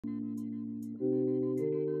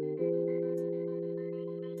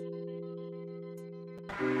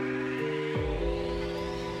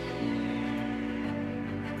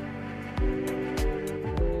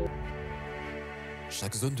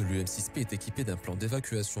Chaque zone de l'UM6P est équipée d'un plan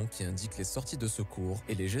d'évacuation qui indique les sorties de secours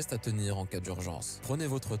et les gestes à tenir en cas d'urgence. Prenez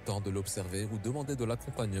votre temps de l'observer ou demandez de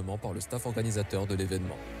l'accompagnement par le staff organisateur de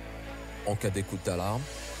l'événement. En cas d'écoute d'alarme,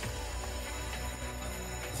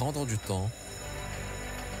 prendre du temps,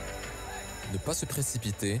 ne pas se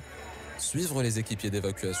précipiter, suivre les équipiers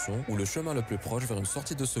d'évacuation ou le chemin le plus proche vers une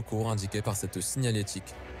sortie de secours indiquée par cette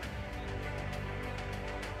signalétique.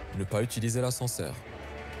 Ne pas utiliser l'ascenseur.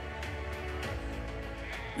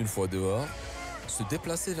 Une fois dehors, se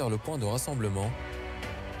déplacer vers le point de rassemblement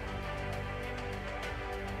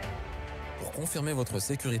pour confirmer votre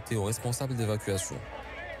sécurité au responsable d'évacuation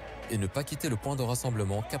et ne pas quitter le point de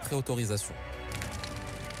rassemblement qu'après autorisation.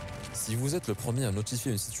 Si vous êtes le premier à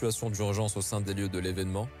notifier une situation d'urgence au sein des lieux de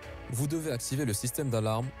l'événement, vous devez activer le système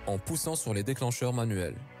d'alarme en poussant sur les déclencheurs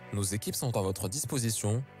manuels. Nos équipes sont à votre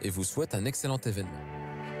disposition et vous souhaitent un excellent événement.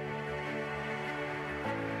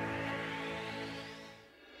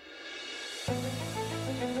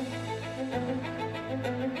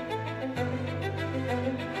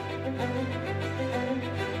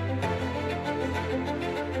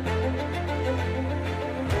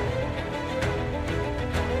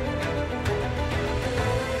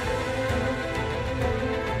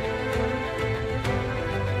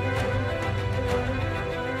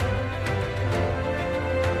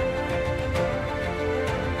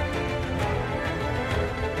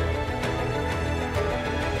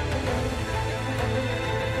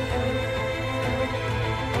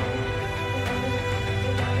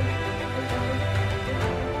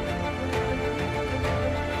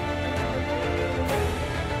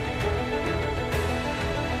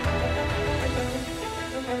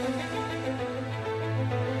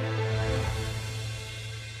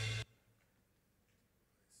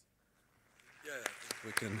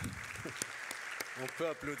 On peut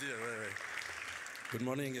applaudir, ouais. Good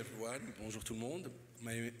morning, everyone. Bonjour tout le monde.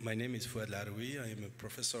 My name is Fouad Laroui. I am a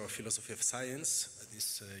professor of philosophy of science at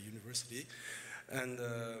this university, and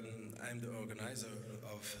I'm the organizer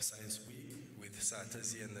of Science Week with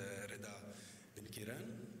Saatazi and Reda Ben Kiran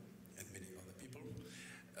and many other people.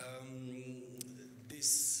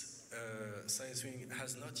 This Science Week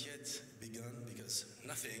has not yet begun because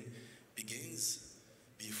nothing begins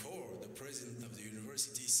before the president of the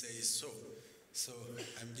university says so. So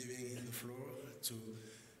I'm giving the floor to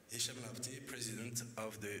Hisham Labti, president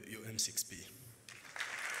of the UM6P.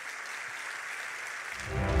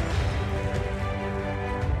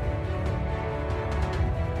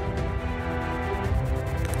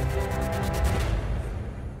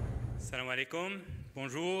 Assalamu alaikum,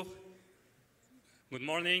 bonjour, good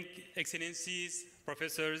morning, excellencies,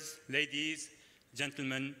 professors, ladies,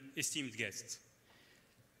 gentlemen, esteemed guests.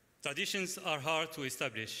 Traditions are hard to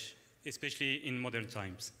establish, especially in modern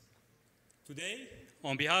times. Today,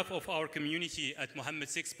 on behalf of our community at Mohammed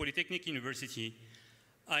VI Polytechnic University,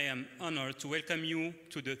 I am honored to welcome you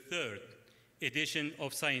to the third edition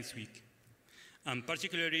of Science Week. I'm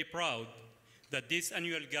particularly proud that this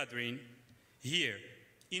annual gathering here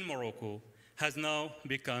in Morocco has now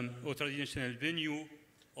become a traditional venue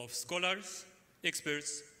of scholars,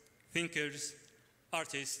 experts, thinkers,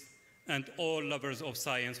 artists, and all lovers of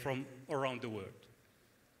science from around the world.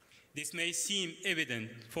 This may seem evident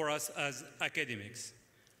for us as academics,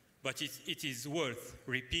 but it is worth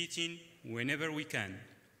repeating whenever we can.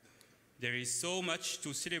 There is so much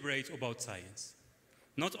to celebrate about science,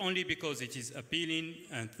 not only because it is appealing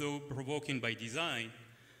and thought-provoking by design,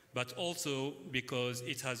 but also because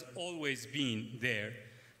it has always been there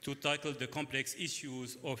to tackle the complex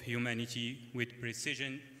issues of humanity with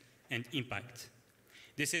precision and impact.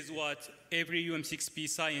 This is what every UM6P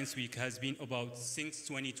Science Week has been about since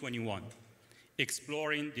 2021,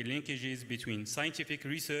 exploring the linkages between scientific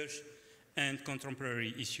research and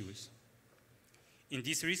contemporary issues. In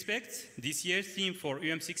this respect, this year's theme for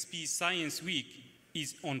UM6P Science Week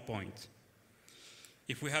is on point.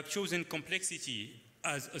 If we have chosen complexity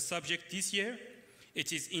as a subject this year,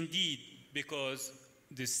 it is indeed because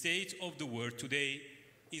the state of the world today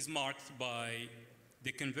is marked by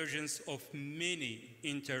the convergence of many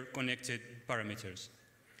interconnected parameters.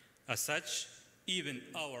 As such, even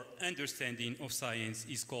our understanding of science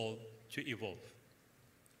is called to evolve.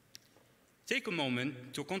 Take a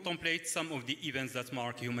moment to contemplate some of the events that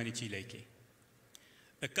mark humanity lately.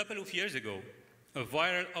 A couple of years ago, a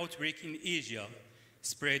viral outbreak in Asia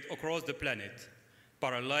spread across the planet,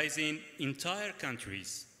 paralyzing entire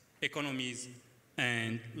countries, economies,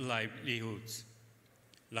 and livelihoods.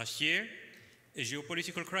 Last year, a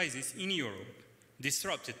geopolitical crisis in Europe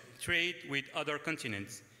disrupted trade with other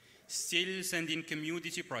continents, still sending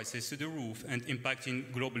commodity prices to the roof and impacting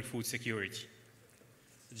global food security.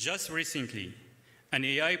 Just recently, An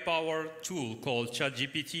AI-powered tool called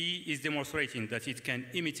ChatGPT is demonstrating that it can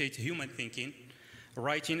imitate human thinking,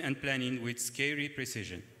 writing and planning with scary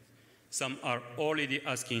precision. Some are already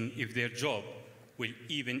asking if their job will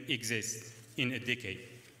even exist in a decade.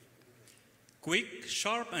 Quick,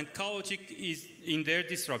 sharp, and chaotic in their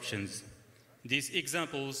disruptions, these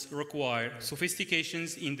examples require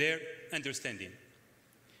sophistications in their understanding.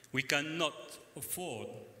 We cannot afford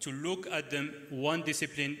to look at them one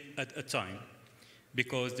discipline at a time,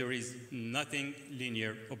 because there is nothing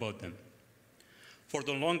linear about them. For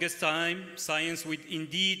the longest time, science was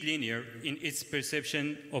indeed linear in its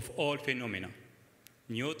perception of all phenomena.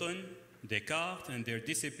 Newton, Descartes, and their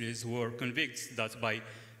disciples were convinced that by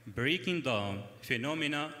breaking down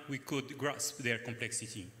phenomena, we could grasp their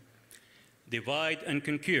complexity. Divide and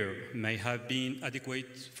conquer may have been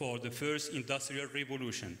adequate for the first industrial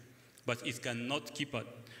revolution, but it cannot keep up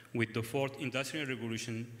with the fourth industrial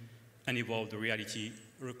revolution. An evolved reality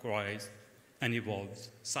requires an evolved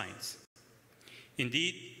science.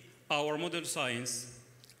 Indeed, our modern science,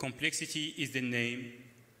 complexity is the name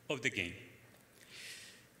of the game.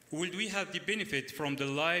 Would we have the benefit from the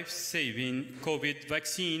life-saving COVID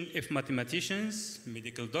vaccine if mathematicians,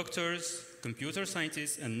 medical doctors, computer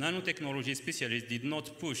scientists, and nanotechnology specialists did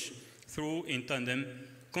not push through in tandem,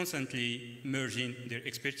 constantly merging their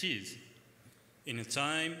expertise? In a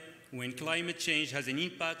time when climate change has an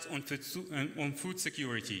impact on food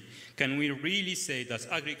security, can we really say that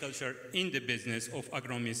agriculture is the business of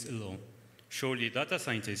agronomists alone? Surely data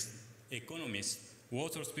scientists, economists,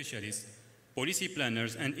 water specialists, policy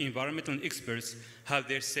planners, and environmental experts have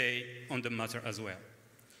their say on the matter as well.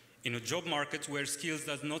 In a job market where skills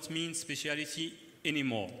does not mean speciality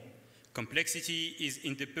anymore, complexity is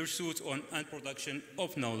in the pursuit and production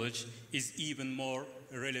of knowledge is even more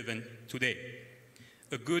relevant today.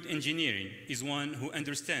 A good engineering is one who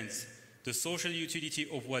understands the social utility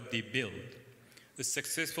of what they build. A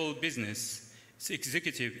successful business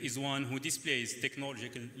executive is one who displays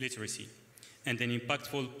technological literacy. And an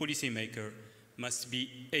impactful policymaker must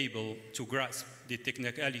be able to grasp the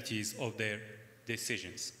technicalities of their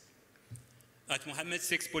decisions. At Mohammed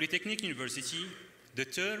VI Polytechnic University, the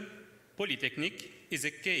term polytechnic is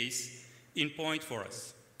a case in point for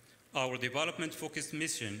us. Our development-focused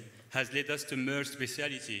mission has led us to merge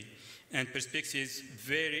speciality and perspectives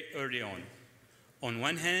very early on. On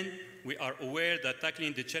one hand, we are aware that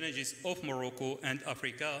tackling the challenges of Morocco and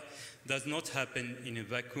Africa does not happen in a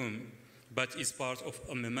vacuum, but is part of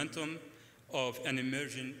a momentum of an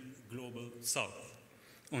emerging global South.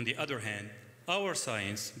 On the other hand, our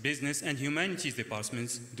science, business, and humanities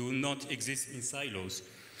departments do not exist in silos.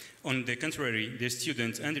 On the contrary, their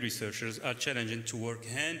students and researchers are challenged to work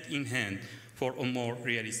hand in hand for a more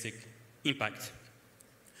realistic impact.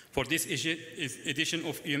 For this edition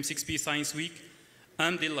of UM6P Science Week,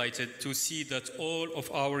 I'm delighted to see that all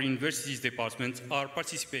of our universities departments are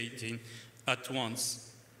participating at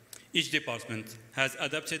once. Each department has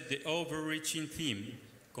adapted the overreaching theme,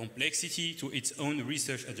 complexity, to its own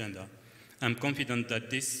research agenda. I'm confident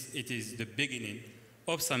that it is the beginning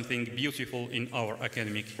of something beautiful in our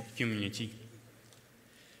academic community.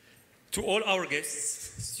 To all our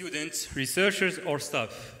guests, students, researchers, or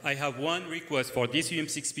staff, I have one request for this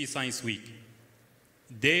UM6P Science Week.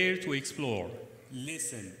 Dare to explore,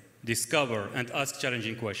 listen, discover, and ask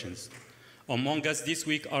challenging questions. Among us this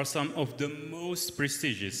week are some of the most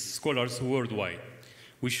prestigious scholars worldwide.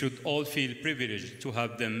 We should all feel privileged to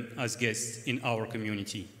have them as guests in our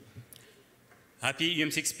community. Happy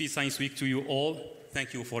UM6P Science Week to you all.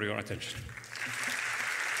 Thank you for your attention.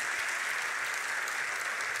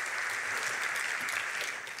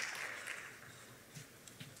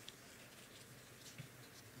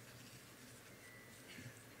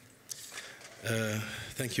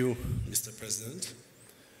 Thank you, Mr. President.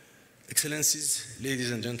 Excellencies,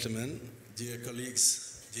 ladies and gentlemen, dear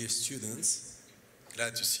colleagues, dear students,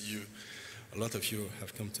 glad to see you. A lot of you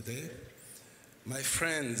have come today. My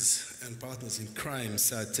friends and partners in crime,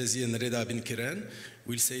 Saad Tazi and Reda bin Kiran,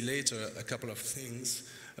 will say later a couple of things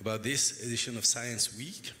about this edition of Science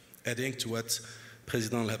Week, adding to what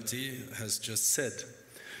President Labti has just said.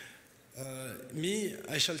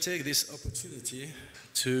 I shall take this opportunity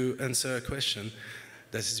to answer a question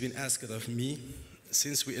that has been asked of me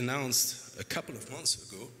since we announced a couple of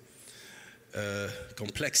months ago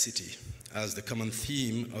complexity as the common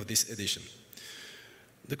theme of this edition.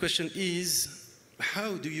 The question is,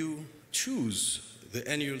 how do you choose the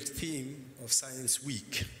annual theme of Science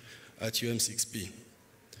Week at UM6P?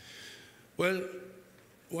 Well,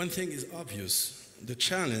 one thing is obvious. The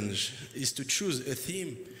challenge is to choose a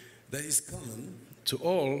theme that is common to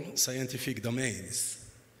all scientific domains.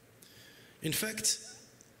 In fact,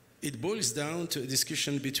 it boils down to a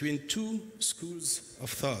discussion between two schools of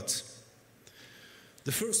thought.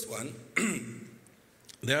 The first one,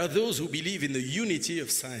 there are those who believe in the unity of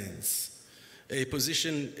science, a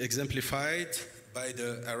position exemplified by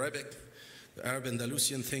the Arab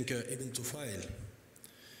Andalusian thinker Ibn Tufayl.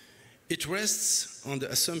 It rests on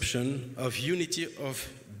the assumption of unity of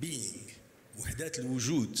being, وحدة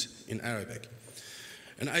الوجود in Arabic,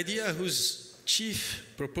 an idea whose chief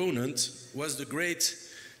proponent was the great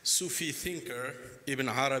Sufi thinker Ibn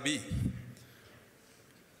Arabi,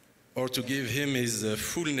 or to give him his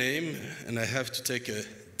full name, and I have to take a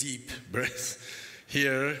deep breath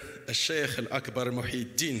here, الشيخ الأكبر محي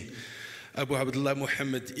الدين أبو عبد الله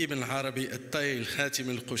محمد ابن Arabi الطيل خاتم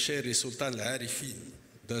القشيري سلطان العارفين.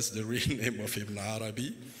 That's the real name of Ibn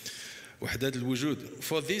Arabi. وحدة الوجود.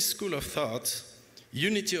 For this school of thought,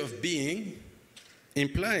 unity of being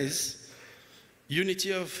implies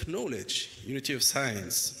unity of knowledge, unity of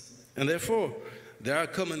science. And therefore, there are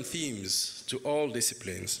common themes to all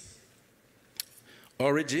disciplines.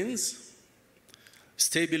 Origins,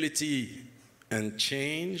 stability and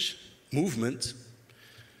change, movement,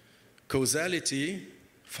 causality,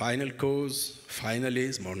 final cause,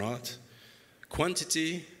 finalism or not,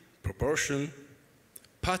 quantity, proportion,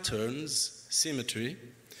 patterns, symmetry.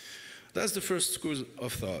 That's the first school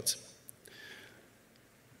of thought.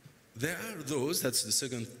 There are those, that's the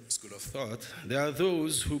second school of thought, there are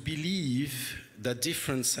those who believe that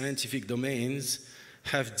different scientific domains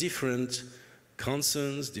have different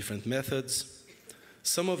concerns, different methods,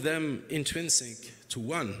 some of them intrinsic to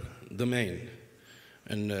one domain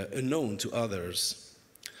and unknown to others.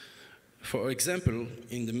 For example,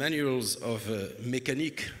 in the manuals of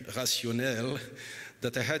mécanique rationnelle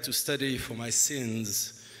that I had to study for my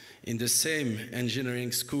sins in the same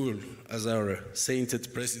engineering school as our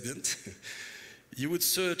sainted president, you would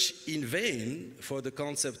search in vain for the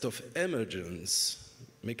concept of emergence.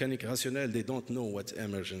 Mécanique rationnelle, they don't know what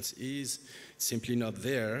emergence is, it's simply not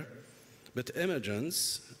there. But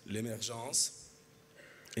emergence, l'émergence,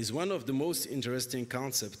 is one of the most interesting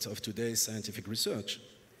concepts of today's scientific research.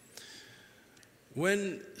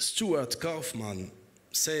 When Stuart Kauffman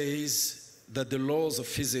says that the laws of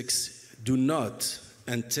physics do not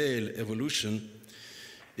entail evolution,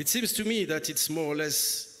 it seems to me that it's more or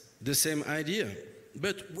less the same idea.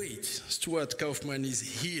 But wait, Stuart Kauffman is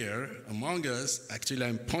here among us. Actually,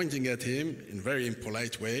 I'm pointing at him in a very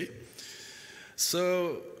impolite way.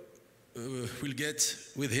 So we'll get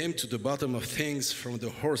with him to the bottom of things from the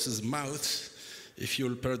horse's mouth, if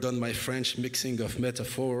you'll pardon my French mixing of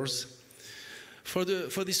metaphors. For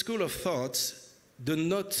the school of thought, the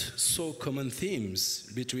not so common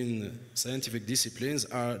themes between scientific disciplines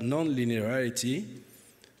are non-linearity,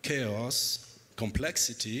 chaos,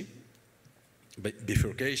 complexity,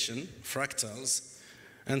 bifurcation, fractals,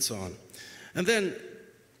 and so on. And then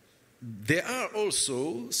there are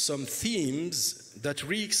also some themes that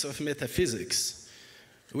reeks of metaphysics,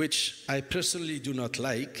 which I personally do not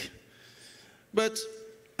like, but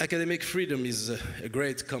academic freedom is a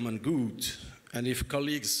great common good. And if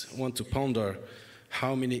colleagues want to ponder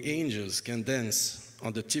how many angels can dance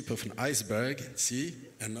on the tip of an iceberg, see,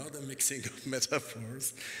 another mixing of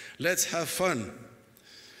metaphors, let's have fun.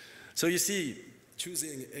 So you see,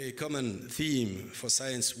 choosing a common theme for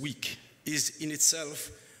Science Week is in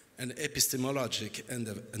itself an epistemologic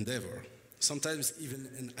endeavor, sometimes even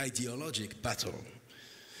an ideologic battle.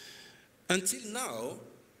 Until now,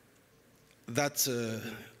 that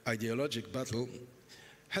ideologic battle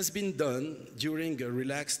has been done during a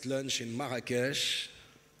relaxed lunch in Marrakesh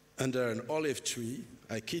under an olive tree,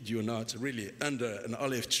 I kid you not, really under an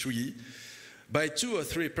olive tree, by 2 or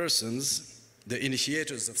 3 persons, the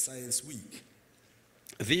initiators of Science Week.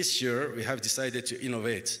 This year, we have decided to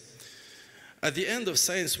innovate. At the end of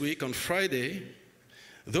Science Week on Friday,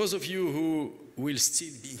 those of you who will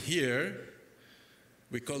still be here,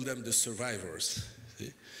 we call them the survivors,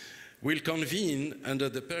 will convene under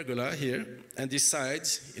the pergola here and decide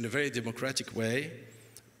in a very democratic way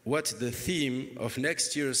what the theme of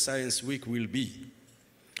next year's Science Week will be.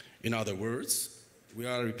 In other words, we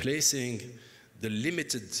are replacing the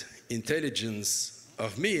limited intelligence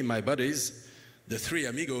of me and my buddies, the 3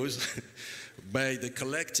 amigos, by the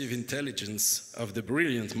collective intelligence of the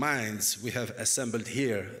brilliant minds we have assembled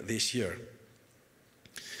here this year.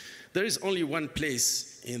 There is only one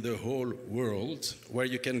place in the whole world where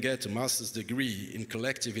you can get a master's degree in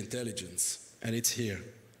collective intelligence, and it's here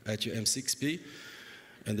at UM6P,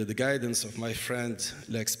 under the guidance of my friend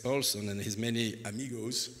Lex Paulson and his many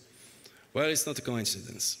amigos. Well, it's not a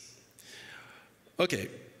coincidence. Okay,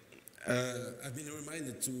 I've been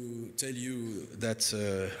reminded to tell you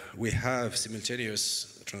that we have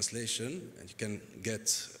simultaneous translation, and you can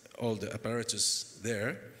get all the apparatus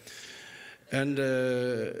there. And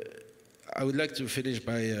I would like to finish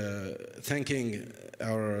by thanking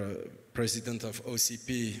our president of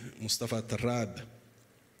OCP, Mustafa Tarab,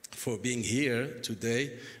 for being here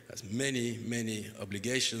today. Has many, many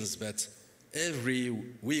obligations, but every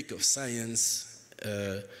week of science,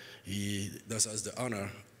 he does us the honor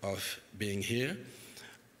of being here.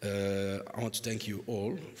 I want to thank you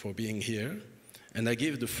all for being here. And I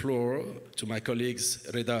give the floor to my colleagues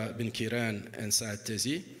Reda bin Kiran and Saad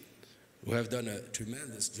Tezi, who have done a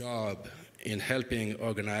tremendous job in helping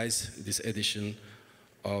organize this edition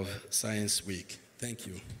of Science Week. Thank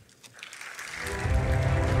you.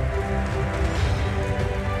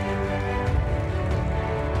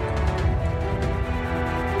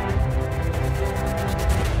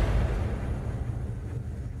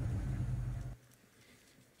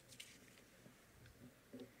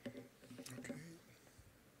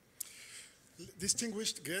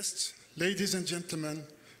 Distinguished guests, ladies and gentlemen,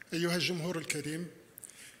 أيها الجمهور الكريم,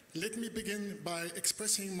 let me begin by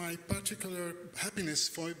expressing my particular happiness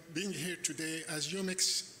for being here today as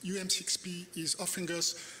UM6P is offering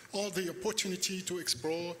us all the opportunity to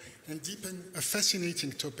explore and deepen a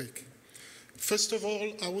fascinating topic. First of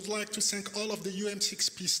all, I would like to thank all of the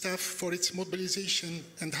UM6P staff for its mobilization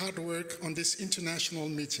and hard work on this international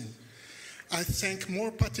meeting. I thank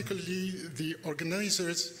more particularly the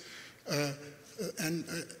organizers and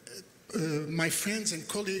my friends and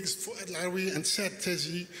colleagues Fouad Laroui and Saad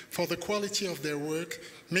Tezi for the quality of their work,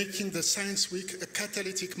 making the Science Week a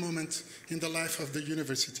catalytic moment in the life of the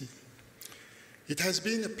university. It has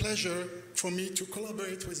been a pleasure for me to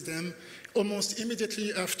collaborate with them almost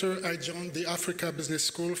immediately after I joined the Africa Business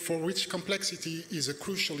School, for which complexity is a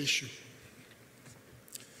crucial issue.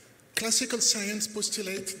 Classical science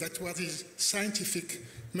postulates that what is scientific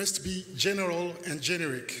must be general and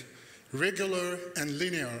generic, regular and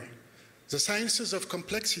linear. The sciences of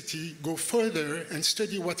complexity go further and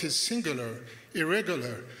study what is singular,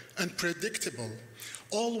 irregular, unpredictable,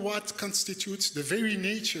 all what constitutes the very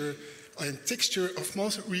nature and texture of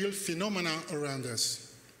most real phenomena around us.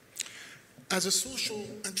 As a social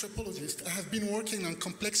anthropologist, I have been working on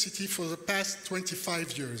complexity for the past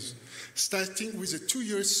 25 years, starting with a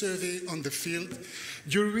 2-year survey on the field,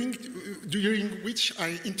 during which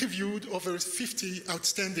I interviewed over 50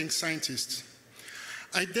 outstanding scientists.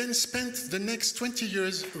 I then spent the next 20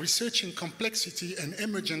 years researching complexity and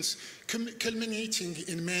emergence, culminating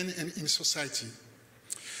in man and in society.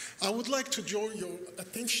 I would like to draw your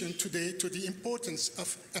attention today to the importance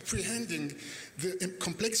of apprehending the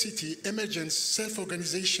complexity, emergence,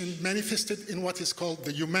 self-organization manifested in what is called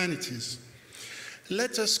the humanities.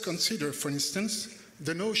 Let us consider, for instance,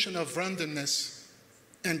 the notion of randomness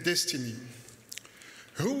and destiny.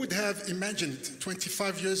 Who would have imagined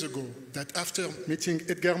 25 years ago that after meeting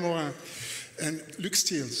Edgar Morin and Luc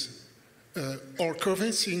Steels, or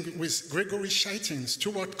conversing with Gregory Scheiting,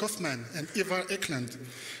 Stuart Kaufman, and Ivar Eklund,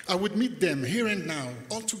 I would meet them here and now,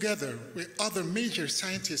 all together with other major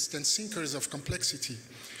scientists and thinkers of complexity.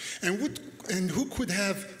 And who could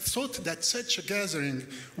have thought that such a gathering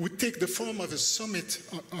would take the form of a summit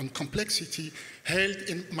on complexity held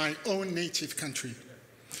in my own native country?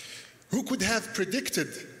 Who could have predicted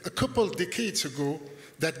a couple decades ago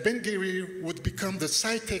that Ben Guerir would become the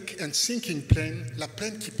sci-tech and thinking plane, la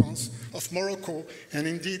plaine qui pense, of Morocco, and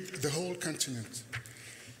indeed the whole continent?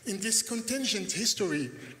 In this contingent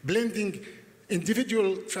history, blending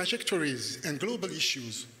individual trajectories and global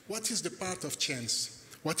issues, what is the part of chance?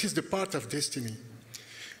 What is the part of destiny?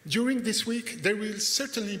 During this week, there will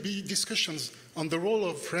certainly be discussions on the role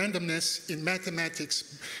of randomness in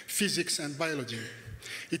mathematics, physics, and biology.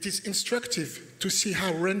 It is instructive to see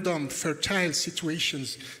how random, fertile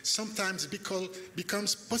situations sometimes become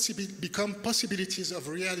possibilities of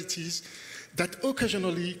realities that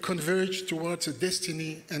occasionally converge towards a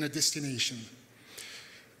destiny and a destination.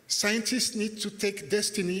 Scientists need to take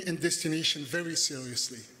destiny and destination very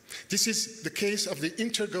seriously. This is the case of the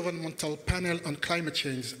Intergovernmental Panel on Climate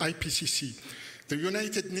Change, IPCC, the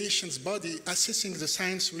United Nations body assessing the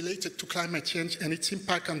science related to climate change and its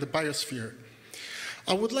impact on the biosphere.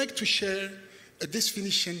 I would like to share a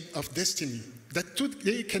definition of destiny that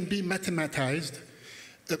today can be mathematized,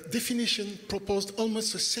 a definition proposed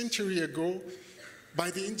almost a century ago by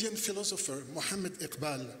the Indian philosopher Muhammad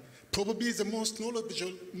Iqbal, probably the most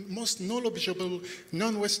knowledgeable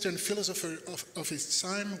non-Western philosopher of his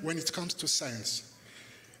time when it comes to science.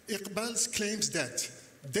 Iqbal claims that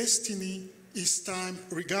destiny is time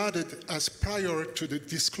regarded as prior to the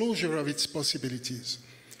disclosure of its possibilities.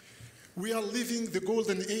 We are living the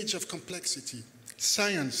golden age of complexity.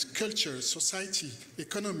 Science, culture, society,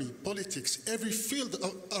 economy, politics, every field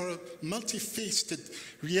of our multifaceted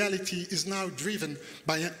reality is now driven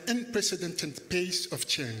by an unprecedented pace of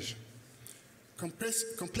change.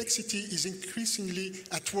 Complexity is increasingly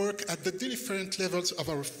at work at the different levels of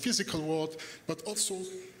our physical world, but also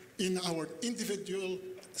in our individual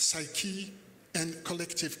psyche and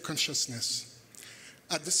collective consciousness.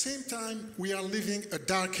 At the same time, we are living a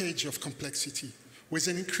dark age of complexity, with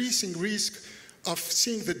an increasing risk of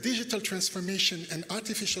seeing the digital transformation and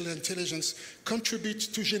artificial intelligence contribute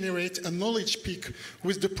to generate a knowledge peak,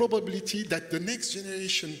 with the probability that the next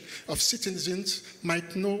generation of citizens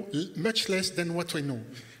might know much less than what we know,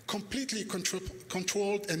 completely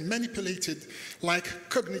controlled and manipulated like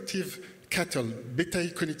cognitive cattle,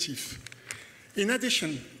 bétail cognitif. In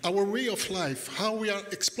addition, our way of life, how we are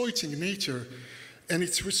exploiting nature and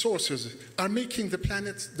its resources, are making the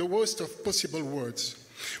planet the worst of possible worlds.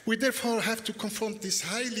 We therefore have to confront this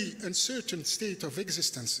highly uncertain state of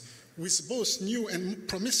existence with both new and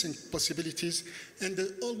promising possibilities and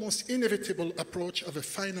the almost inevitable approach of a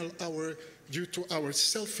final hour due to our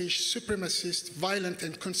selfish, supremacist, violent,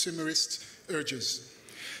 and consumerist urges.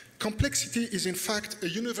 Complexity is in fact a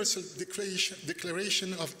universal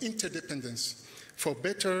declaration of interdependence, for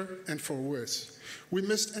better and for worse. We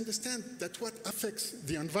must understand that what affects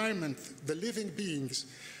the environment, the living beings,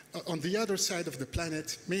 on the other side of the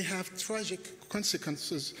planet may have tragic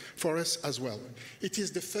consequences for us as well. It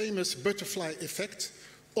is the famous butterfly effect,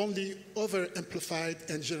 only over-amplified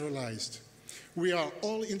and generalized. We are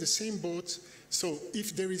all in the same boat, so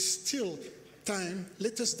if there is still time,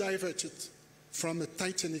 let us divert it from a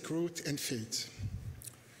titanic route and fate.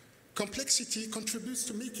 Complexity contributes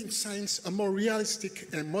to making science a more realistic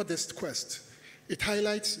and modest quest. It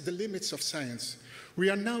highlights the limits of science. We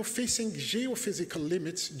are now facing geophysical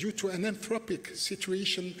limits due to an anthropic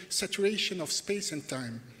saturation of space and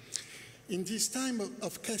time. In this time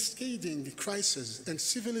of cascading crises and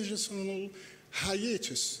civilizational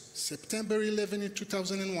hiatus, September 11 in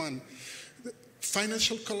 2001,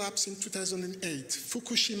 financial collapse in 2008,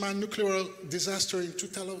 Fukushima nuclear disaster in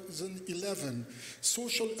 2011,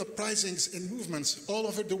 social uprisings and movements all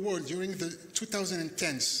over the world during the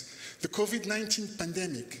 2010s, the COVID-19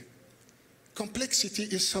 pandemic. Complexity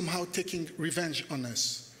is somehow taking revenge on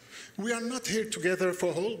us. We are not here together for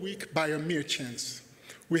a whole week by a mere chance.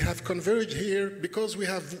 We have converged here because we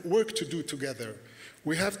have work to do together.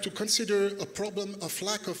 We have to consider a problem of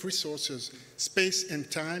lack of resources, space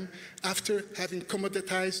and time, after having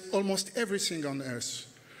commoditized almost everything on Earth.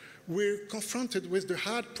 We're confronted with the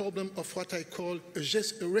hard problem of what I call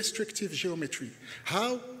a restrictive geometry.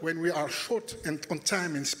 How, when we are short on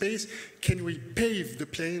time and space, can we pave the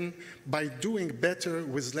plane by doing better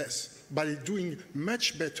with less, by doing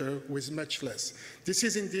much better with much less? This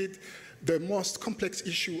is indeed the most complex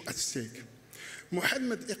issue at stake.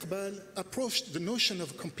 Muhammad Iqbal approached the notion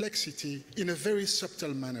of complexity in a very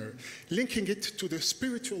subtle manner, linking it to the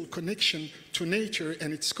spiritual connection to nature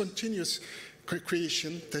and its continuous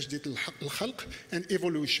creation, tajdid al-khalq, and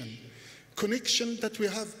evolution. Connection that we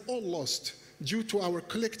have all lost due to our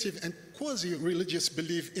collective and quasi-religious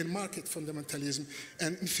belief in market fundamentalism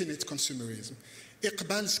and infinite consumerism.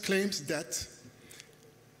 Iqbal claims that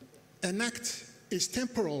an act is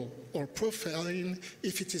temporal or profane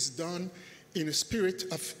if it is done in a spirit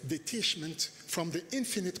of detachment from the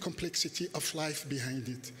infinite complexity of life behind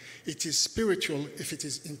it. It is spiritual if it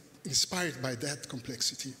is inspired by that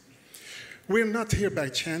complexity. We're not here by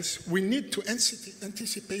chance. We need to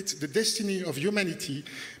anticipate the destiny of humanity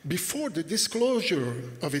before the disclosure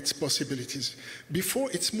of its possibilities,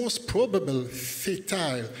 before its most probable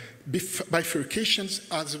fatal bifurcations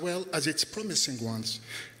as well as its promising ones.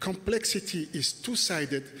 Complexity is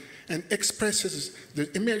two-sided and expresses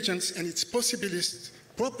the emergence and its possibilist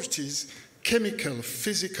properties, chemical,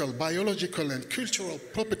 physical, biological, and cultural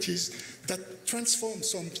properties that transform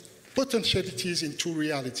some potentialities into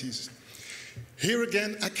realities. Here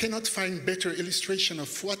again, I cannot find better illustration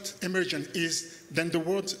of what emergence is than the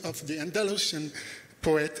words of the Andalusian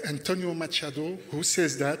poet Antonio Machado, who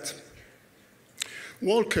says that,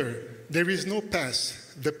 "Walker, there is no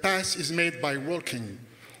path. The path is made by walking.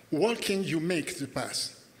 Walking, you make the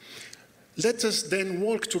path. Let us then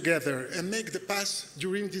walk together and make the path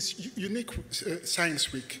during this unique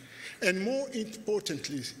Science Week. And more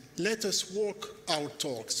importantly, let us walk our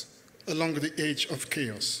talks along the edge of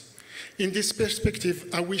chaos." In this perspective,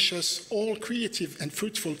 I wish us all creative and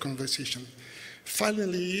fruitful conversation.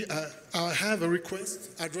 Finally, I have a request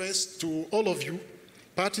addressed to all of you,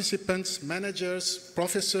 participants, managers,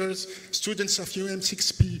 professors, students of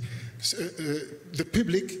UM6P, the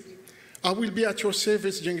public. I will be at your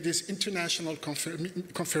service during this international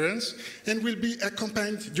conference and will be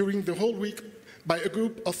accompanied during the whole week by a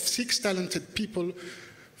group of 6 talented people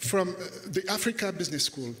from the Africa Business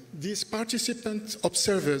School. These participant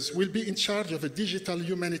observers will be in charge of a digital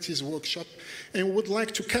humanities workshop and would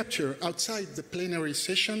like to capture, outside the plenary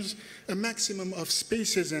sessions, a maximum of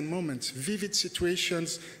spaces and moments, vivid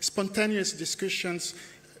situations, spontaneous discussions,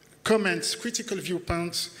 comments, critical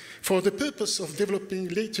viewpoints, for the purpose of developing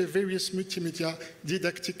later various multimedia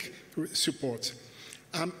didactic support.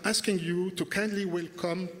 I'm asking you to kindly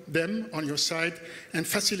welcome them on your side and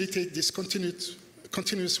facilitate this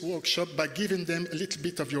continuous workshop by giving them a little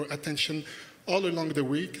bit of your attention all along the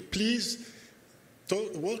week. Please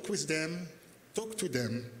work with them, talk to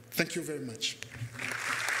them. Thank you very much.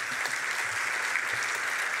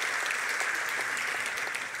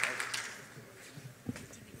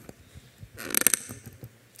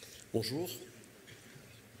 Bonjour.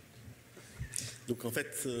 Donc en fait,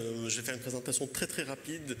 je vais faire une présentation très très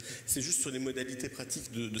rapide. C'est juste sur les modalités pratiques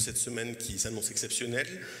de cette semaine qui s'annonce exceptionnelle.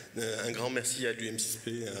 Un grand merci à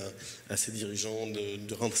l'UM6P, à ses dirigeants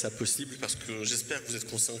de rendre ça possible, parce que j'espère que vous êtes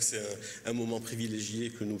conscients que c'est un moment privilégié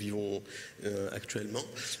que nous vivons actuellement.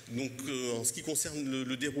 Donc en ce qui concerne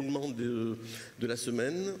le déroulement de la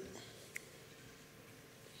semaine,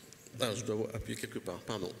 je dois appuyer quelque part,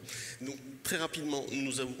 pardon. Donc, très rapidement,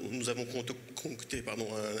 nous avons concocté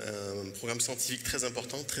un programme scientifique très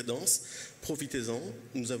important, très dense. Profitez-en.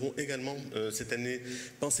 Nous avons également, cette année,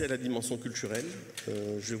 pensé à la dimension culturelle.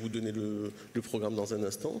 Je vais vous donner le programme dans un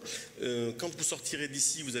instant. Quand vous sortirez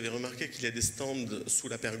d'ici, vous avez remarqué qu'il y a des stands sous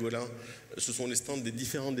la pergola. Ce sont les stands des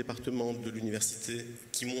différents départements de l'université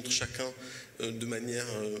qui montrent chacun de manière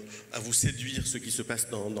à vous séduire ce qui se passe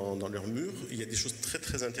dans leurs murs. Il y a des choses très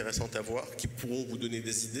très intéressantes à voir qui pourront vous donner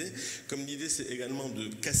des idées. Comme l'idée c'est également de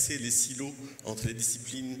casser les silos entre les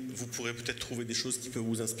disciplines, vous pourrez peut-être trouver des choses qui peuvent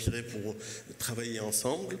vous inspirer pour travailler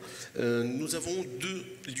ensemble. Nous avons 2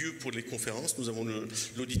 lieux pour les conférences. Nous avons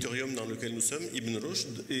l'auditorium dans lequel nous sommes, Ibn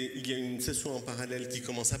Rushd, et il y a une session en parallèle qui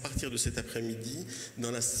commence à partir de cet après-midi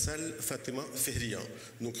dans la salle Fatima Fehria.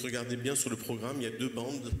 Donc regardez bien sur le programme, il y a 2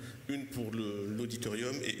 bandes, une pour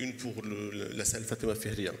l'auditorium et une pour la salle Fatima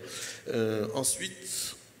Fehria.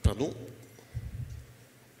 Ensuite, pardon.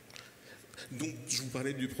 Donc, je vous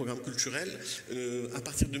parlais du programme culturel. À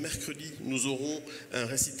partir de mercredi, nous aurons un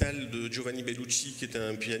récital de Giovanni Bellucci, qui est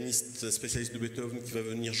un pianiste spécialiste de Beethoven, qui va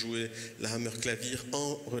venir jouer la hammer clavier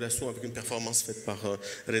en relation avec une performance faite par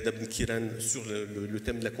Reda Benkiran sur le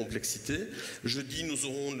thème de la complexité. Jeudi, nous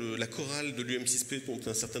aurons la chorale de l'UM6P, dont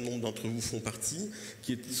un certain nombre d'entre vous font partie,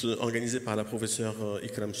 qui est organisée par la professeure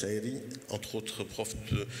Ikram Shaeri, entre autres prof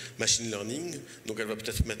de machine learning. Donc, elle va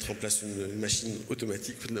peut-être mettre en place une machine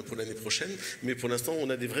automatique pour l'année prochaine. Mais pour l'instant, on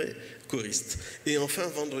a des vrais choristes. Et enfin,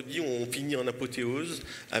 vendredi, on finit en apothéose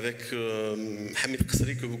avec Hamid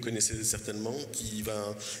Qasri, que vous connaissez certainement, qui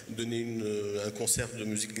va donner un concert de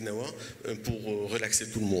musique gnawa pour relaxer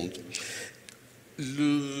tout le monde.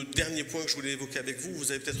 Le dernier point que je voulais évoquer avec vous,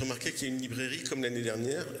 vous avez peut-être remarqué qu'il y a une librairie comme l'année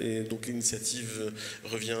dernière, et donc l'initiative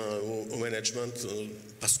revient au management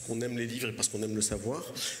parce qu'on aime les livres et parce qu'on aime le savoir.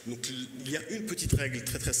 Donc il y a une petite règle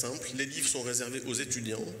très très simple, les livres sont réservés aux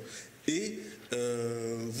étudiants et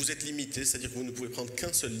vous êtes limité, c'est-à-dire que vous ne pouvez prendre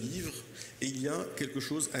qu'un seul livre et il y a quelque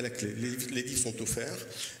chose à la clé. Les livres sont offerts.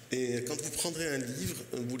 Et quand vous prendrez un livre,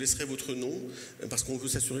 vous laisserez votre nom, parce qu'on veut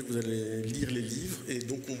s'assurer que vous allez lire les livres, et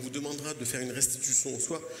donc on vous demandera de faire une restitution,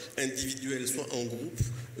 soit individuelle, soit en groupe,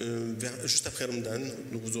 juste après Ramadan.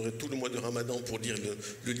 Donc vous aurez tout le mois de Ramadan pour lire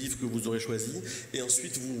le livre que vous aurez choisi, et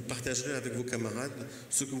ensuite vous partagerez avec vos camarades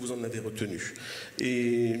ce que vous en avez retenu.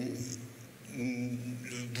 Et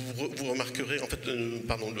vous remarquerez, en fait,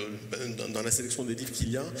 dans la sélection des livres qu'il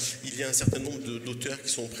y a un certain nombre d'auteurs qui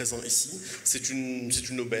sont présents ici. C'est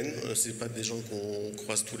une aubaine, c'est pas des gens qu'on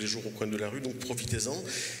croise tous les jours au coin de la rue, donc profitez-en.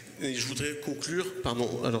 Et je voudrais conclure,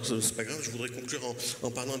 alors c'est pas grave, je voudrais conclure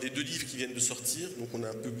en parlant des 2 livres qui viennent de sortir. Donc on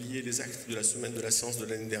a publié les actes de la semaine de la science de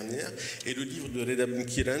l'année dernière et le livre de Reda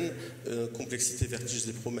Benkiran, Complexité, vertiges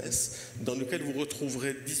et promesses, dans lequel vous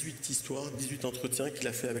retrouverez 18 histoires, 18 entretiens qu'il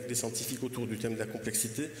a fait avec des scientifiques autour du thème de la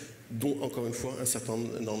complexité, dont encore une fois un certain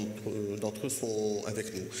nombre d'entre eux sont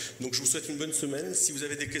avec nous. Donc je vous souhaite une bonne semaine. Si vous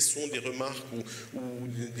avez des questions, des remarques ou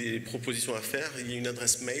des propositions à faire, il y a une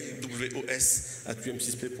adresse mail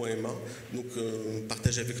wos@um6p.ma. Donc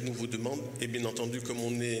partagez avec nous vos demandes et bien entendu, comme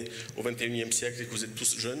on est au 21e siècle et que vous êtes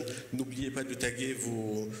tous jeunes, n'oubliez pas de taguer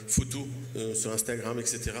vos photos sur Instagram,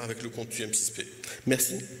 etc. avec le compte UM6P.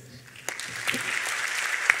 Merci.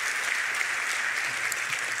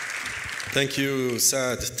 Thank you,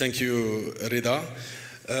 Saad. Thank you, Reda.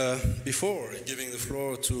 Before giving the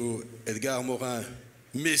floor to Edgar MORIN,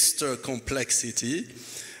 Mr. Complexity,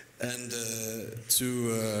 and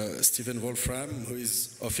to Stephen Wolfram, who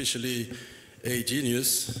is officially a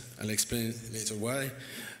genius, I'll explain later why.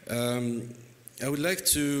 I would like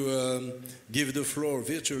to give the floor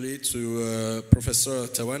virtually to Professor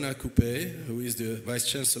Tawana Coupe, who is the Vice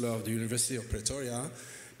Chancellor of the University of Pretoria,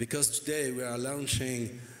 because today we are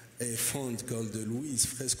launching a fund called the Louise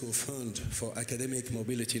Fresco Fund for Academic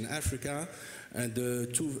Mobility in Africa, and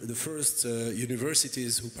the first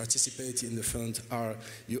universities who participate in the fund are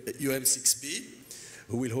UM6P,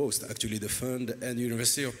 who will host actually the fund, and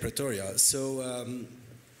University of Pretoria. So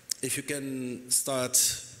if you can start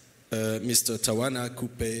Mr. Tawana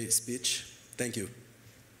Coupe's speech. Thank you.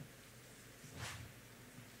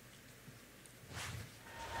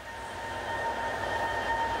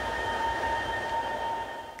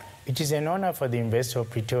 It is an honor for the University of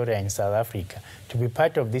Pretoria in South Africa to be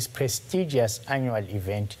part of this prestigious annual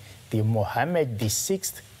event, the Mohammed VI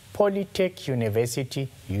Polytech University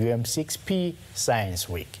UM6P Science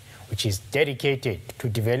Week, which is dedicated to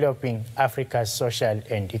developing Africa's social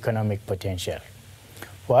and economic potential.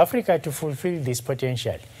 For Africa to fulfill this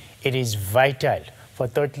potential, it is vital for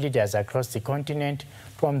thought leaders across the continent,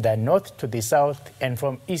 from the north to the south and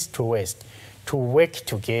from east to west, to work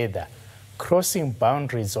together, crossing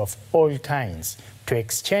boundaries of all kinds, to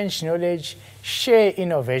exchange knowledge, share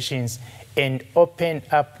innovations, and open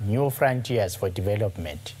up new frontiers for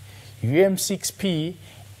development. UM6P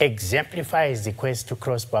exemplifies the quest to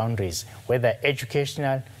cross boundaries, whether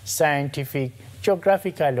educational, scientific,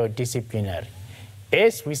 geographical, or disciplinary.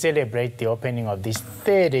 As we celebrate the opening of this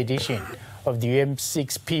third edition of the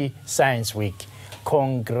UM6P Science Week,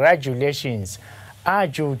 congratulations are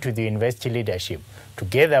due to the university leadership,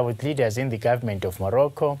 together with leaders in the government of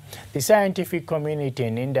Morocco, the scientific community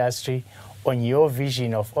and industry, on your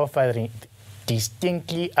vision of offering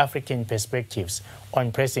distinctly African perspectives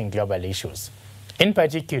on pressing global issues. In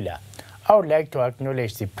particular, I would like to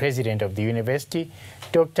acknowledge the president of the university,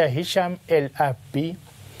 Dr. Hisham El Abbi,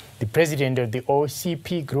 the president of the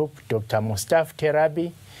OCP Group, Dr. Mustaf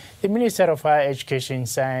Terabi, the Minister of Higher Education,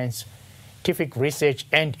 Scientific Research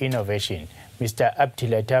and Innovation, Mr.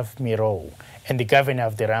 Abdilataf Miro, and the Governor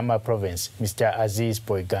of the Rama Province, Mr. Aziz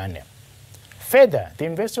Boigane. Further, the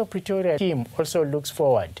University of Pretoria team also looks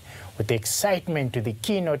forward with excitement to the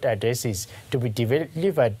keynote addresses to be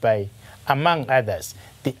delivered by, among others,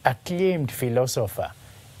 the acclaimed philosopher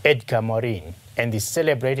Edgar MORIN and the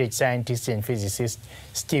celebrated scientist and physicist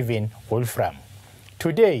Stephen Wolfram.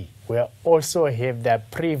 Today, we also have the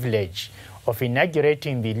privilege of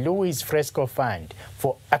inaugurating the Louise Fresco Fund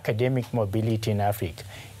for Academic Mobility in Africa,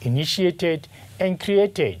 initiated and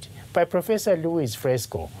created by Professor Louise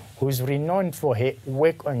Fresco, who is renowned for her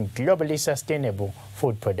work on globally sustainable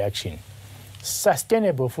food production.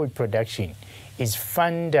 Sustainable food production is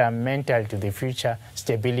fundamental to the future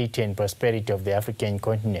stability and prosperity of the African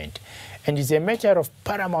continent, and is a matter of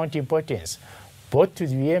paramount importance both to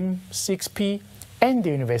the UM6P and the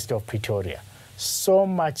University of Pretoria, so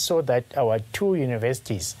much so that our two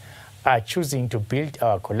universities are choosing to build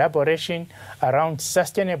our collaboration around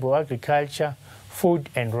sustainable agriculture, food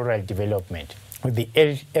and rural development, with the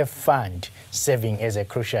LF Fund serving as a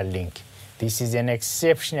crucial link. This is an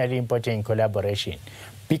exceptionally important collaboration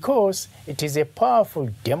because it is a powerful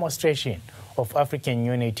demonstration of African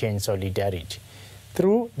unity and solidarity.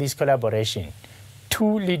 Through this collaboration,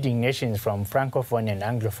 two leading nations from Francophone and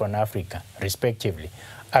Anglophone Africa, respectively,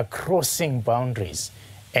 are crossing boundaries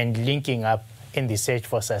and linking up in the search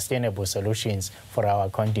for sustainable solutions for our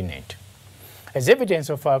continent. As evidence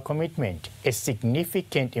of our commitment, a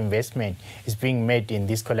significant investment is being made in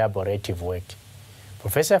this collaborative work.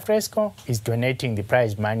 Professor Fresco is donating the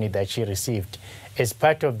prize money that she received as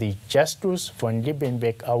part of the Justus von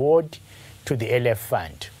Liebenbeck Award to the LF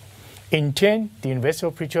Fund. In turn, the University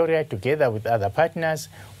of Pretoria, together with other partners,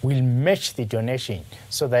 will match the donation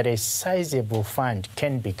so that a sizable fund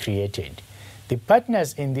can be created. The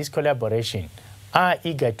partners in this collaboration are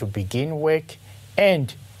eager to begin work,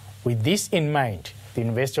 and with this in mind, the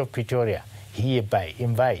University of Pretoria hereby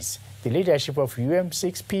invites the leadership of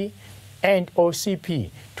UM6P and OCP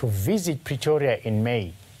to visit Pretoria in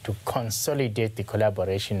May to consolidate the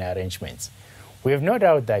collaboration arrangements. We have no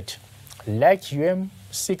doubt that, like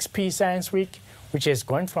UM6P Science Week, which has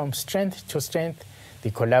gone from strength to strength,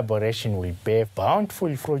 the collaboration will bear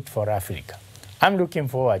bountiful fruit for Africa. I'm looking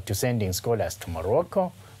forward to sending scholars to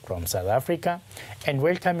Morocco from South Africa and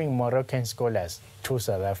welcoming Moroccan scholars to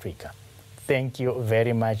South Africa. Thank you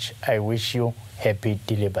very much. I wish you happy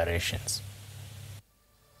deliberations.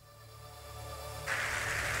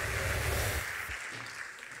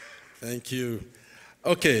 Thank you.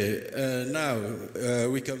 Okay, now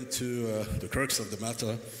we come to the crux of the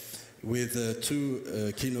matter with two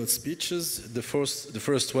keynote speeches. The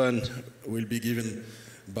first one will be given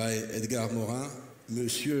by Edgar MORIN,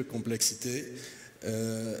 Monsieur Complexité.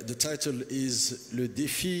 The title is Le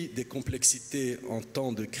défi des complexités en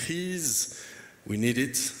temps de crise. We need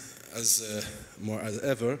it as more as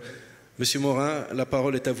ever. Monsieur Morin, la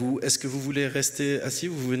parole est à vous. Est-ce que vous voulez rester assis?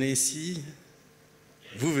 Vous venez ici?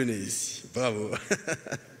 Vous venez ici. Bravo.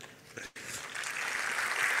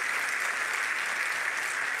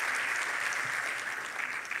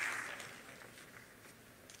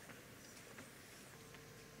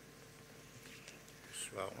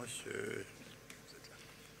 Bonsoir, monsieur. Vous êtes là.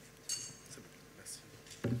 C'est bon, merci.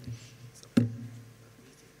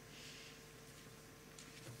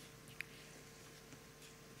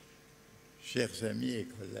 Chers amis et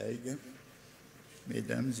collègues,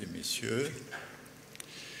 mesdames et messieurs,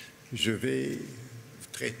 je vais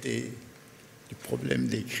traiter du problème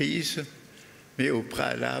des crises, mais au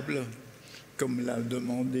préalable, comme l'a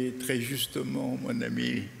demandé très justement mon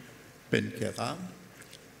ami Benkera,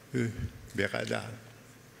 Berada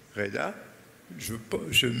Reda,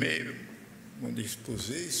 je mets mon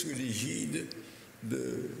exposé sous l'égide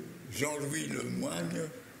de Jean-Louis Lemoigne,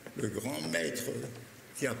 le grand maître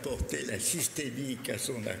qui a porté la systémique à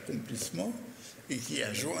son accomplissement et qui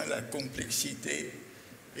a joint la complexité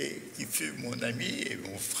et qui fut mon ami et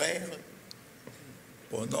mon frère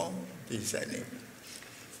pendant des années.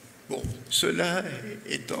 Bon, cela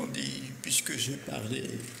étant dit, puisque j'ai parlé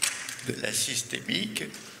de la systémique,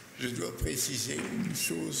 je dois préciser une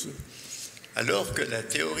chose. Alors que la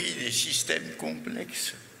théorie des systèmes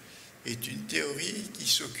complexes est une théorie qui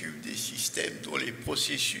s'occupe des systèmes dont les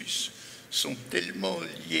processus sont tellement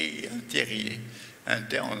liés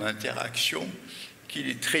en interaction qu'il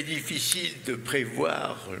est très difficile de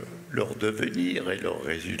prévoir leur devenir et leurs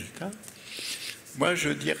résultats. Moi, je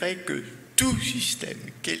dirais que tout système,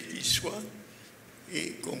 quel qu'il soit,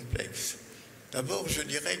 est complexe. D'abord, je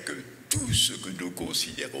dirais que tout ce que nous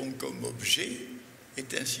considérons comme objet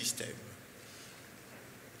est un système.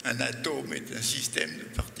 Un atome est un système de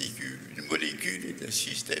particules, une molécule est un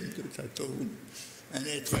système d'atomes, un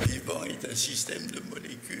être vivant est un système de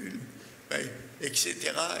molécules, etc.,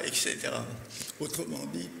 etc. Autrement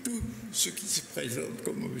dit, tout ce qui se présente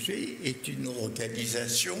comme objet est une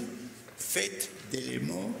organisation faite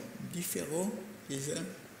d'éléments différents les uns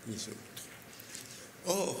des autres.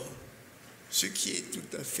 Or, ce qui est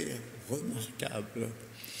tout à fait remarquable,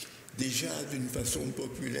 déjà d'une façon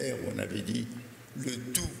populaire, on avait dit le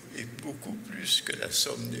tout est beaucoup plus que la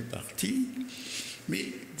somme des parties, mais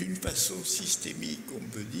d'une façon systémique, on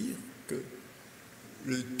peut dire que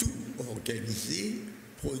le tout organisé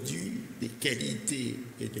produit des qualités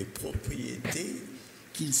et des propriétés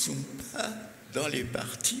qui ne sont pas dans les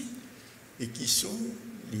parties et qui sont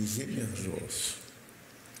les émergences.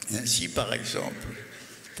 Ainsi, par exemple,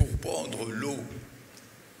 pour prendre l'eau,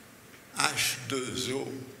 H2O,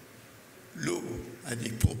 l'eau a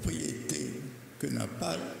des propriétés que n'a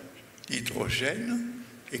pas l'hydrogène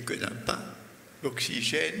et que n'a pas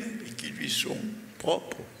l'oxygène et qui lui sont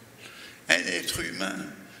propres. Un être humain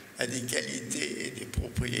a des qualités et des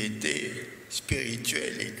propriétés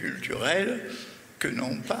spirituelles et culturelles que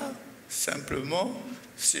n'ont pas simplement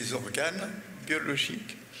ses organes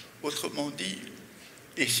biologiques. Autrement dit,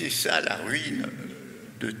 et c'est ça la ruine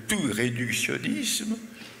de tout réductionnisme,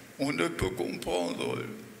 on ne peut comprendre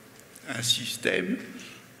un système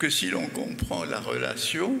que si l'on comprend la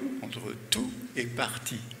relation entre tout et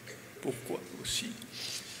partie. Pourquoi aussi?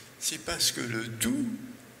 C'est parce que le tout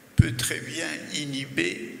peut très bien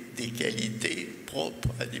inhiber des qualités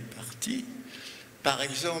propres à des parties. Par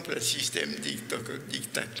exemple, un système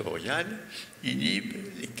dictatorial inhibe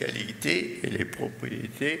les qualités et les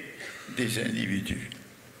propriétés des individus.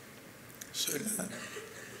 Cela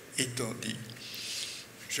étant dit,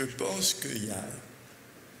 je pense qu'il y a,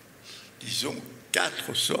 disons,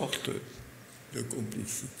 4 sortes de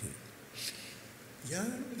complexité. Il y a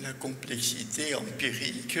la complexité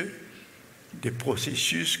empirique des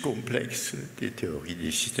processus complexes, des théories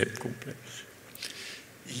des systèmes complexes.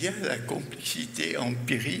 Il y a la complexité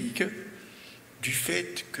empirique du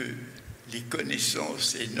fait que les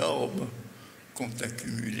connaissances énormes qu'ont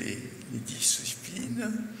accumulées les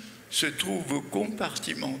disciplines se trouvent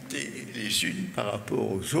compartimentées les unes par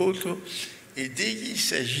rapport aux autres, et dès qu'il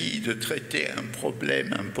s'agit de traiter un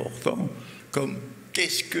problème important comme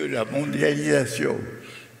qu'est-ce que la mondialisation,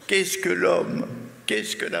 qu'est-ce que l'homme,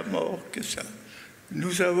 qu'est-ce que la mort, que ça,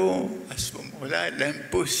 nous avons à ce moment-là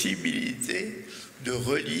l'impossibilité de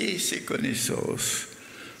relier ces connaissances.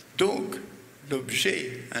 Donc,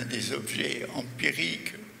 l'objet, un des objets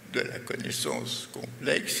empiriques de la connaissance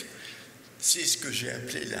complexe, c'est ce que j'ai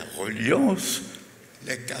appelé la reliance,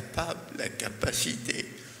 la capacité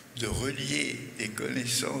de relier des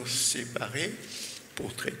connaissances séparées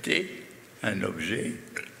pour traiter un objet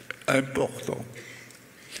important.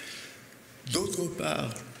 D'autre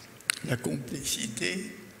part, la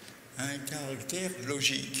complexité a un caractère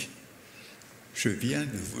logique. Je viens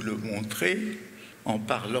de vous le montrer en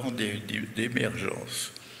parlant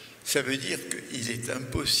d'émergence. Ça veut dire qu'il est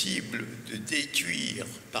impossible de déduire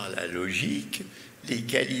par la logique les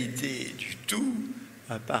qualités du tout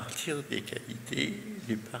à partir des qualités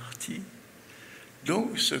des parties.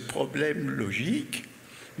 Donc ce problème logique,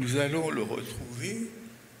 nous allons le retrouver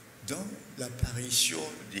dans l'apparition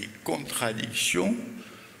des contradictions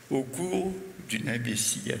au cours d'une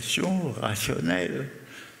investigation rationnelle.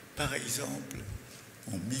 Par exemple,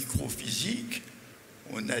 en microphysique,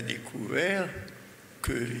 on a découvert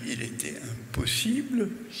qu'il était impossible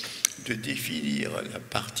de définir la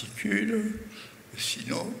particule,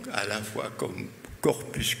 sinon à la fois comme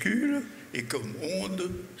corpuscule et comme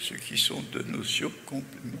onde, ce qui sont deux notions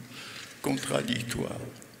complètement contradictoires.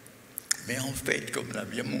 Mais en fait, comme l'a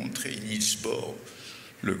bien montré Niels Bohr,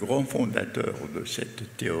 le grand fondateur de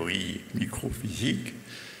cette théorie microphysique,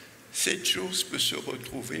 cette chose peut se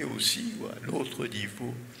retrouver aussi à l'autre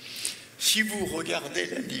niveau. Si vous regardez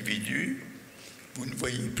l'individu, vous ne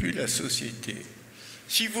voyez plus la société.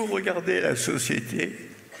 Si vous regardez la société,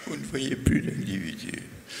 vous ne voyez plus l'individu.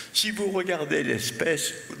 Si vous regardez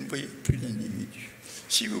l'espèce, vous ne voyez plus l'individu.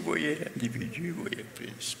 Si vous voyez l'individu, vous ne voyez plus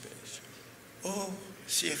l'espèce. Or,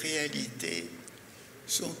 ces réalités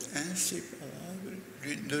sont inséparables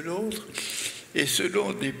l'une de l'autre et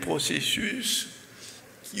selon des processus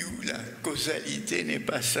où la causalité n'est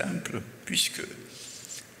pas simple, puisque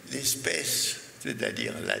l'espèce,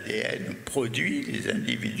 c'est-à-dire l'ADN, produit les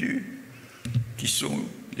individus qui sont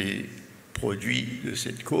les produits de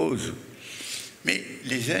cette cause. Mais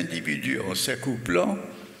les individus, en s'accouplant,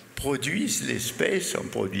 produisent l'espèce en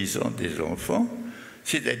produisant des enfants,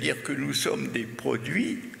 c'est-à-dire que nous sommes des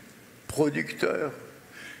produits producteurs.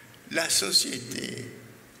 La société,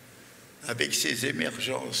 avec ses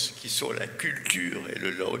émergences qui sont la culture et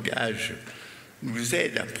le langage, nous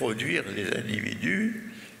aide à produire les individus,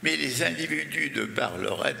 mais les individus, de par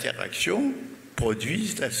leur interaction,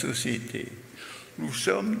 produisent la société. Nous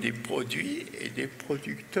sommes des produits et des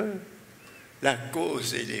producteurs. La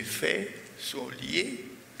cause et les faits sont liés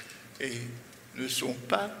et ne sont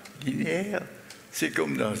pas linéaires. C'est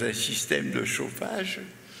comme dans un système de chauffage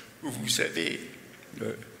où vous savez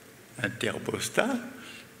un thermostat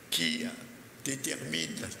qui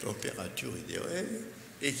détermine la température idéale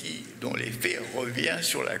et dont l'effet revient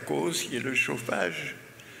sur la cause qui est le chauffage.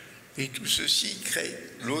 Et tout ceci crée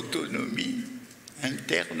l'autonomie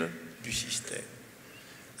interne du système.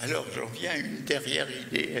 Alors j'en viens à une dernière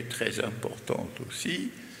idée très importante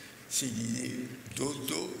aussi, c'est l'idée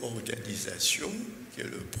d'auto-organisation qui est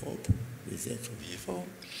le propre des êtres vivants.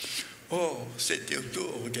 Or, cette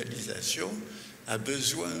auto-organisation a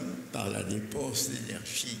besoin, par la dépense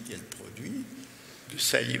d'énergie qu'elle produit, de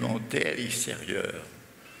s'alimenter à l'extérieur.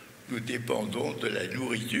 Nous dépendons de la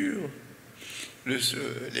nourriture.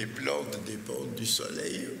 Les plantes dépendent du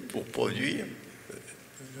soleil pour produire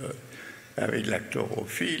avec la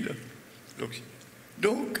chlorophylle.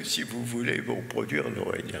 Donc, si vous voulez pour produire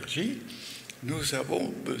leur énergie, nous avons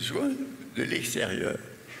besoin de l'extérieur.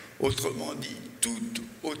 Autrement dit, toute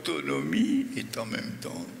autonomie est en même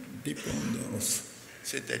temps dépendance.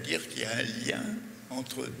 C'est-à-dire qu'il y a un lien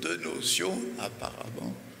entre deux notions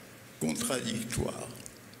apparemment contradictoires.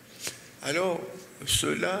 Alors,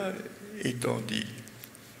 cela étant dit,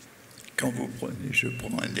 quand vous prenez, je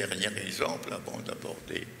prends un dernier exemple avant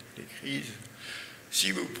d'aborder les crises,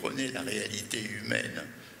 si vous prenez la réalité humaine,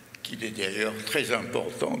 qu'il est d'ailleurs très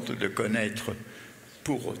importante de connaître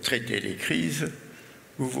pour traiter les crises,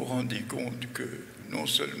 vous vous rendez compte que non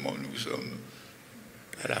seulement nous sommes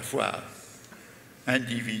à la fois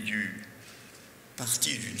individus,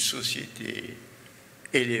 partie d'une société,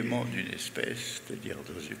 éléments d'une espèce, c'est-à-dire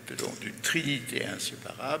dans une trinité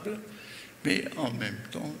inséparable, mais en même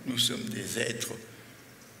temps, nous sommes des êtres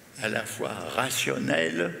à la fois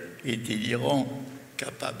rationnels et délirants,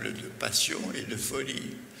 capables de passion et de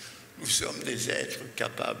folie. Nous sommes des êtres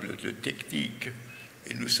capables de technique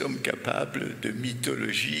et nous sommes capables de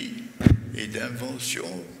mythologie et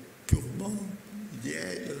d'inventions purement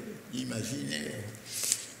idéales, imaginaires.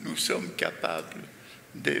 Nous sommes capables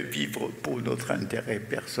de vivre pour notre intérêt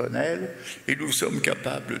personnel et nous sommes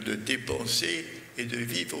capables de dépenser et de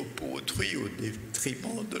vivre pour autrui au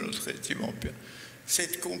détriment de notre sentiment personnel.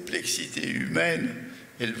 cette complexité humaine,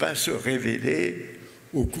 elle va se révéler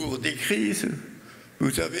au cours des crises.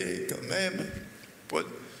 Vous avez quand même,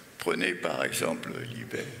 prenez par exemple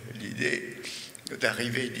l'idée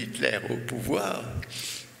d'arrivée d'Hitler au pouvoir.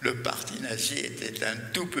 Le parti nazi était un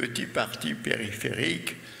tout petit parti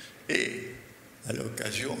périphérique et à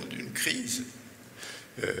l'occasion d'une crise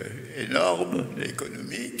énorme,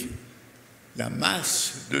 économique, la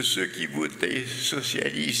masse de ceux qui votaient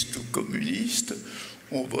socialistes ou communistes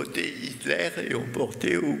ont voté Hitler et ont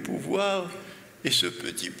porté au pouvoir. Et ce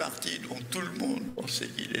petit parti dont tout le monde pensait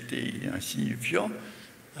qu'il était insignifiant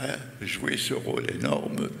a joué ce rôle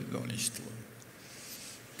énorme dans l'histoire.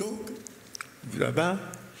 Donc, là-bas,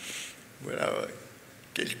 voilà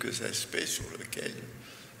quelques aspects sur lesquels,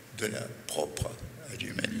 de la propre à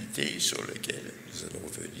l'humanité, sur lesquels nous allons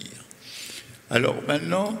revenir. Alors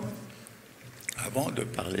maintenant, avant de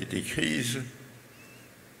parler des crises,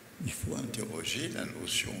 il faut interroger la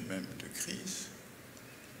notion même de crise.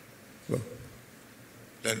 Bon.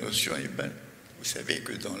 La notion est bien, vous savez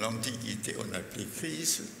que dans l'Antiquité, on appelait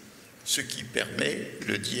crise ce qui permet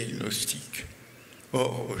le diagnostic.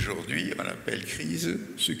 Or, aujourd'hui, on appelle crise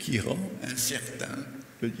ce qui rend incertain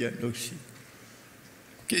le diagnostic.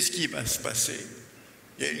 Qu'est-ce qui va se passer?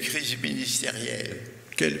 Il y a une crise ministérielle.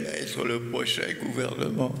 Quel va être le prochain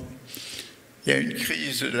gouvernement? Il y a une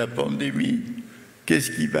crise de la pandémie.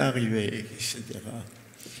 Qu'est-ce qui va arriver, etc.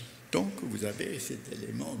 Donc, vous avez cet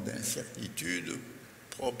élément d'incertitude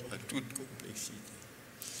propre à toute complexité.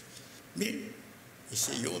 Mais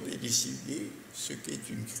essayons d'élucider ce qu'est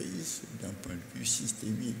une crise d'un point de vue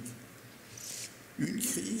systémique. Une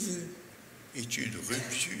crise est une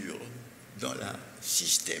rupture dans le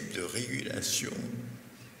système de régulation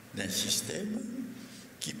d'un système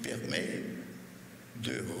qui permet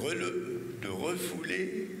de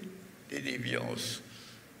refouler les déviances.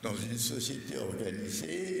 Dans une société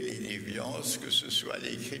organisée, les déviances, que ce soit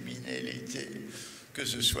les criminalités, que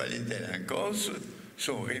ce soit les délinquances,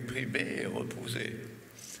 sont réprimées et reposées.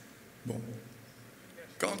 Bon.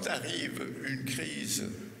 Quand arrive une crise,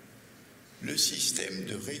 le système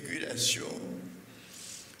de régulation,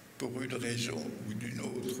 pour une raison ou d'une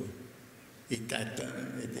autre, est atteint,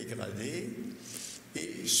 est dégradé,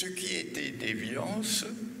 et ce qui était déviance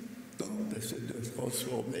tente à se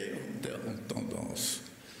transformer en tendance.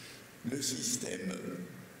 Le système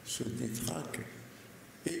se détraque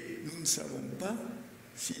et nous ne savons pas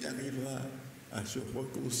s'il arrivera à se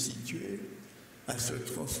reconstituer, à se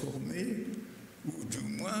transformer, ou du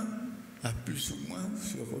moins à plus ou moins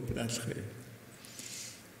se replacer.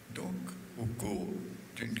 Donc, au cours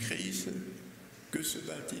d'une crise, que se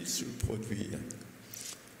va-t-il se produire?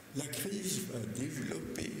 La crise va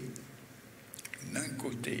développer, d'un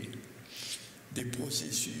côté, des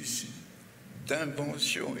processus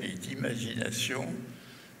d'invention et d'imagination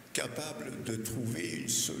capables de trouver une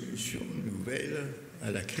solution nouvelle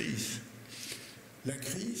à la crise. La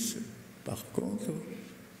crise, par contre,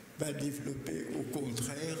 va développer au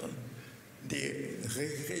contraire des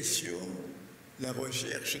régressions, la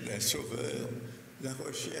recherche d'un sauveur, la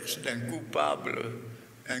recherche d'un coupable,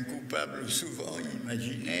 un coupable souvent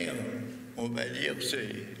imaginaire. On va dire c'est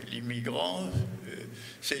l'immigrant,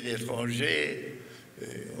 c'est l'étranger,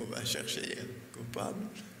 on va chercher un coupable.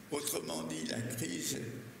 Autrement dit, la crise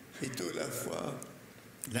est à la fois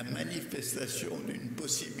la manifestation d'une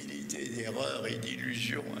possibilité d'erreur et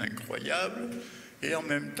d'illusion incroyable et en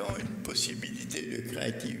même temps une possibilité de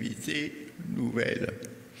créativité nouvelle.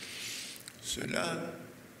 Cela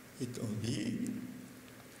étant dit,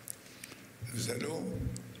 nous allons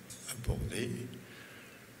aborder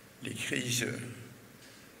les crises.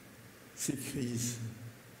 Ces crises,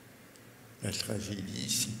 la tragédie,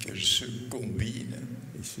 c'est qu'elles se combinent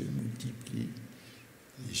et se multiplient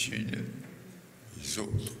les unes les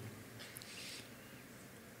autres.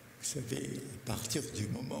 Vous savez, à partir du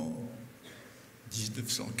moment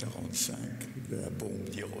 1945 de la bombe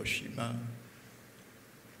d'Hiroshima,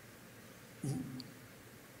 où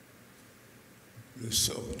le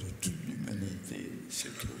sort de toute l'humanité s'est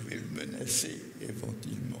trouvé menacé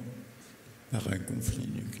éventuellement par un conflit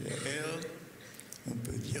nucléaire, on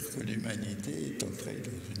peut dire que l'humanité est entrée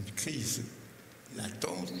dans une crise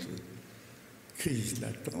latente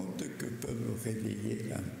que peuvent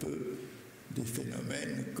réveiller un peu des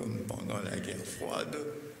phénomènes comme pendant la guerre froide,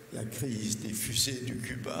 la crise des fusées du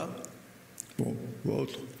Cuba, bon, ou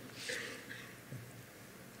autre.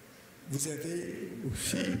 Vous avez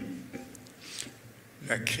aussi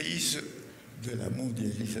la crise de la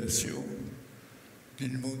mondialisation,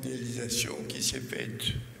 d'une mondialisation qui s'est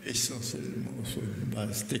faite essentiellement sur une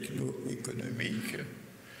base techno-économique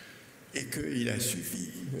et qu'il a suffi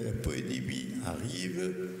que la pandémie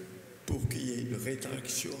arrive pour qu'il y ait une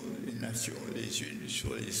rétraction des nations les unes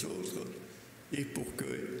sur les autres et pour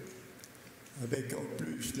que, avec en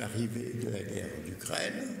plus l'arrivée de la guerre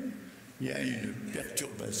d'Ukraine, il y a une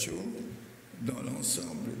perturbation dans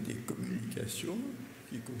l'ensemble des communications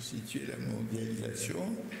qui constituent la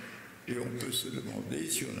mondialisation. Et on peut se demander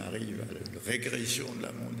si on arrive à une régression de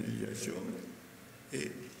la mondialisation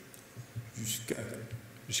et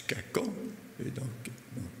jusqu'à quand et dans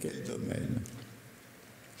quel domaine.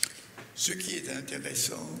 Ce qui est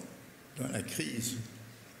intéressant dans la crise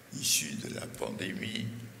issue de la pandémie,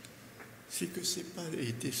 c'est que ce n'a pas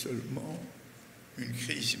été seulement une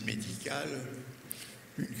crise médicale,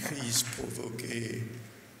 une crise provoquée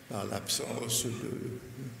par l'absence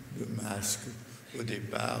de masques au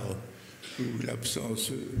départ ou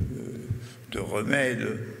l'absence de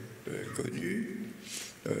remèdes connus.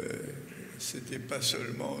 Ce n'était pas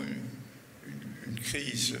seulement une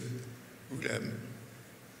crise où la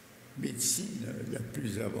médecine la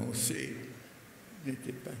plus avancée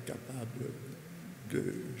n'était pas capable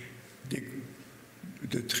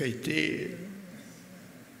de traiter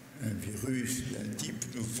un virus d'un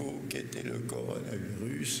type nouveau qui était le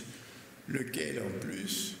coronavirus, lequel en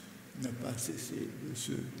plus n'a pas cessé de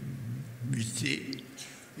se muter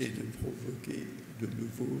et de provoquer de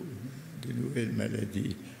nouvelles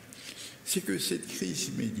maladies. C'est que cette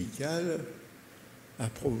crise médicale a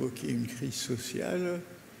provoqué une crise sociale.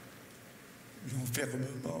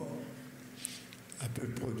 L'enfermement peut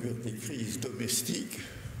produire des crises domestiques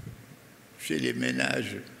chez les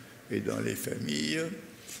ménages et dans les familles.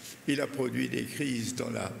 Il a produit des crises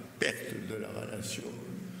dans la perte de la relation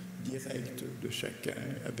directe de chacun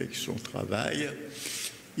avec son travail.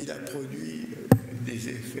 Il a produit des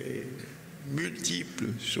effets multiples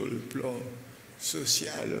sur le plan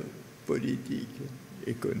social, politique,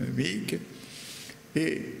 économique.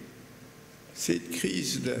 Et cette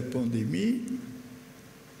crise de la pandémie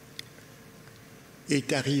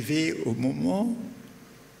est arrivée au moment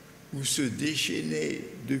où se déchaînait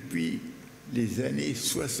depuis les années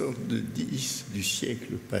 70 du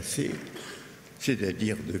siècle passé,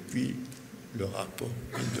 c'est-à-dire depuis le rapport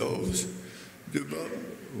Meadows,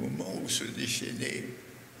 au moment où se déchaînait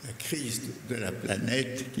la crise de la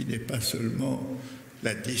planète, qui n'est pas seulement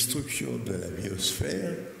la destruction de la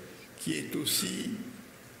biosphère, qui a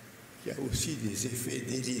aussi des effets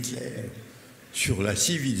délétères sur la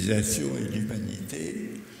civilisation et l'humanité,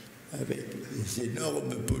 avec les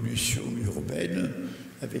énormes pollutions urbaines,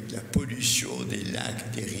 avec la pollution des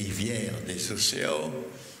lacs, des rivières, des océans,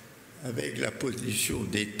 avec la pollution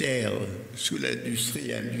des terres sous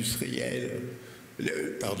l'industrie industrielle,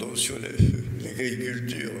 sur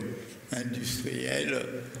l'agriculture industrielle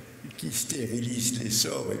qui stérilise les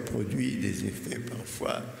sols et produit des effets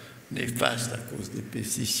parfois néfastes à cause des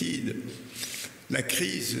pesticides. La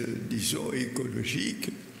crise, disons,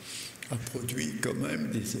 écologique a produit quand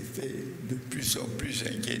même des effets de plus en plus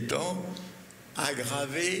inquiétants,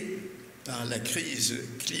 aggravés par la crise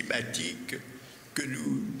climatique que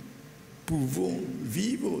nous pouvons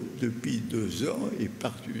vivre depuis 2 ans et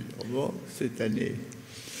particulièrement cette année.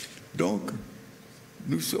 Donc,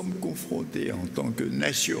 nous sommes confrontés en tant que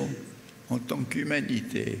nation, en tant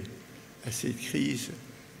qu'humanité, à cette crise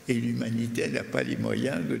et l'humanité n'a pas les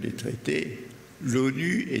moyens de les traiter.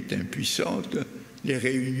 L'ONU est impuissante, les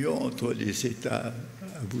réunions entre les États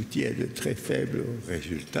aboutissent à de très faibles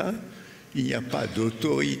résultats. Il n'y a pas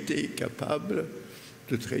d'autorité capable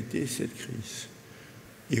de traiter cette crise.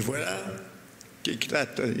 Et voilà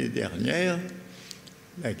qu'éclate l'année dernière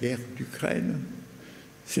la guerre d'Ukraine,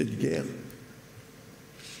 cette guerre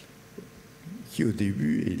qui au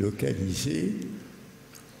début est localisée.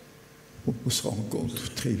 On se rend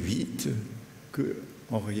compte très vite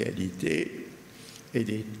qu'en réalité, elle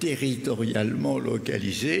est territorialement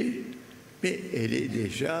localisée, mais elle est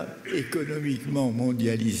déjà économiquement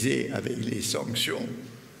mondialisée avec les sanctions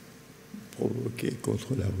provoquées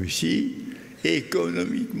contre la Russie, et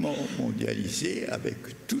économiquement mondialisée avec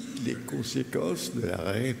toutes les conséquences de la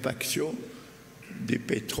raréfaction des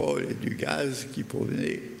pétroles et du gaz qui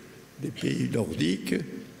provenaient des pays nordiques.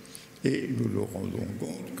 Et nous nous rendons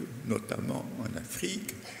compte que, notamment en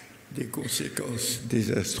Afrique, des conséquences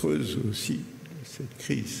désastreuses aussi de cette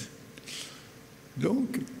crise.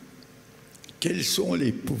 Donc, quels sont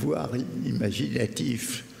les pouvoirs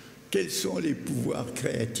imaginatifs? Quels sont les pouvoirs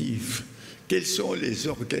créatifs? Quelles sont les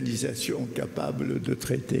organisations capables de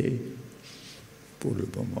traiter? Pour le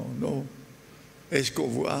moment, non. Est-ce qu'on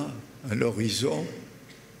voit à l'horizon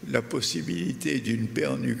la possibilité d'une paix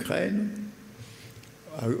en Ukraine?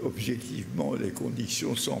 Objectivement, les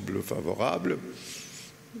conditions semblent favorables.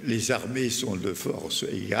 les armées sont de force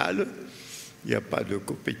égale, il n'y a pas de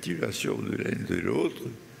compétition de l'un de l'autre,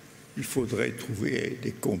 il faudrait trouver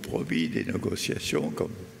des compromis, des négociations,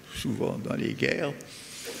 comme souvent dans les guerres,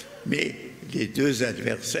 mais les deux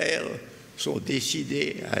adversaires sont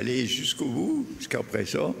décidés à aller jusqu'au bout, jusqu'à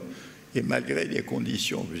présent, et malgré les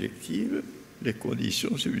conditions objectives, les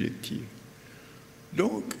conditions subjectives.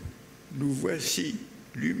 Donc, nous voici,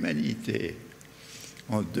 l'humanité,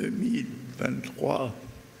 en 2023,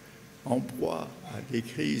 en proie à des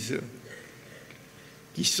crises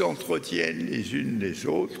qui s'entretiennent les unes les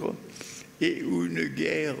autres et où une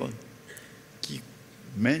guerre qui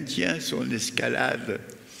maintient son escalade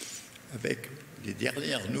avec les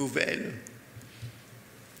dernières nouvelles,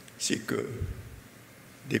 c'est que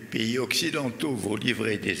des pays occidentaux vont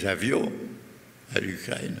livrer des avions à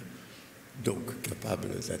l'Ukraine, donc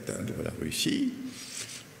capables d'atteindre la Russie.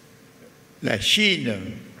 La Chine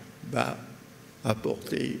va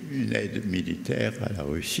apporter une aide militaire à la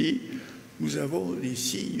Russie. Nous avons des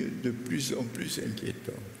signes de plus en plus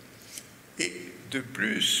inquiétants. Et de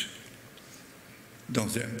plus,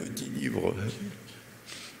 dans un petit livre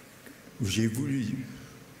où j'ai voulu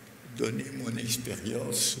donner mon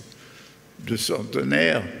expérience de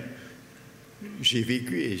centenaire, j'ai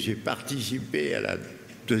vécu et j'ai participé à la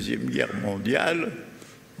Deuxième Guerre mondiale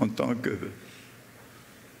en tant que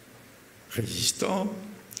résistant.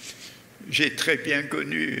 J'ai très bien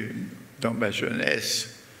connu dans ma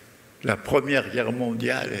jeunesse la Première Guerre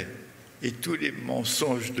mondiale et tous les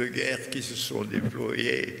mensonges de guerre qui se sont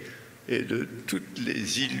déployés et de toutes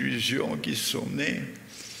les illusions qui sont nées.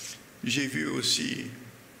 J'ai vu aussi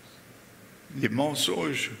les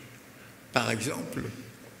mensonges, par exemple,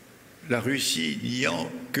 la Russie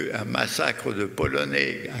niant qu'un massacre de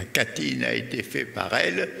Polonais à Katyn a été fait par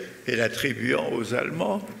elle et l'attribuant aux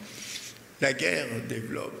Allemands. La guerre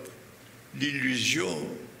développe l'illusion,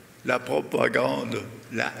 la propagande,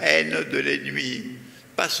 la haine de l'ennemi,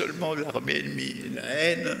 pas seulement de l'armée ennemie, la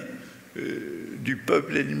haine du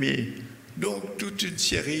peuple ennemi. Donc toute une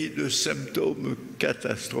série de symptômes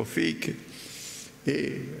catastrophiques.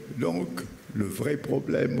 Et donc le vrai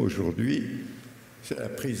problème aujourd'hui, c'est la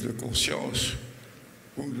prise de conscience.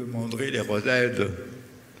 Vous me demanderez les remèdes.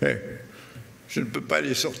 Je ne peux pas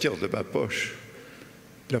les sortir de ma poche.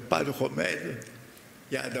 Il n'y a pas de remède.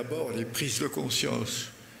 Il y a d'abord les prises de conscience.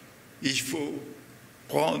 Il faut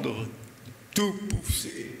prendre, tout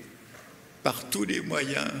pousser par tous les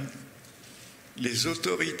moyens, les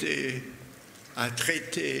autorités à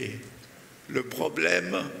traiter le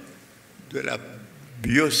problème de la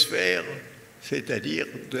biosphère, c'est-à-dire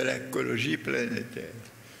de l'écologie planétaire.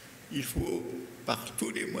 Il faut, par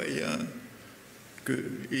tous les moyens, que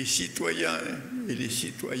les citoyens et les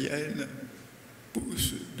citoyennes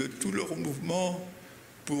poussent de tous leurs mouvements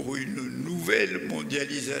pour une nouvelle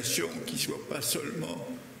mondialisation qui ne soit pas seulement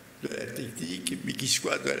de la technique, mais qui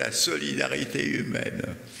soit de la solidarité humaine.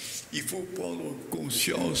 Il faut prendre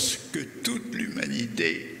conscience que toute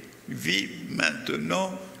l'humanité vit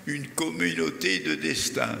maintenant une communauté de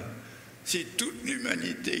destin. C'est toute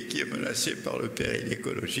l'humanité qui est menacée par le péril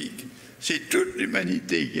écologique, c'est toute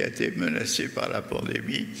l'humanité qui a été menacée par la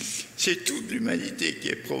pandémie, c'est toute l'humanité qui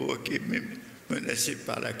est menacée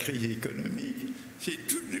par la crise économique, c'est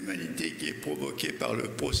toute l'humanité qui est provoquée par le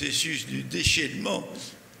processus du déchaînement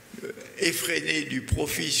effréné du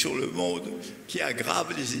profit sur le monde, qui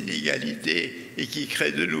aggrave les inégalités et qui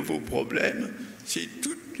crée de nouveaux problèmes. C'est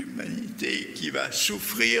toute l'humanité qui va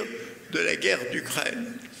souffrir de la guerre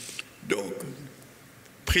d'Ukraine. Donc,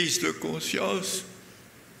 prise de conscience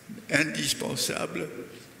indispensable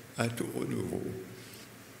à tout renouveau.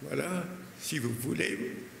 Voilà, si vous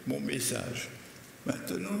voulez, mon message.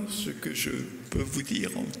 Maintenant, ce que je peux vous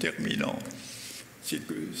dire en terminant, c'est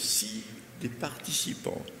que si des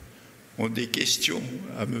participants ont des questions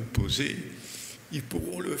à me poser, ils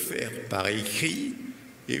pourront le faire par écrit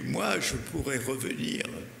et moi, je pourrai revenir,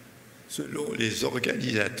 selon les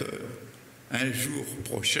organisateurs, un jour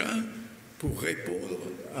prochain pour répondre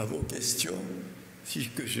à vos questions si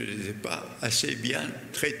que je ne les ai pas assez bien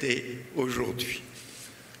traitées aujourd'hui.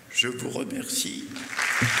 Je vous remercie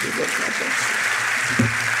de votre attention.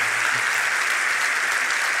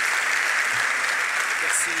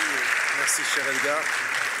 Merci, cher Edgar.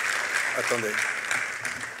 Attendez.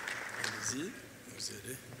 Allez-y, vous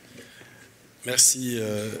allez. Merci,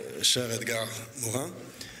 cher Edgar Morin.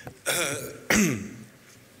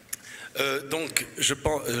 Donc,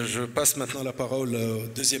 je passe maintenant la parole au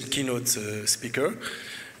deuxième keynote speaker,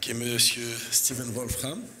 qui est Monsieur Steven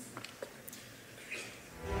Wolfram.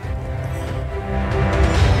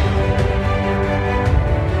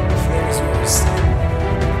 The floor is yours.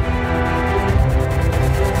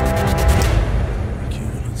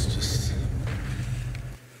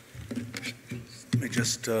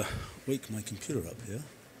 just wake my computer up here.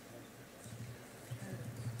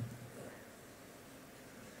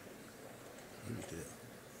 Oh dear.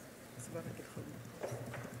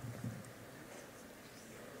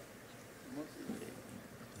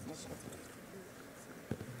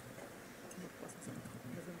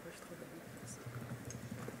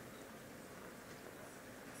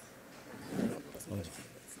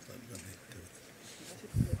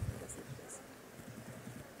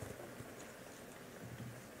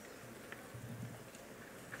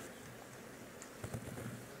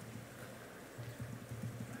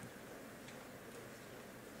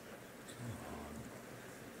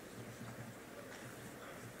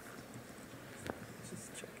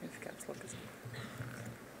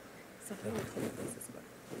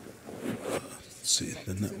 Let's see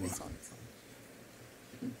the network.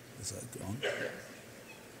 Is that on?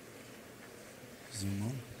 Zoom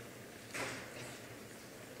on.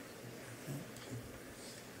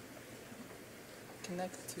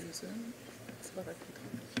 Connect to Zoom.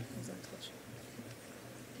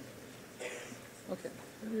 Okay,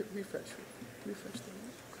 refresh the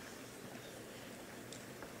link.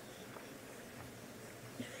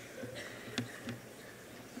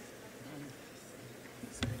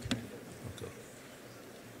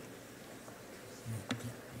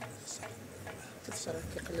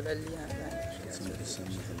 يقلب عليها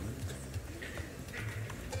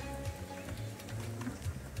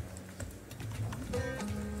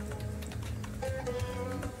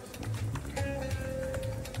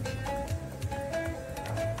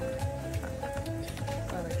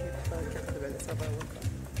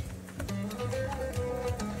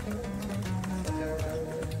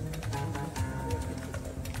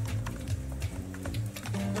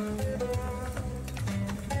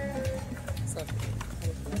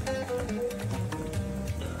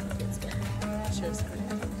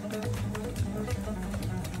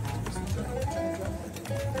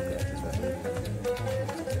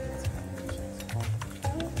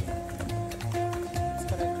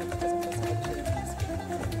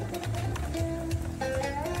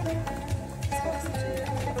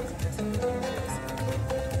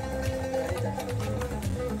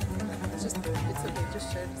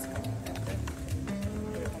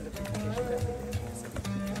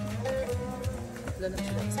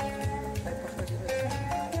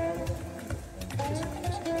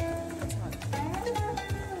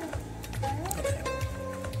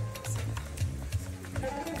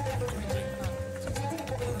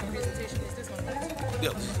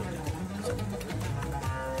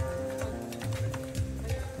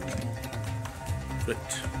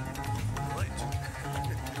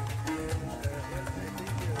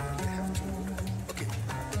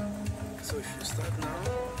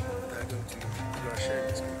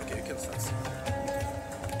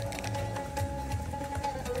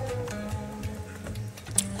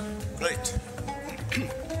Great.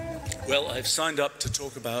 Well, I've signed up to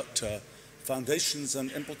talk about foundations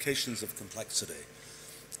and implications of complexity.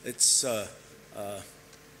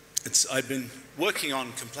 I've been working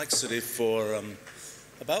on complexity for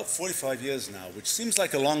about 45 years now, which seems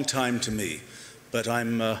like a long time to me, but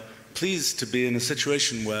I'm pleased to be in a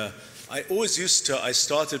situation where I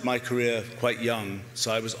started my career quite young,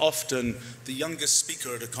 so I was often the youngest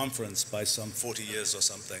speaker at a conference by some 40 years or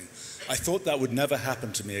something. I thought that would never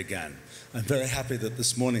happen to me again. I'm very happy that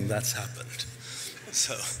this morning that's happened.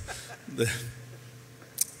 So,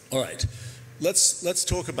 all right, let's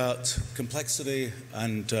talk about complexity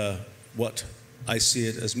and what I see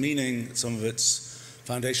it as meaning, some of its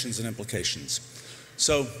foundations and implications.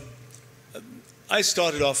 So, I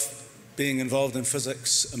started off being involved in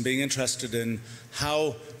physics and being interested in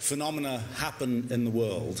how phenomena happen in the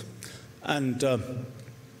world. And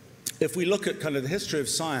if we look at kind of the history of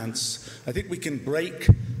science, I think we can break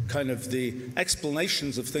kind of the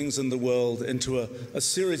explanations of things in the world into a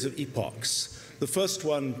series of epochs. The first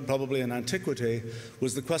one, probably in antiquity,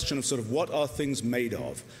 was the question of sort of what are things made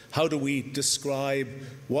of? How do we describe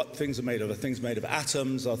what things are made of? Are things made of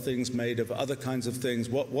atoms? Are things made of other kinds of things?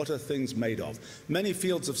 What are things made of? Many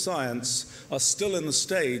fields of science are still in the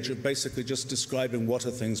stage of basically just describing what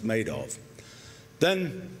are things made of.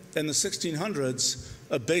 Then, in the 1600s,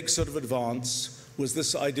 a big sort of advance was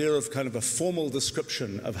this idea of kind of a formal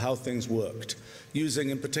description of how things worked, using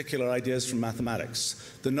in particular ideas from mathematics.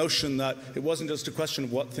 The notion that it wasn't just a question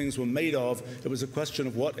of what things were made of, it was a question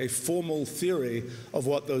of what a formal theory of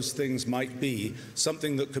what those things might be,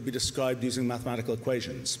 something that could be described using mathematical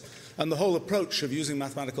equations. And the whole approach of using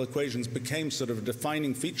mathematical equations became sort of a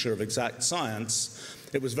defining feature of exact science.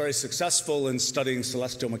 It was very successful in studying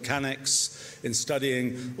celestial mechanics, in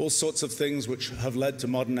studying all sorts of things which have led to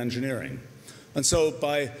modern engineering. And so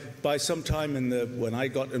by some time when I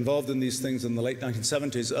got involved in these things in the late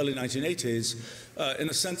 1970s, early 1980s, in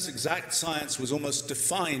a sense, exact science was almost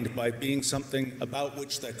defined by being something about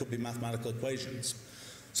which there could be mathematical equations.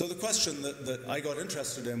 So the question that I got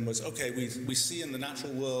interested in was, okay, we see in the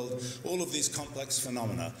natural world all of these complex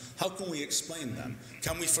phenomena. How can we explain them?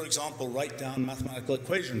 Can we, for example, write down mathematical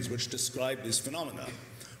equations which describe these phenomena?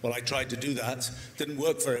 Well, I tried to do that. Didn't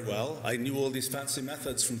work very well. I knew all these fancy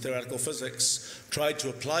methods from theoretical physics, tried to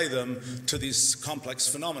apply them to these complex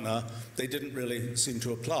phenomena. They didn't really seem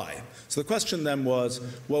to apply. So the question then was,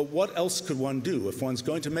 well, what else could one do? If one's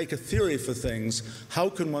going to make a theory for things, how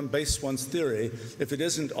can one base one's theory if it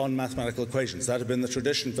isn't on mathematical equations? That had been the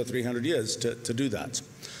tradition for 300 years to do that.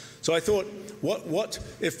 So I thought, what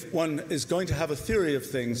if one is going to have a theory of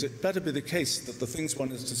things, it better be the case that the things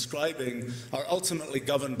one is describing are ultimately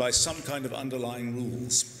governed by some kind of underlying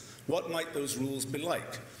rules. What might those rules be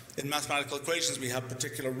like? In mathematical equations, we have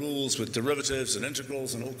particular rules with derivatives and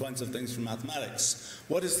integrals and all kinds of things from mathematics.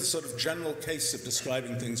 What is the sort of general case of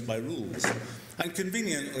describing things by rules? And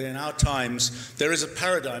conveniently, in our times, there is a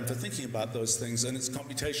paradigm for thinking about those things, and it's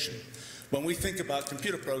computation. When we think about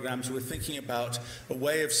computer programs, we're thinking about a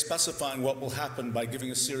way of specifying what will happen by giving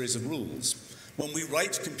a series of rules. When we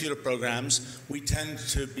write computer programs, we tend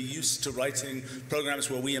to be used to writing programs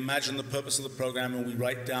where we imagine the purpose of the program and we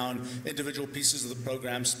write down individual pieces of the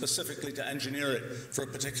program specifically to engineer it for a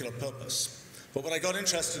particular purpose. But what I got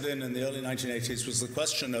interested in the early 1980s was the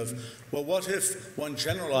question of, well, what if one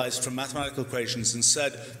generalized from mathematical equations and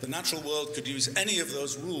said the natural world could use any of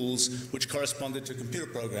those rules which corresponded to computer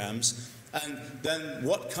programs, and then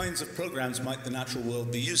what kinds of programs might the natural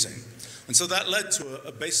world be using? And so that led to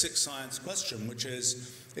a basic science question, which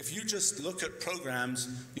is, if you just look at programs,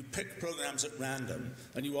 you pick programs at random,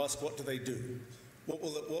 and you ask, what do they do? What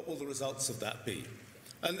will the results of that be?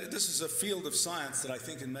 And this is a field of science that I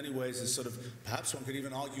think in many ways is sort of, perhaps one could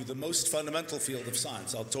even argue, the most fundamental field of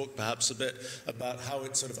science. I'll talk perhaps a bit about how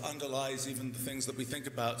it sort of underlies even the things that we think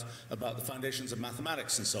about the foundations of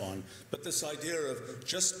mathematics and so on. But this idea of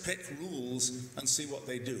just pick rules and see what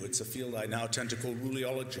they do, it's a field I now tend to call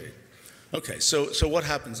ruleology. Okay, so what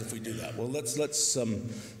happens if we do that? Well,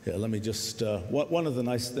 here, let me just, one of the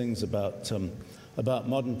nice things about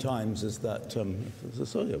modern times is that,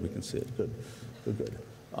 so yeah, we can see it, good.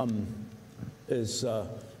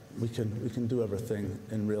 We can do everything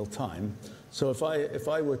in real time. So if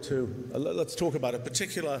I were to, let's talk about a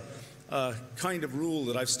particular kind of rule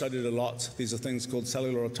that I've studied a lot. These are things called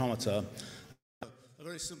cellular automata. A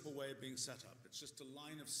very simple way of being set up. It's just a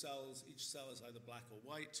line of cells. Each cell is either black or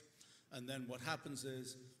white. And then what happens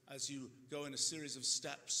is, as you go in a series of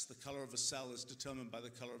steps, the color of a cell is determined by the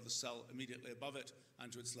color of the cell immediately above it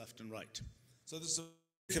and to its left and right. So this is a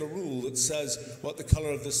particular rule that says what the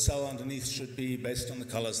color of this cell underneath should be based on the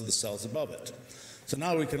colors of the cells above it. So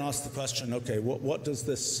now we can ask the question, okay, what does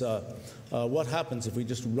this, what happens if we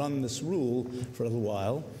just run this rule for a little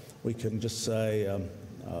while? We can just say,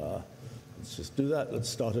 let's just do that. Let's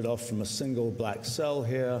start it off from a single black cell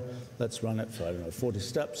here. Let's run it for, I don't know, 40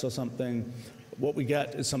 steps or something. What we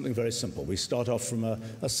get is something very simple. We start off from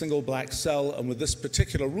a single black cell, and with this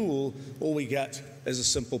particular rule, all we get is a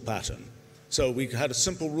simple pattern. So we had a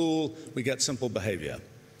simple rule, we get simple behavior.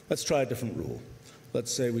 Let's try a different rule.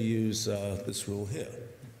 Let's say we use this rule here.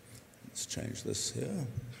 Let's change this here.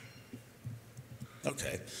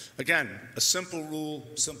 Okay, again, a simple rule,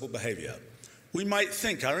 simple behavior. We might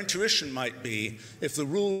think, our intuition might be, if the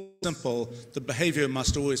rule is simple, the behavior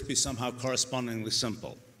must always be somehow correspondingly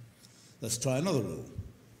simple. Let's try another rule.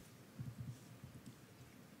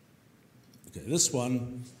 Okay, this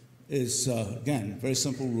one is, again, very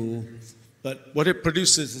simple rule, but what it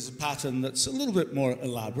produces is a pattern that's a little bit more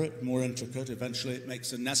elaborate, more intricate. Eventually it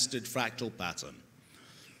makes a nested fractal pattern.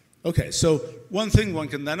 Okay, so one thing one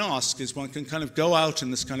can then ask is one can kind of go out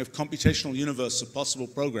in this kind of computational universe of possible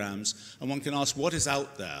programs, and one can ask what is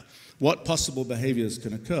out there, what possible behaviors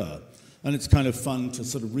can occur. And it's kind of fun to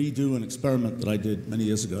sort of redo an experiment that I did many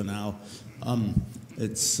years ago now. And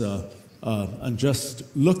just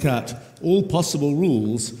look at all possible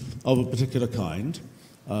rules of a particular kind.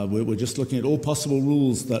 We're just looking at all possible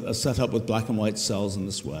rules that are set up with black and white cells in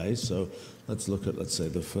this way. So let's look at, let's say,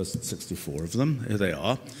 the first 64 of them. Here they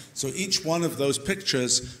are. So each one of those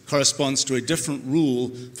pictures corresponds to a different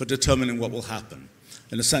rule for determining what will happen.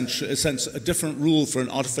 In a sense, a different rule for an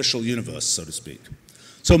artificial universe, so to speak.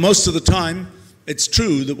 So most of the time, it's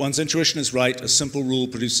true that one's intuition is right. A simple rule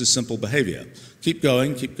produces simple behavior. Keep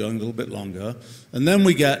going a little bit longer. And then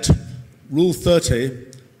we get Rule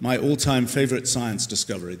 30, my all-time favorite science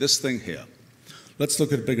discovery, this thing here. Let's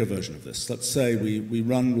look at a bigger version of this. Let's say we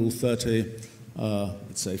run Rule 30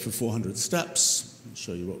 let's say for 400 steps. I'll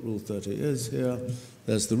show you what Rule 30 is here.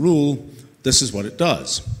 There's the rule. This is what it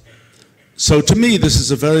does. So to me, this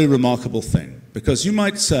is a very remarkable thing, because you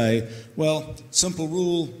might say, well, simple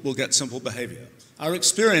rule will get simple behavior. Our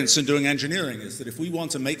experience in doing engineering is that if we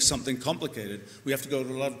want to make something complicated, we have to go to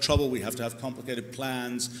a lot of trouble, we have to have complicated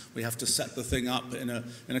plans, we have to set the thing up in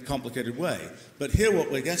a complicated way. But here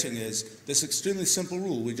what we're getting is this extremely simple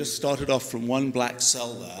rule. We just started off from one black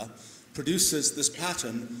cell there, produces this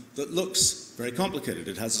pattern that looks very complicated.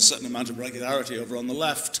 It has a certain amount of regularity over on the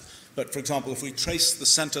left, but for example, if we trace the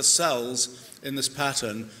center cells in this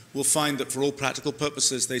pattern, we'll find that for all practical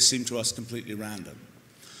purposes, they seem to us completely random.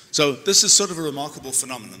 So this is sort of a remarkable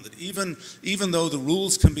phenomenon, that even though the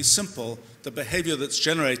rules can be simple, the behavior that's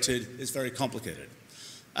generated is very complicated.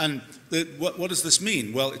 And what does this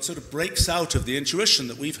mean? Well, it sort of breaks out of the intuition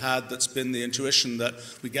that we've had that's been the intuition that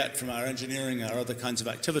we get from our engineering, our other kinds of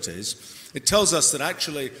activities. It tells us that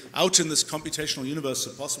actually out in this computational universe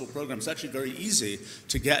of possible programs, it's actually very easy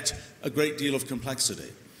to get a great deal of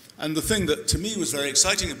complexity. And the thing that to me was very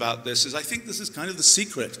exciting about this is I think this is kind of the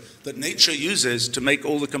secret that nature uses to make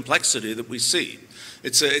all the complexity that we see.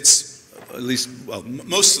 It's at least, well,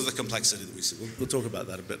 most of the complexity that we see. We'll talk about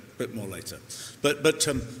that a bit more later.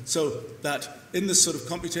 So that in this sort of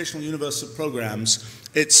computational universe of programs,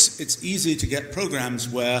 it's easy to get programs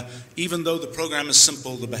where even though the program is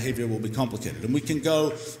simple, the behavior will be complicated. And we can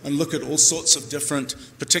go and look at all sorts of different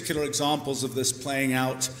particular examples of this playing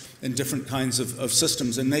out in different kinds of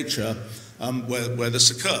systems in nature where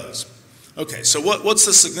this occurs. Okay, so what's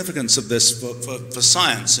the significance of this for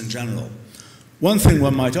science in general? One thing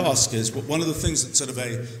one might ask is, one of the things that's sort of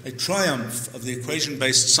a triumph of the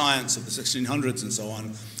equation-based science of the 1600s and so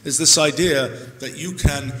on, is this idea that you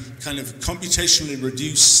can kind of computationally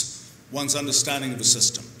reduce one's understanding of a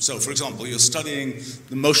system. So, for example, you're studying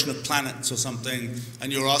the motion of planets or something,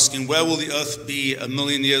 and you're asking, where will the Earth be 1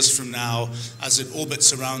 million years from now as it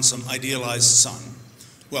orbits around some idealized sun?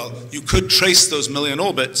 Well, you could trace those million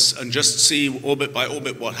orbits and just see orbit by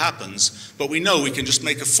orbit what happens, but we know we can just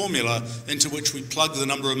make a formula into which we plug the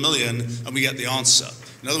number 1,000,000 and we get the answer.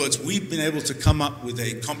 In other words, we've been able to come up with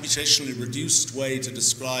a computationally reduced way to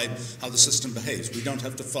describe how the system behaves. We don't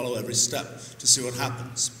have to follow every step to see what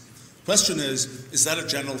happens. Question is that a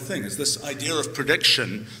general thing? Is this idea of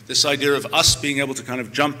prediction, this idea of us being able to kind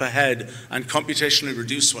of jump ahead and computationally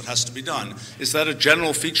reduce what has to be done, is that a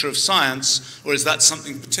general feature of science, or is that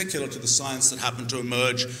something particular to the science that happened to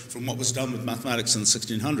emerge from what was done with mathematics in the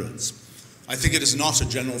 1600s? I think it is not a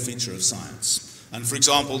general feature of science. And for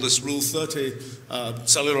example, this Rule 30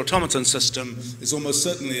 cellular automaton system is almost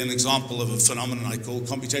certainly an example of a phenomenon I call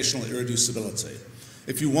computational irreducibility.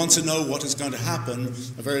 If you want to know what is going to happen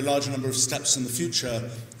a very large number of steps in the future,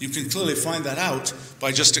 you can clearly find that out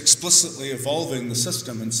by just explicitly evolving the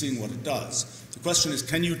system and seeing what it does. The question is,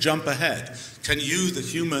 can you jump ahead? Can you, the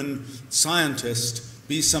human scientist,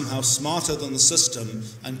 be somehow smarter than the system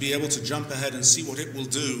and be able to jump ahead and see what it will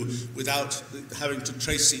do without having to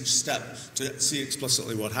trace each step to see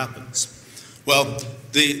explicitly what happens? Well,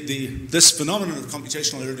 this phenomenon of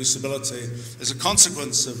computational irreducibility is a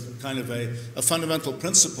consequence of kind of a fundamental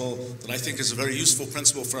principle that I think is a very useful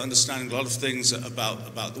principle for understanding a lot of things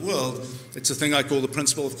about the world. It's a thing I call the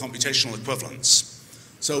principle of computational equivalence.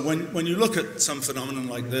 So when you look at some phenomenon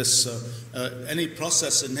like this, any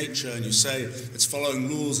process in nature, and you say it's following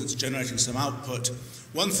rules, it's generating some output,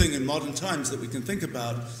 one thing in modern times that we can think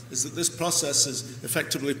about is that this process is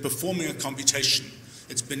effectively performing a computation.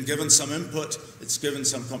 It's been given some input, it's given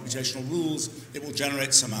some computational rules, it will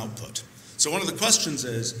generate some output. So one of the questions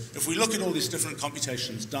is, if we look at all these different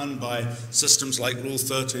computations done by systems like Rule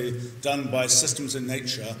 30, done by systems in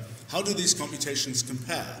nature, how do these computations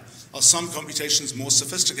compare? Are some computations more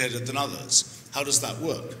sophisticated than others? How does that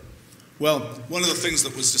work? Well, one of the things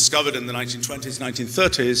that was discovered in the 1920s,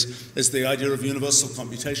 1930s is the idea of universal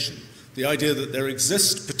computation. The idea that there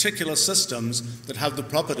exist particular systems that have the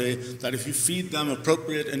property that if you feed them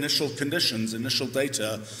appropriate initial conditions, initial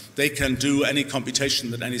data, they can do any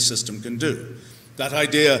computation that any system can do. That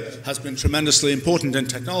idea has been tremendously important in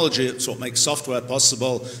technology. It's what makes software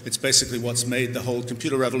possible. It's basically what's made the whole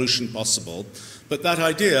computer revolution possible. But that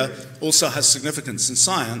idea also has significance in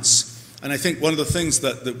science. And I think one of the things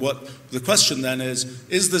what the question then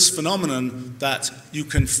is this phenomenon that you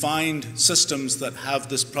can find systems that have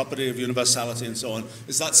this property of universality and so on,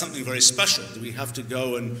 is that something very special? Do we have to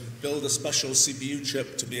go and build a special CPU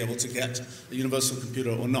chip to be able to get a universal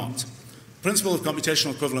computer or not? The principle of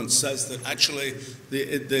computational equivalence says that actually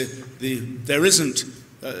there isn't,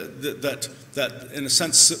 that in a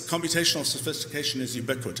sense computational sophistication is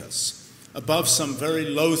ubiquitous. above some very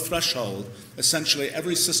low threshold, essentially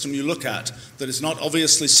every system you look at that is not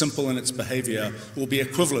obviously simple in its behavior will be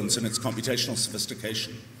equivalent in its computational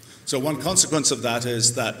sophistication. So one consequence of that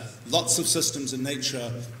is that lots of systems in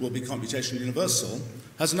nature will be computationally universal.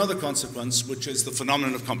 Has another consequence, which is the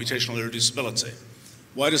phenomenon of computational irreducibility.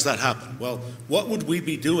 Why does that happen? Well, what would we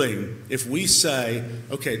be doing if we say,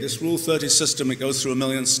 okay, this Rule 30 system, it goes through 1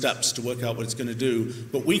 million steps to work out what it's going to do,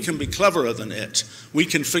 but we can be cleverer than it. We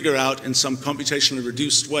can figure out in some computationally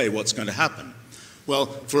reduced way what's going to happen. Well,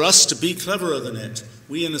 for us to be cleverer than it,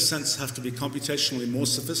 we in a sense have to be computationally more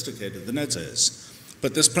sophisticated than it is.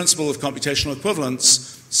 But this principle of computational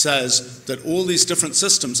equivalence says that all these different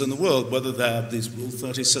systems in the world, whether they're these Rule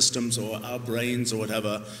 30 systems or our brains or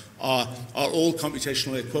whatever, are all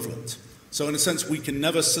computationally equivalent. So in a sense, we can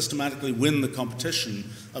never systematically win the competition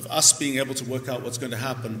of us being able to work out what's going to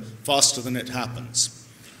happen faster than it happens.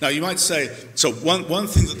 Now you might say, so one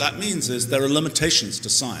thing that means is there are limitations to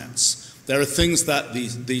science. There are things that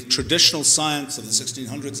the traditional science of the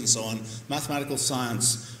 1600s and so on, mathematical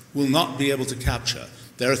science, will not be able to capture.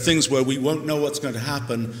 There are things where we won't know what's going to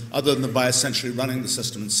happen other than by essentially running the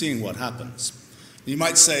system and seeing what happens. You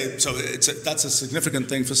might say, so that's a significant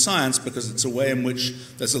thing for science because it's a way in which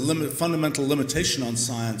there's a fundamental limitation on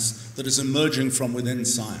science that is emerging from within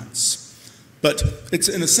science. But it's,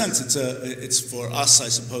 in a sense, it's for us, I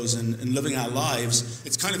suppose, in living our lives,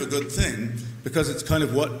 it's kind of a good thing because it's kind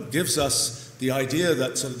of what gives us the idea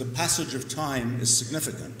that sort of the passage of time is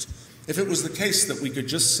significant. If it was the case that we could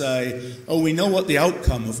just say, oh, we know what the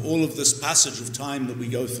outcome of all of this passage of time that we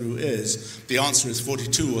go through is, the answer is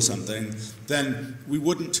 42 or something, then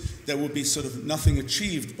there would be sort of nothing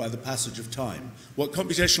achieved by the passage of time. What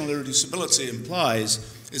computational irreducibility implies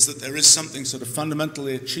is that there is something sort of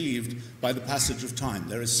fundamentally achieved by the passage of time.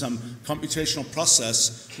 There is some computational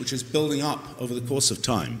process which is building up over the course of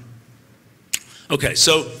time. Okay,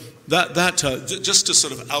 so just to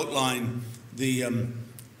sort of outline the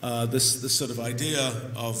this sort of idea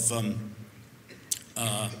of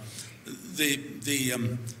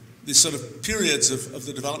the sort of periods of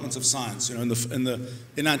the development of science. You know,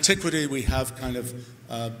 in antiquity we have kind of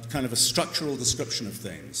a structural description of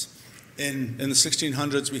things. In the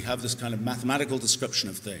 1600s we have this kind of mathematical description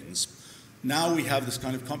of things. Now we have this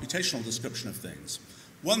kind of computational description of things.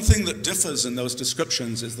 One thing that differs in those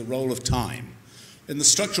descriptions is the role of time. In the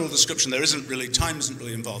structural description time isn't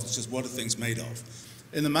really involved. It's just what are things made of.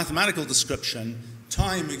 In the mathematical description,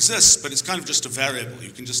 time exists, but it's kind of just a variable.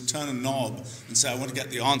 You can just turn a knob and say, I want to get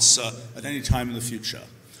the answer at any time in the future.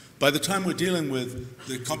 By the time we're dealing with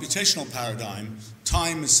the computational paradigm,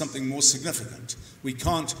 time is something more significant. We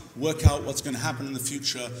can't work out what's going to happen in the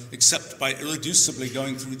future except by irreducibly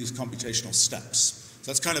going through these computational steps.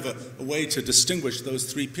 So that's kind of a way to distinguish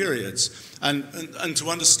those three periods and to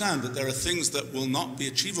understand that there are things that will not be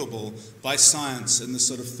achievable by science in this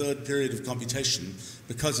sort of third period of computation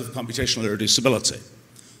because of computational irreducibility.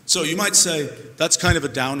 So you might say that's kind of a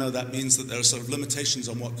downer. That means that there are sort of limitations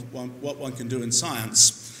on what one can do in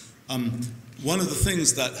science. One of the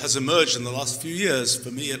things that has emerged in the last few years, for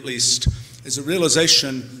me at least, is a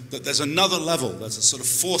realization that there's another level, there's a sort of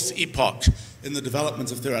fourth epoch in the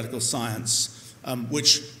development of theoretical science,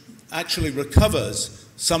 which actually recovers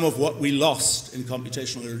some of what we lost in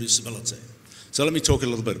computational irreducibility. So let me talk a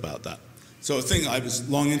little bit about that. So a thing I was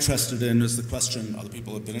long interested in is the question other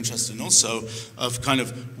people have been interested in also of kind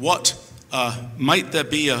of what might there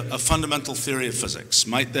be a fundamental theory of physics?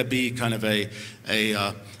 Might there be kind of a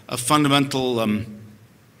fundamental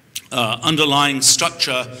underlying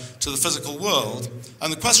structure to the physical world?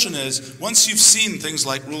 And the question is, once you've seen things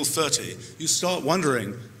like Rule 30, you start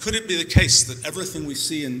wondering, could it be the case that everything we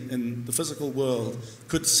see in the physical world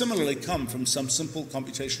could similarly come from some simple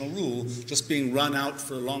computational rule just being run out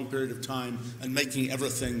for a long period of time and making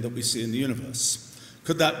everything that we see in the universe?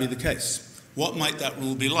 Could that be the case? What might that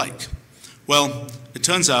rule be like? Well, it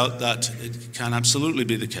turns out that it can absolutely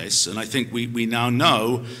be the case, and I think we now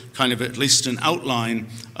know, kind of at least an outline,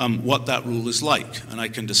 what that rule is like, and I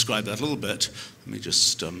can describe that a little bit. Let me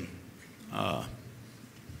just show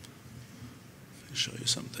you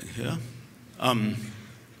something here.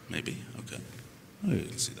 Maybe, okay. Oh, you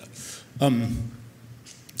can see that.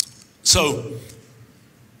 So,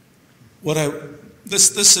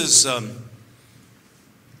 this is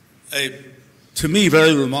to me,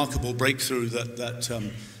 very remarkable breakthrough that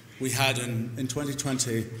we had in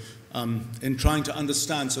 2020 in trying to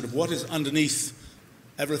understand sort of what is underneath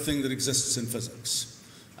everything that exists in physics.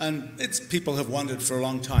 And people have wondered for a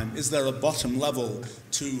long time, is there a bottom level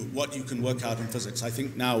to what you can work out in physics? I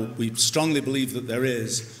think now we strongly believe that there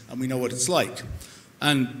is, and we know what it's like.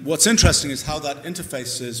 And what's interesting is how that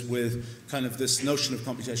interfaces with kind of this notion of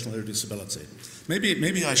computational irreducibility.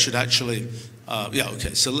 Maybe I should actually, yeah,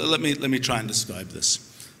 okay, so let me try and describe this.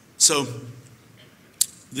 So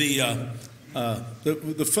the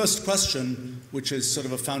first question, which is sort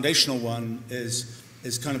of a foundational one,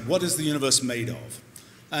 is kind of what is the universe made of?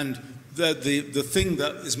 And the thing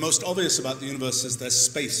that is most obvious about the universe is there's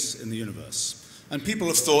space in the universe. And people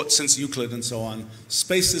have thought since Euclid and so on,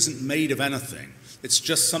 space isn't made of anything. It's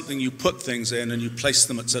just something you put things in and you place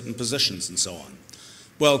them at certain positions and so on.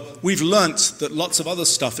 Well, we've learnt that lots of other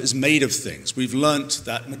stuff is made of things. We've learnt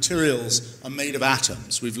that materials are made of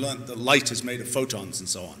atoms. We've learnt that light is made of photons and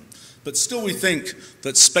so on. But still we think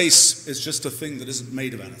that space is just a thing that isn't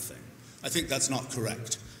made of anything. I think that's not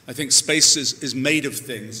correct. I think space is made of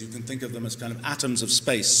things. You can think of them as kind of atoms of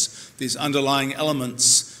space, these underlying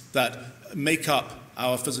elements that make up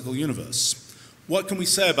our physical universe. What can we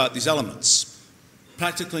say about these elements?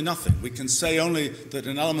 Practically nothing. We can say only that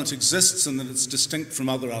an element exists and that it's distinct from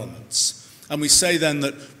other elements. And we say then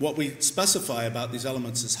that what we specify about these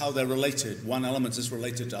elements is how they're related. One element is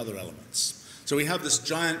related to other elements. So we have this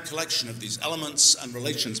giant collection of these elements and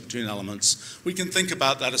relations between elements. We can think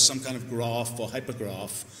about that as some kind of graph or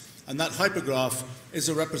hypergraph. And that hypergraph is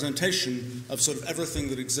a representation of sort of everything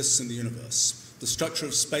that exists in the universe, the structure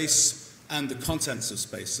of space and the contents of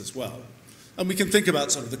space as well. And we can think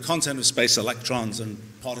about sort of the content of space, electrons and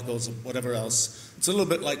particles and whatever else. It's a little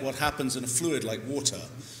bit like what happens in a fluid like water.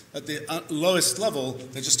 At the lowest level,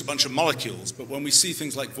 they're just a bunch of molecules. But when we see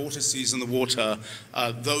things like vortices in the water,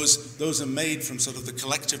 those are made from sort of the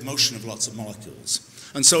collective motion of lots of molecules.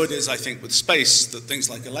 And so it is, I think, with space that things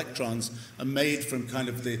like electrons are made from kind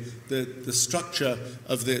of the structure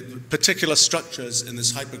of the particular structures in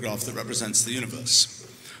this hypergraph that represents the universe.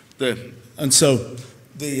 So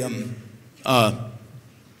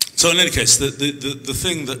in any case, the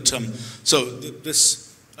thing that,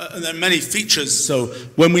 and there are many features. So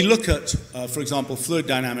when we look at, for example, fluid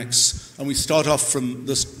dynamics, and we start off from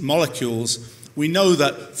the molecules, we know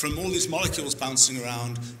that from all these molecules bouncing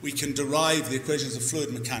around, we can derive the equations of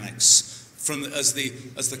fluid mechanics as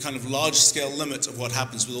the kind of large-scale limit of what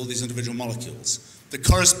happens with all these individual molecules. The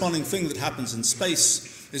corresponding thing that happens in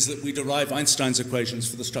space is that we derive Einstein's equations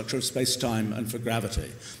for the structure of space-time and for gravity.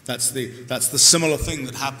 That's the similar thing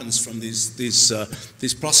that happens from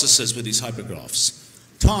these processes with these hypergraphs.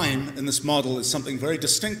 Time in this model is something very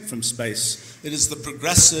distinct from space. It is the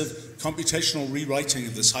progressive computational rewriting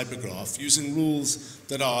of this hypergraph using rules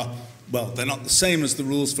that are, well, they're not the same as the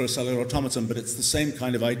rules for a cellular automaton, but it's the same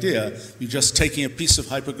kind of idea. You're just taking a piece of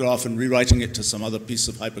hypergraph and rewriting it to some other piece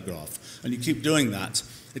of hypergraph. And you keep doing that.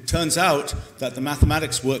 It turns out that the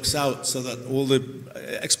mathematics works out so that all the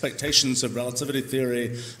expectations of relativity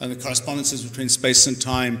theory and the correspondences between space and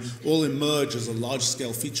time all emerge as a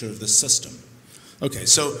large-scale feature of this system. Okay,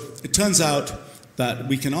 so it turns out that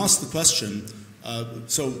we can ask the question,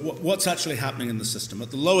 what's actually happening in the system?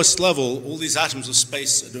 At the lowest level, all these atoms of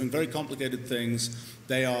space are doing very complicated things.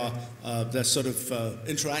 They're sort of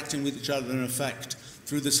interacting with each other in effect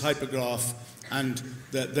through this hypergraph. And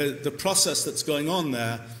the process that's going on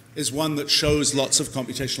there is one that shows lots of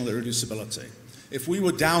computational irreducibility. If we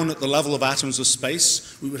were down at the level of atoms of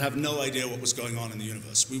space, we would have no idea what was going on in the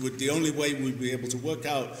universe. The only way we'd be able to work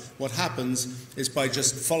out what happens is by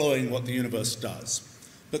just following what the universe does.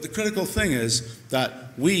 But the critical thing is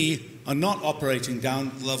that we are not operating down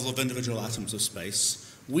at the level of individual atoms of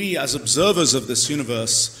space. We, as observers of this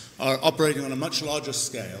universe, are operating on a much larger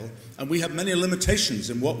scale, and we have many limitations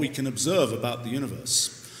in what we can observe about the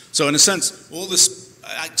universe. So in a sense, all this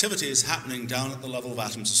activity is happening down at the level of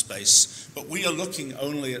atoms of space, but we are looking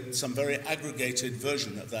only at some very aggregated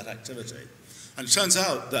version of that activity. And it turns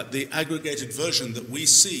out that the aggregated version that we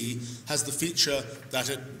see has the feature that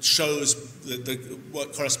it shows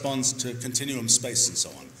what corresponds to continuum space and so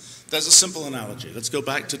on. There's a simple analogy. Let's go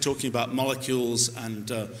back to talking about molecules and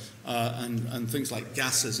things like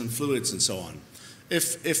gases and fluids and so on.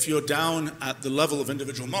 If you're down at the level of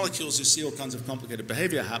individual molecules, you see all kinds of complicated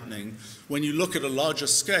behavior happening. When you look at a larger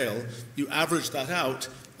scale, you average that out,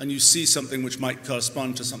 and you see something which might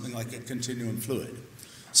correspond to something like a continuum fluid.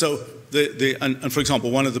 So, for example,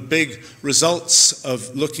 one of the big results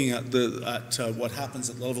of looking at what happens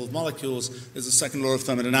at the level of molecules is the second law of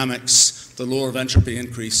thermodynamics, the law of entropy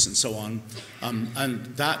increase, and so on.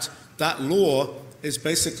 And that law is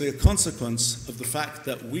basically a consequence of the fact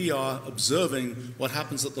that we are observing what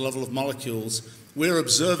happens at the level of molecules. We're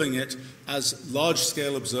observing it as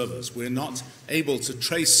large-scale observers. We're not able to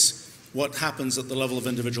trace what happens at the level of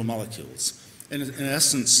individual molecules. in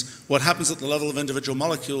essence, what happens at the level of individual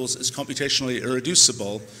molecules is computationally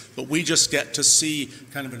irreducible, but we just get to see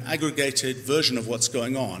kind of an aggregated version of what's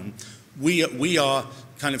going on. We are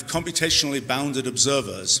kind of computationally bounded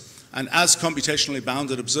observers, and as computationally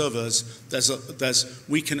bounded observers,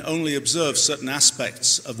 we can only observe certain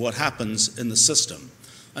aspects of what happens in the system.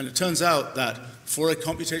 And it turns out that for a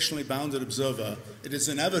computationally bounded observer, it is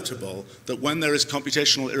inevitable that when there is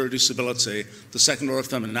computational irreducibility, the second law of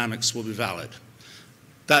thermodynamics will be valid.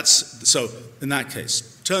 So in that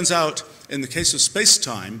case. Turns out, in the case of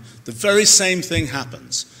space-time, the very same thing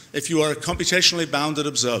happens. If you are a computationally bounded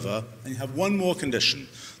observer, and you have one more condition.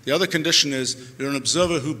 The other condition is you're an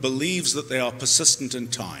observer who believes that they are persistent in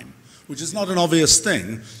time, which is not an obvious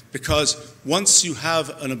thing, because once you have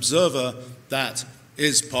an observer that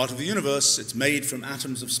is part of the universe, it's made from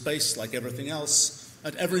atoms of space like everything else.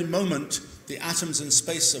 At every moment, the atoms in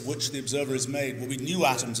space of which the observer is made will be new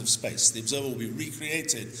atoms of space. The observer will be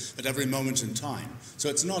recreated at every moment in time. So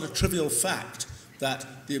it's not a trivial fact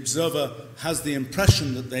that the observer has the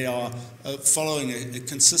impression that they are following a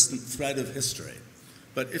consistent thread of history.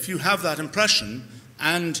 But if you have that impression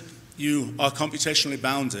and you are computationally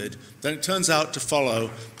bounded, then it turns out to follow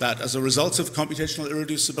that as a result of computational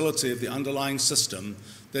irreducibility of the underlying system,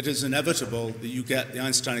 that it is inevitable that you get the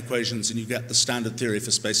Einstein equations and you get the standard theory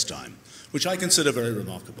for space-time, which I consider very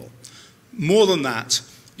remarkable. More than that,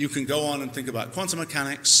 you can go on and think about quantum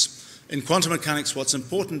mechanics. In quantum mechanics, what's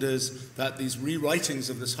important is that these rewritings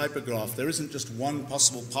of this hypergraph, there isn't just one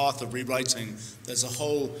possible path of rewriting. There's a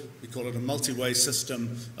whole, we call it a multi-way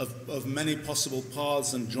system of many possible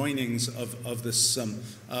paths and joinings of this,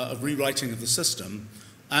 of rewriting of the system.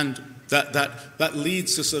 And that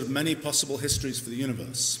leads to sort of many possible histories for the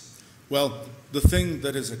universe. Well, the thing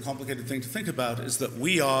that is a complicated thing to think about is that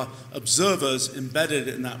we are observers embedded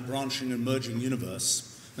in that branching and merging universe.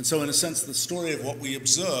 And so in a sense, the story of what we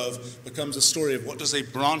observe becomes a story of what does a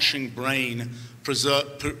branching brain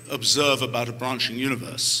observe about a branching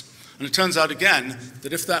universe. And it turns out again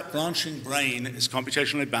that if that branching brain is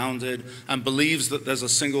computationally bounded and believes that there's a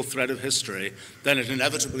single thread of history, then it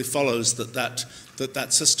inevitably follows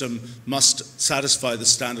that system must satisfy the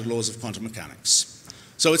standard laws of quantum mechanics.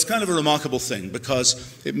 So it's kind of a remarkable thing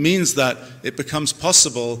because it means that it becomes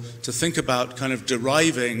possible to think about kind of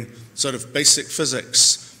deriving sort of basic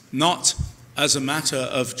physics, not as a matter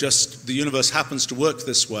of just the universe happens to work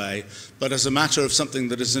this way, but as a matter of something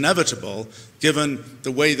that is inevitable given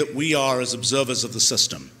the way that we are as observers of the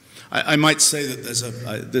system. I might say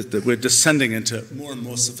that that we're descending into more and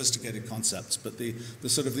more sophisticated concepts, but the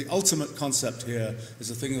sort of the ultimate concept here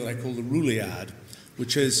is a thing that I call the Ruliad,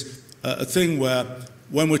 which is a thing where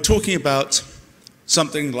when we're talking about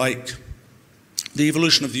something like the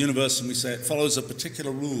evolution of the universe and we say it follows a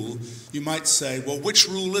particular rule, you might say, well, which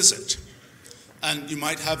rule is it? And you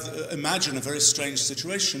might imagine a very strange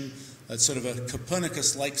situation, a sort of a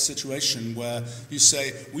Copernicus-like situation where you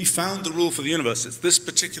say, we found the rule for the universe, it's this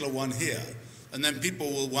particular one here. And then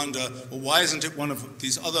people will wonder, well, why isn't it one of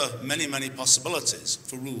these other many, many possibilities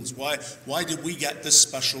for rules? Why did we get this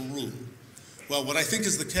special rule? Well, what I think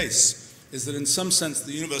is the case is that in some sense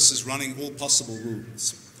the universe is running all possible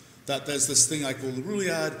rules. That there's this thing I call the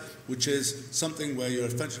Ruliad, which is something where you're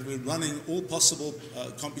effectively running all possible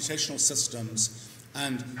computational systems,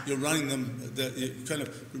 and you're running them, you're kind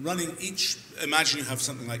of running each, imagine you have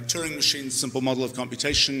something like Turing machines, simple model of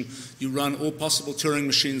computation, you run all possible Turing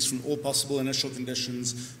machines from all possible initial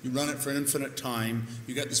conditions, you run it for an infinite time,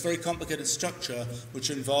 you get this very complicated structure which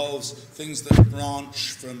involves things that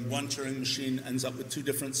branch from one Turing machine, ends up with two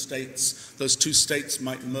different states, those two states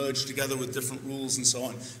might merge together with different rules and so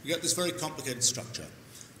on. You get this very complicated structure.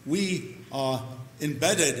 We are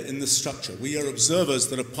embedded in this structure. We are observers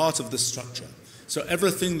that are part of this structure. So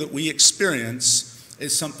everything that we experience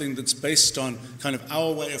is something that's based on kind of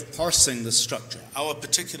our way of parsing the structure, our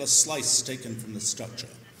particular slice taken from the structure.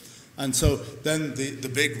 And so then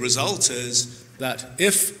the big result is that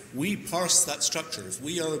if we parse that structure, if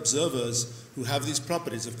we are observers who have these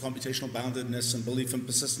properties of computational boundedness and belief in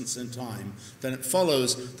persistence in time, then it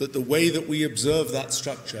follows that the way that we observe that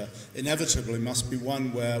structure inevitably must be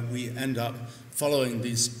one where we end up following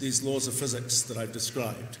these laws of physics that I've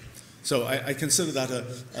described. So I consider that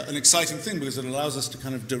an exciting thing because it allows us to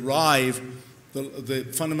kind of derive the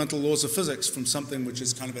fundamental laws of physics from something which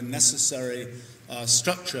is kind of a necessary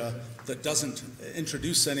structure that doesn't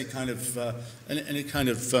introduce any kind of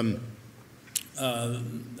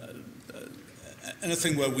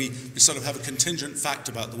anything where we sort of have a contingent fact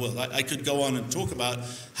about the world. I could go on and talk about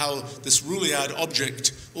how this Ruliad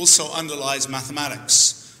object also underlies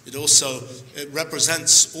mathematics. It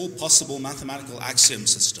represents all possible mathematical axiom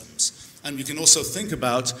systems. And you can also think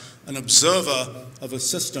about an observer of a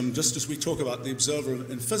system, just as we talk about the observer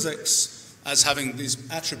in physics as having these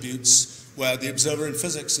attributes where the observer in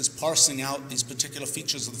physics is parsing out these particular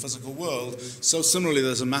features of the physical world. So similarly,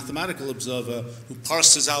 there's a mathematical observer who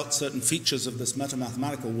parses out certain features of this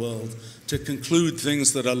meta-mathematical world to conclude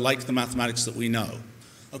things that are like the mathematics that we know.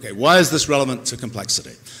 Okay, why is this relevant to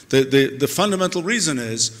complexity? The fundamental reason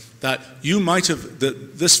is that you might have,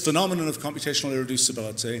 this phenomenon of computational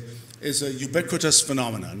irreducibility is a ubiquitous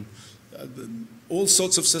phenomenon. All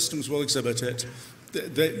sorts of systems will exhibit it.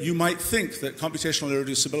 That you might think that computational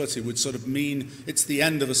irreducibility would sort of mean it's the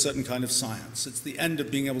end of a certain kind of science. It's the end of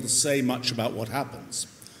being able to say much about what happens.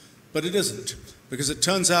 But it isn't, because it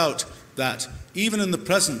turns out that even in the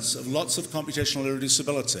presence of lots of computational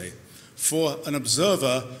irreducibility, for an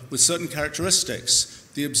observer with certain characteristics,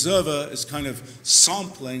 the observer is kind of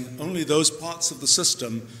sampling only those parts of the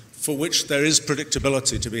system for which there is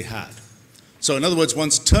predictability to be had. So in other words,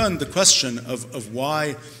 one's turned the question of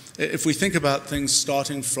why, if we think about things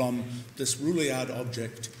starting from this Rulliad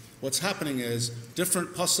object, what's happening is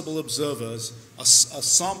different possible observers are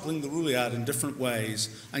sampling the Rulliad in different ways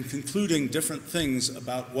and concluding different things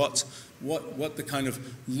about what the kind of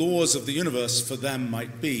laws of the universe for them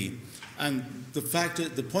might be. And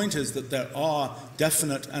the point is that there are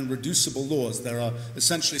definite and reducible laws. There are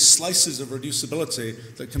essentially slices of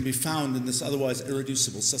reducibility that can be found in this otherwise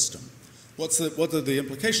irreducible system. What are the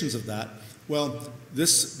implications of that? Well,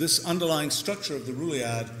 this underlying structure of the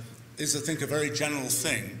Rulliad is, I think, a very general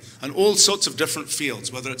thing. And all sorts of different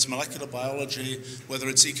fields, whether it's molecular biology, whether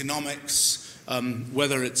it's economics,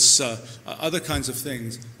 whether it's other kinds of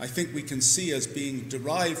things, I think we can see as being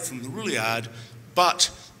derived from the Rulliad,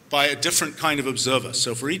 but by a different kind of observer.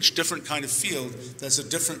 So for each different kind of field, there's a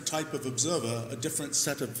different type of observer, a different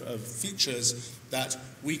set of features that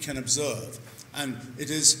we can observe. And it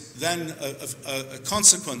is then a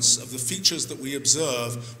consequence of the features that we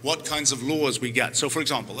observe, what kinds of laws we get. So for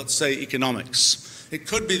example, let's say economics. It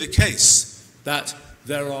could be the case that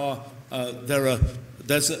there's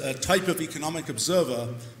a type of economic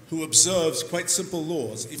observer who observes quite simple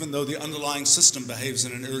laws, even though the underlying system behaves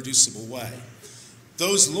in an irreducible way.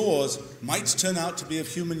 Those laws might turn out to be of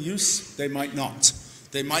human use, they might not.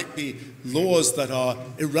 They might be laws that are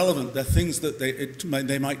irrelevant. They're things that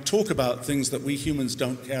they might talk about things that we humans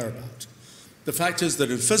don't care about. The fact is that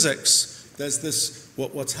in physics, there's this,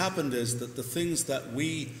 what's happened is that the things that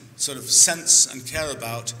we sort of sense and care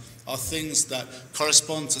about are things that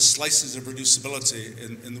correspond to slices of reducibility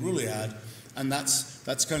in the Rulliad, and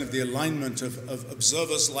that's kind of the alignment of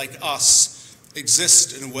observers like us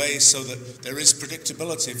exist in a way so that there is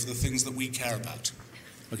predictability for the things that we care about.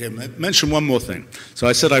 Okay, mention one more thing. So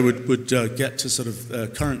I said I would get to sort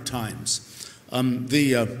of current times. One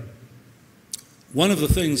of the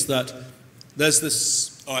things that there's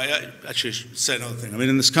this, I actually should say another thing. I mean,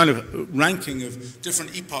 in this kind of ranking of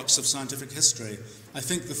different epochs of scientific history, I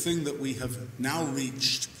think the thing that we have now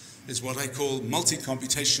reached is what I call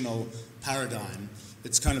multi-computational paradigm.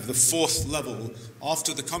 It's kind of the fourth level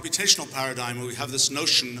after the computational paradigm, where we have this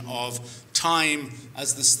notion of time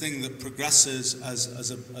as this thing that progresses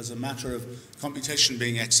as a matter of computation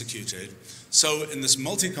being executed. So in this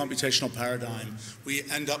multi-computational paradigm, we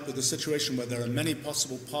end up with a situation where there are many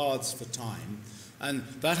possible paths for time. And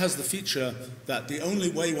that has the feature that the only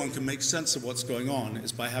way one can make sense of what's going on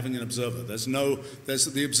is by having an observer.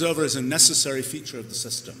 The observer is a necessary feature of the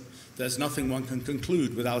system. There's nothing one can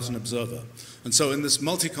conclude without an observer. And so in this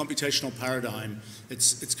multi-computational paradigm,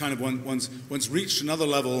 it's kind of one's reached another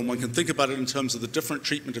level, and one can think about it in terms of the different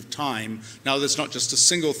treatment of time. Now there's not just a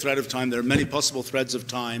single thread of time, there are many possible threads of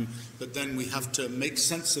time, but then we have to make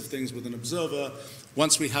sense of things with an observer.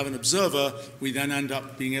 Once we have an observer, we then end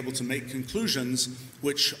up being able to make conclusions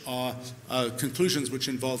which are conclusions which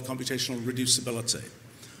involve computational reducibility.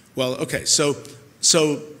 Well, okay, so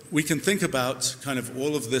we can think about kind of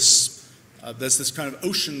all of this, there's this kind of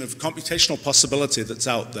ocean of computational possibility that's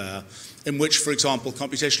out there, in which, for example,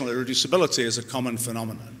 computational irreducibility is a common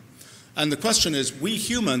phenomenon. And the question is, we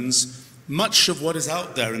humans, much of what is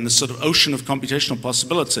out there in this sort of ocean of computational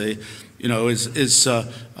possibility, you know,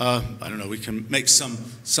 I don't know, we can make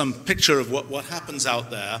some picture of what happens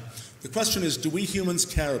out there. The question is, do we humans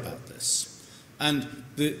care about this? And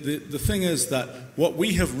the thing is that what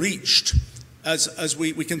we have reached, as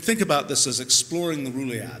we can think about this as exploring the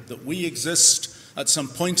Rulliad, that we exist at some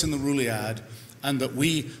point in the Rulliad, and that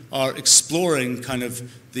we are exploring kind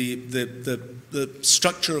of the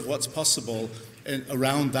structure of what's possible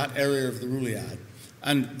around that area of the Rulliad.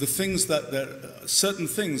 And the things that, there are certain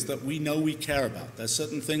things that we know we care about. There's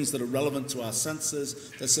certain things that are relevant to our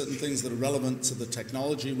senses. There's certain things that are relevant to the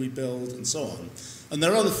technology we build, and so on. And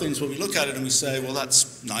there are other things where we look at it and we say, well,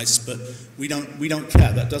 that's nice, but we don't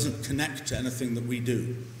care. That doesn't connect to anything that we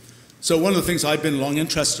do. So one of the things I've been long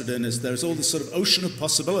interested in is there's all this sort of ocean of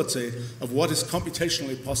possibility of what is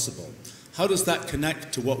computationally possible. How does that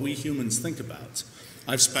connect to what we humans think about?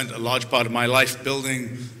 I've spent a large part of my life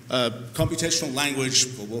building computational language,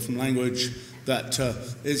 or Wolfram language, that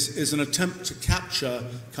is an attempt to capture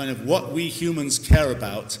kind of what we humans care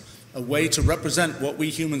about, a way to represent what we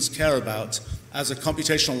humans care about as a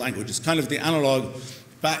computational language. It's kind of the analog.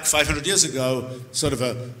 Back 500 years ago, sort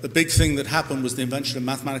of the big thing that happened was the invention of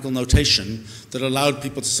mathematical notation that allowed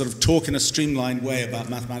people to sort of talk in a streamlined way about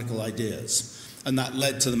mathematical ideas. And that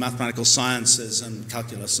led to the mathematical sciences and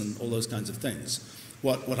calculus and all those kinds of things.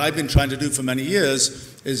 What I've been trying to do for many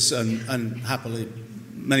years is, and happily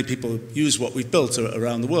many people use what we've built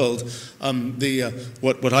around the world,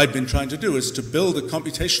 what I've been trying to do is to build a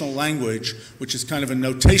computational language which is kind of a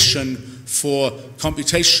notation for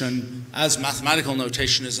computation as mathematical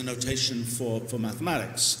notation is a notation for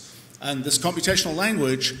mathematics. And this computational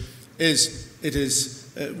language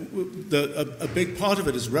a big part of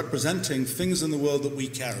it is representing things in the world that we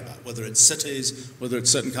care about, whether it's cities, whether it's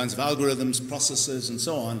certain kinds of algorithms, processes, and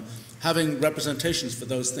so on, having representations for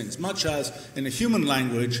those things. Much as in a human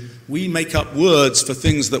language, we make up words for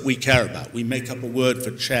things that we care about. We make up a word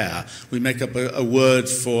for chair. We make up a word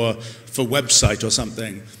for website or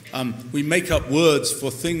something. We make up words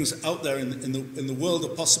for things out there in the world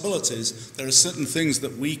of possibilities. There are certain things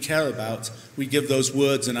that we care about. We give those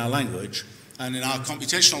words in our language. And in our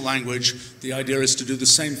computational language, the idea is to do the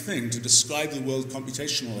same thing, to describe the world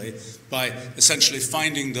computationally by essentially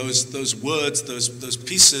finding those words, those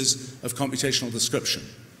pieces of computational description.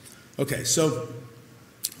 Okay, so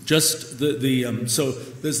just so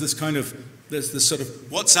there's this sort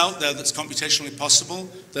of what's out there that's computationally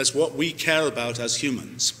possible. There's what we care about as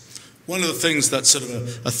humans. One of the things that's sort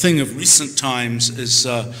of a thing of recent times is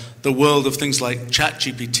the world of things like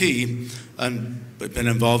ChatGPT, and we've been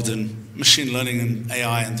involved in machine learning and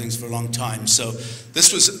AI and things for a long time. So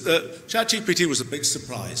this was, ChatGPT was a big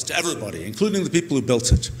surprise to everybody, including the people who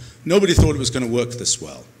built it. Nobody thought it was going to work this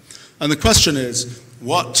well. And the question is,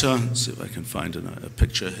 let's see if I can find a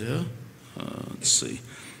picture here. Let's see.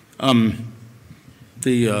 Here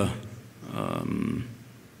we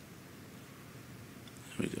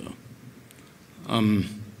go.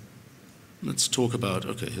 Let's talk about,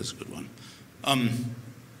 okay, here's a good one.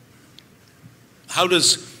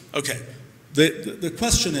 The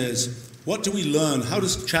question is, what do we learn? How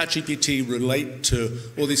does ChatGPT relate to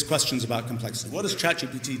all these questions about complexity? What does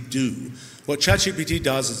ChatGPT do? What ChatGPT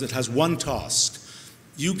does is it has one task.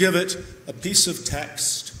 You give it a piece of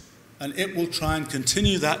text, and it will try and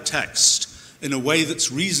continue that text in a way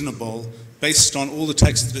that's reasonable based on all the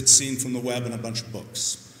text that it's seen from the web and a bunch of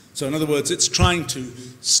books. So in other words, it's trying to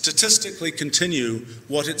statistically continue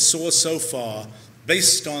what it saw so far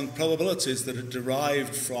based on probabilities that are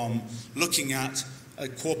derived from looking at a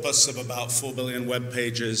corpus of about 4 billion web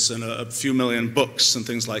pages and a few million books and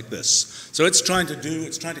things like this. So it's trying to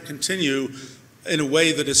continue in a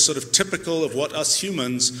way that is sort of typical of what us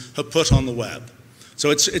humans have put on the web.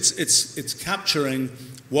 So it's capturing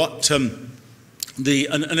what and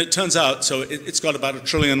it turns out, so it's got about 1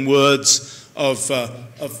 trillion words of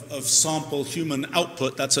sample human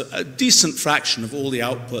output. That's a decent fraction of all the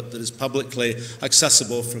output that is publicly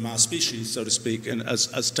accessible from our species, so to speak,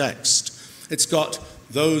 as text. It's got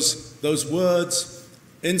those words.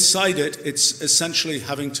 Inside it, it's essentially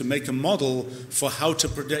having to make a model for how to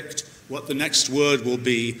predict what the next word will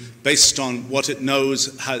be based on what it knows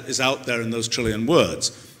is out there in those 1 trillion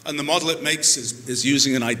words. And the model it makes is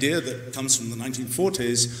using an idea that comes from the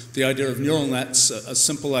 1940s, the idea of neural nets, a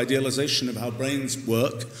simple idealization of how brains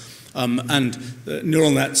work. Neural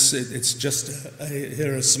nets, it's just,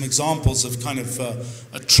 here are some examples of kind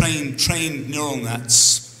of trained neural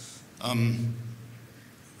nets.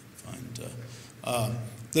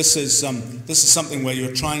 This is something where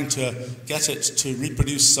you're trying to get it to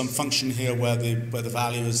reproduce some function here where the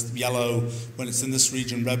value is yellow when it's in this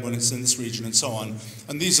region, red when it's in this region, and so on.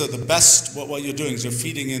 And these are the best. What you're doing is you're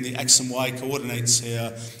feeding in the x and y coordinates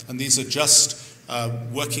here, and these are just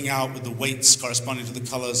working out with the weights corresponding to the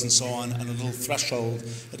colors and so on, and a little threshold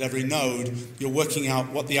at every node. You're working out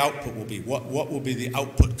what the output will be. What will be the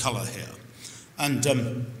output color here? And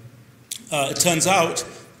it turns out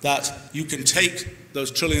that you can take those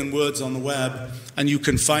 1 trillion words on the web, and you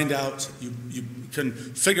can find out, you can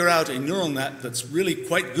figure out a neural net that's really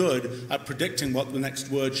quite good at predicting what the next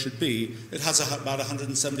word should be, it has about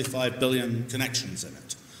 175 billion connections in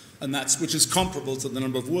it. And which is comparable to the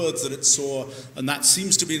number of words that it saw, and that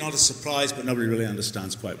seems to be not a surprise, but nobody really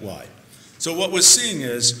understands quite why. So what we're seeing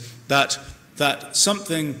is that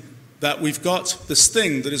we've got this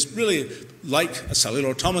thing that is really like a cellular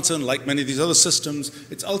automaton, like many of these other systems.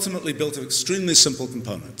 It's ultimately built of extremely simple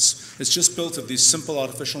components. It's just built of these simple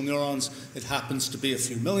artificial neurons. It happens to be a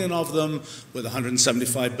few million of them with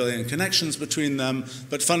 175 billion connections between them,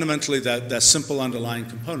 but fundamentally they're simple underlying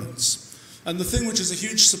components. And the thing which is a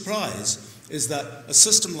huge surprise is that a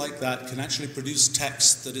system like that can actually produce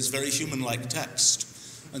text that is very human-like text.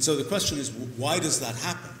 And so the question is, why does that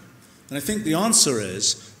happen? And I think the answer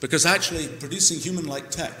is because actually producing human-like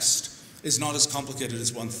text is not as complicated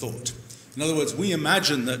as one thought. In other words, we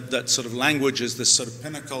imagine that sort of language is this sort of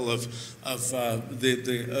pinnacle of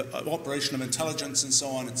the operation of intelligence and so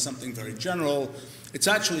on. It's something very general. It's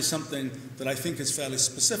actually something that I think is fairly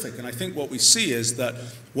specific. And I think what we see is that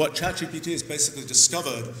what ChatGPT has basically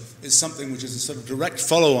discovered is something which is a sort of direct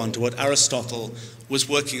follow-on to what Aristotle was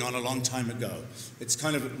working on a long time ago. It's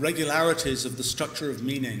kind of regularities of the structure of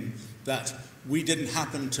meaning that we don't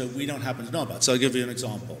happen to know about. So I'll give you an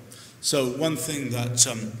example. So one thing that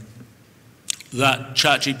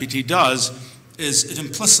ChatGPT does is it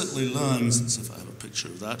implicitly learns, let's see if I have a picture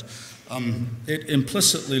of that, it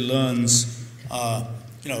implicitly learns,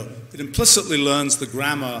 it implicitly learns the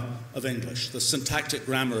grammar of English, the syntactic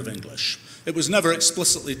grammar of English. It was never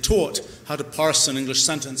explicitly taught how to parse an English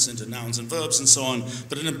sentence into nouns and verbs and so on,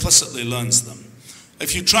 but it implicitly learns them.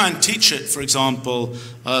 If you try and teach it, for example,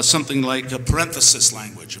 something like a parenthesis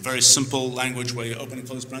language, a very simple language where you open and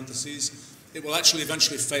close parentheses, it will actually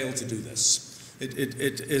eventually fail to do this.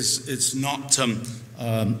 It's not,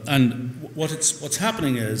 and what's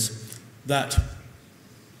happening is that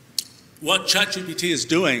what ChatGPT is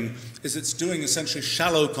doing is it's doing essentially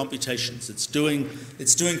shallow computations. It's doing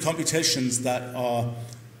computations that are,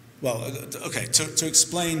 well, okay, to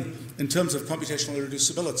explain in terms of computational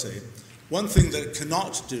irreducibility, one thing that it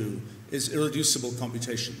cannot do is irreducible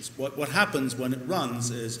computations. What happens when it runs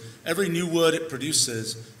is every new word it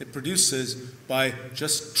produces by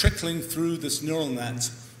just trickling through this neural net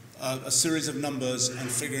a series of numbers and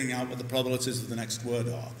figuring out what the probabilities of the next word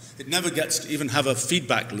are. It never gets to even have a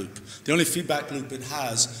feedback loop. The only feedback loop it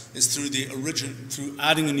has is through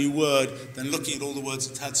adding a new word, then looking at all the words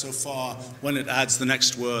it's had so far when it adds the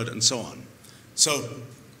next word and so on. So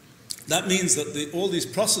that means that all these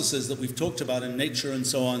processes that we've talked about in nature and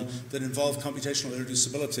so on that involve computational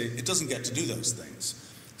irreducibility, it doesn't get to do those things.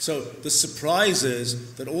 So the surprise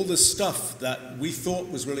is that all this stuff that we thought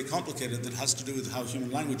was really complicated that has to do with how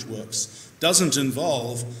human language works doesn't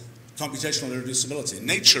involve computational irreducibility.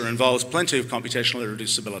 Nature involves plenty of computational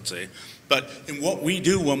irreducibility, but in what we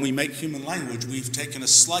do when we make human language, we've taken a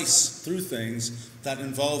slice through things that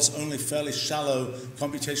involves only fairly shallow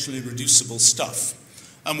computationally reducible stuff.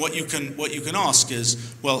 And what you can ask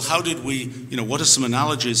is, well, how did we, what are some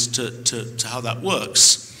analogies to how that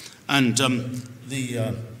works? And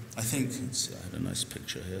I think, let's see, I had a nice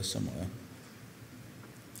picture here somewhere.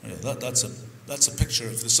 Yeah, that's a picture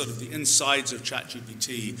of the sort of the insides of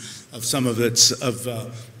ChatGPT, of some of its, sort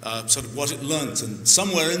of what it learnt, and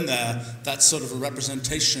somewhere in there, that's sort of a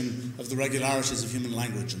representation of the regularities of human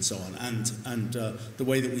language and so on, and the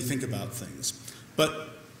way that we think about things. But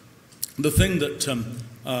the thing that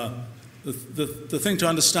the thing to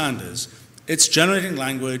understand is it's generating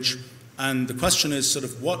language, and the question is sort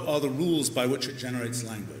of what are the rules by which it generates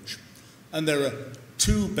language? And there are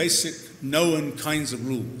two basic known kinds of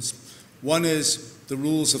rules. One is the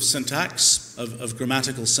rules of syntax, of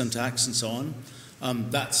grammatical syntax and so on.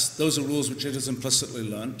 Those are rules which it has implicitly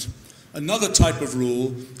learnt. Another type of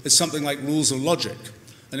rule is something like rules of logic.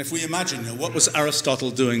 And if we imagine, what was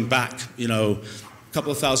Aristotle doing back, a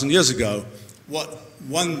couple of thousand years ago,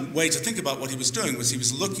 one way to think about what he was doing was he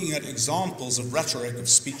was looking at examples of rhetoric, of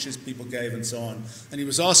speeches people gave and so on, and he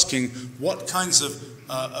was asking what kinds of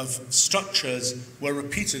structures were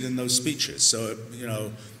repeated in those speeches. So,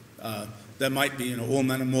 there might be, all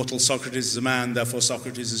men are mortal, Socrates is a man, therefore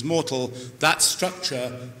Socrates is mortal. That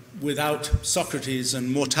structure, without Socrates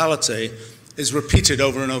and mortality, is repeated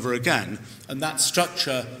over and over again, and that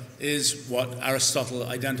structure is what Aristotle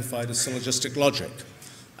identified as syllogistic logic.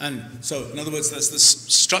 And so, in other words, there's this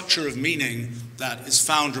structure of meaning that is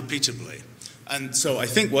found repeatably. And so I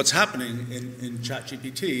think what's happening in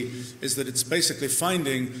ChatGPT is that it's basically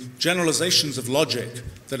finding generalizations of logic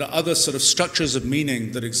that are other sort of structures of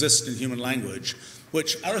meaning that exist in human language,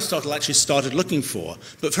 which Aristotle actually started looking for,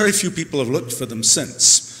 but very few people have looked for them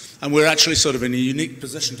since. And we're actually sort of in a unique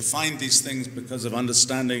position to find these things because of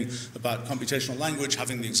understanding about computational language,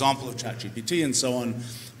 having the example of ChatGPT and so on.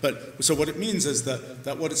 But so what it means is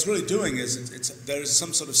that what it's really doing is there is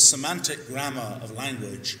some sort of semantic grammar of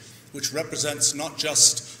language which represents not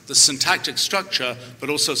just the syntactic structure, but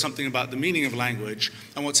also something about the meaning of language.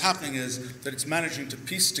 And what's happening is that it's managing to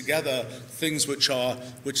piece together things which sort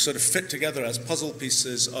of fit together as puzzle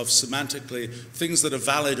pieces of semantically, things that are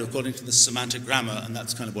valid according to the semantic grammar, and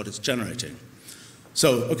that's kind of what it's generating.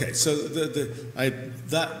 So, okay, so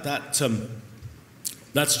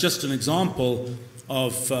that's just an example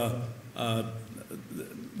of,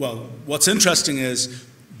 well, what's interesting is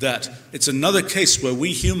that it's another case where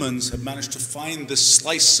we humans have managed to find this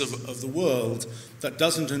slice of the world that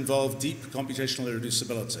doesn't involve deep computational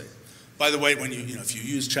irreducibility. By the way, when if you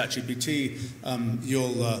use ChatGPT,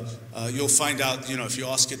 you'll find out, if you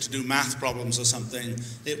ask it to do math problems or something,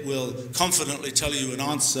 it will confidently tell you an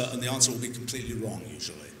answer, and the answer will be completely wrong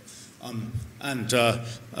usually.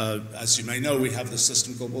 As you may know, we have this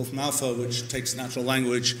system called Wolfram Alpha, which takes natural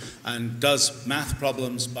language and does math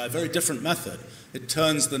problems by a very different method. It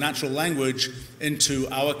turns the natural language into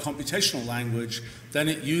our computational language. Then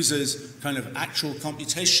it uses kind of actual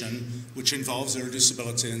computation, which involves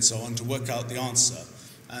irreducibility and so on, to work out the answer.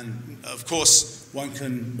 And of course, one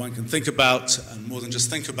can think about, and more than just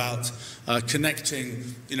think about, connecting,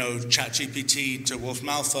 ChatGPT to Wolfram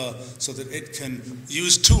Alpha so that it can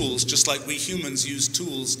use tools, just like we humans use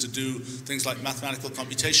tools to do things like mathematical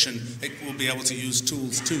computation. It will be able to use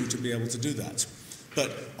tools too to be able to do that. But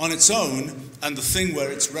on its own, and the thing where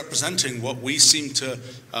it's representing what we seem to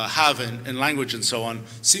have in language and so on,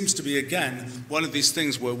 seems to be, again, one of these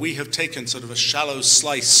things where we have taken sort of a shallow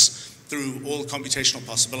slice through all computational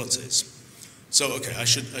possibilities. So, okay, I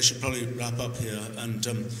should probably wrap up here. And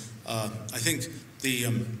I think the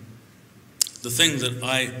thing that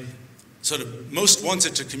I sort of most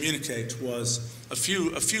wanted to communicate was a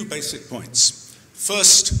few basic points.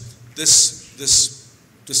 First, this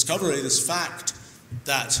discovery, this fact,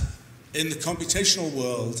 that in the computational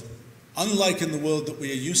world, unlike in the world that we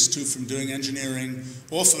are used to from doing engineering,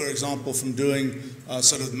 or for example from doing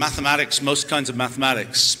sort of mathematics, most kinds of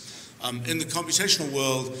mathematics, in the computational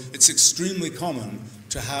world, it's extremely common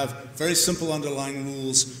to have very simple underlying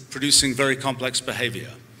rules producing very complex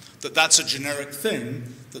behavior. That's a generic thing,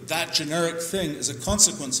 that generic thing is a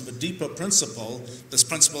consequence of a deeper principle, this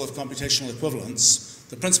principle of computational equivalence.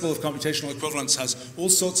 The principle of computational equivalence has all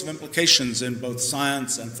sorts of implications in both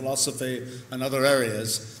science and philosophy and other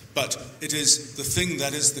areas, but it is the thing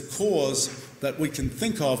that is the cause that we can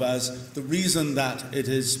think of as the reason that it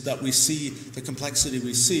is that we see the complexity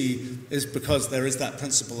we see is because there is that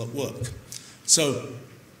principle at work. So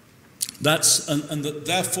that's,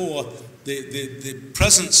 therefore the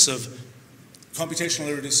presence of computational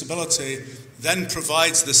irreducibility then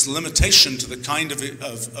provides this limitation to the kind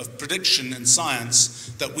of prediction in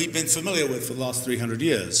science that we've been familiar with for the last 300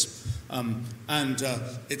 years.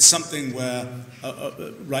 It's something where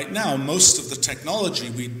right now most of the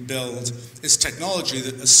technology we build is technology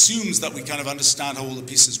that assumes that we kind of understand how all the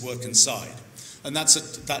pieces work inside. And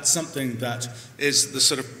that's something that is the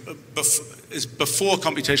sort of is before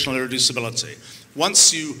computational irreducibility.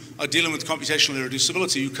 Once you are dealing with computational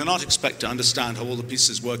irreducibility, you cannot expect to understand how all the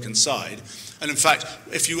pieces work inside. And in fact,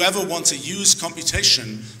 if you ever want to use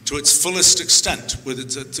computation to its fullest extent, with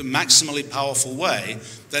its a maximally powerful way,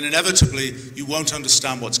 then inevitably you won't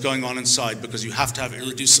understand what's going on inside because you have to have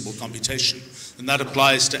irreducible computation. And that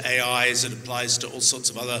applies to AIs, it applies to all sorts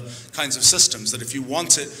of other kinds of systems, that if you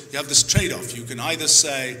want it, you have this trade-off. You can either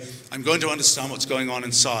say, I'm going to understand what's going on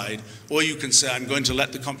inside, or you can say, I'm going to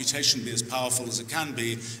let the computation be as powerful as it can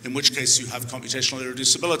be, in which case you have computational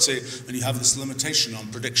irreducibility, and you have this limitation on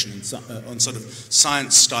prediction, on sort of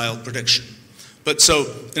science-style prediction. But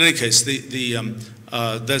so, in any case,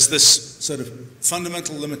 there's this sort of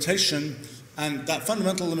fundamental limitation, and that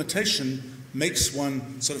fundamental limitation makes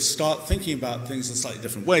one sort of start thinking about things in a slightly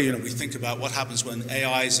different way. We think about what happens when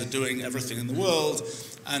AIs are doing everything in the world,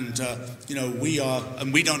 and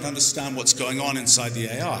we don't understand what's going on inside the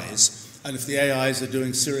AIs. And if the AIs are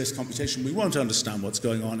doing serious computation, we won't understand what's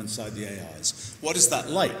going on inside the AIs. What is that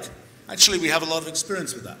like? Actually, we have a lot of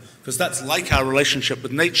experience with that, because that's like our relationship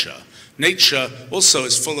with nature. Nature also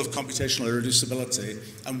is full of computational irreducibility,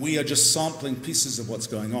 and we are just sampling pieces of what's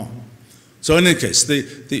going on. So in any case, the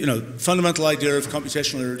fundamental idea of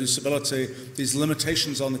computational irreducibility, these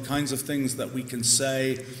limitations on the kinds of things that we can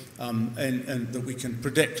say and that we can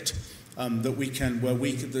predict, the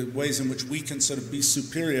ways in which we can sort of be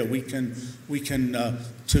superior,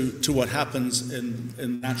 to what happens in the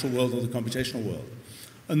natural world or the computational world.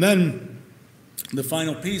 And then the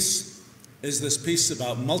final piece is this piece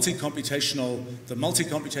about the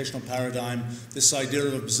multi-computational paradigm, this idea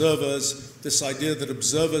of observers, this idea that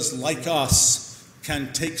observers like us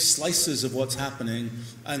can take slices of what's happening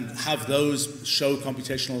and have those show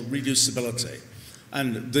computational reducibility.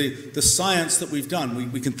 And the science that we've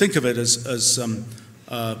done, we can think of it as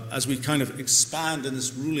we kind of expand in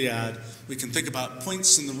this Rouliad, we can think about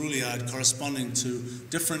points in the Rouliad corresponding to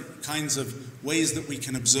different kinds of ways that we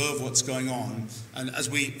can observe what's going on. And as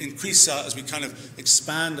we as we kind of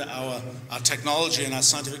expand our technology and our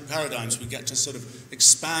scientific paradigms, we get to sort of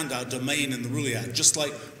expand our domain in the Rouliad. Just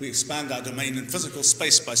like we expand our domain in physical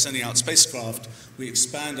space by sending out spacecraft, we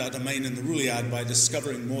expand our domain in the Rouliad by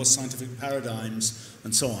discovering more scientific paradigms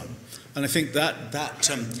and so on. And I think that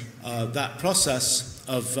process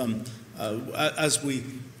of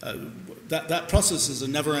that process is a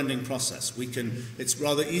never-ending process. It's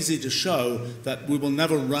rather easy to show that we will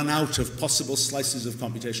never run out of possible slices of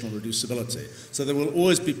computational reducibility. So there will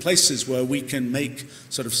always be places where we can make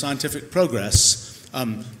sort of scientific progress.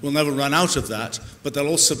 We'll never run out of that, but there'll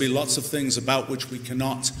also be lots of things about which we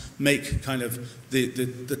cannot make kind of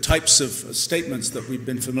the types of statements that we've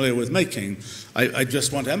been familiar with making. I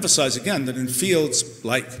just want to emphasize again that in fields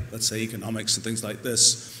like, let's say, economics and things like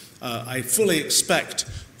this, I fully expect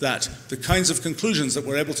that the kinds of conclusions that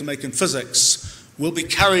we're able to make in physics we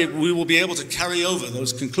will be able to carry over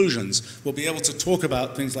those conclusions. We'll be able to talk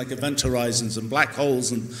about things like event horizons and black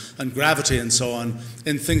holes and gravity and so on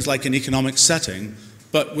in things like an economic setting,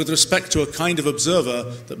 but with respect to a kind of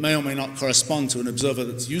observer that may or may not correspond to an observer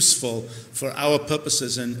that's useful for our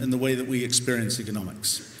purposes in the way that we experience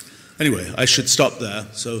economics. Anyway, I should stop there,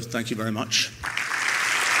 so thank you very much.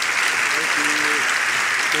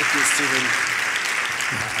 Thank you, Stephen.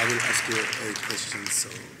 I will ask you a question, so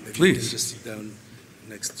maybe please. You can just sit down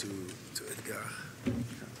next to Edgar.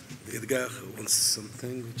 Edgar wants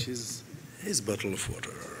something, which is his bottle of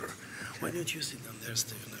water. Why don't you sit down there,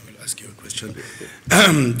 Stephen? I will ask you a question.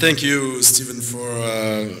 Thank you, Stephen, for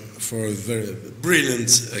a very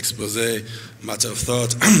brilliant expose, matter of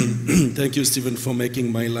thought. Thank you, Stephen, for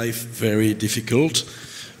making my life very difficult,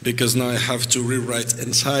 because now I have to rewrite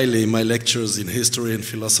entirely my lectures in history and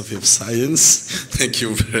philosophy of science. Thank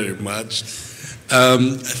you very much.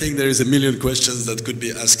 I think there is a million questions that could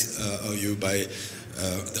be asked of you by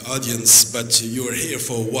the audience, but you are here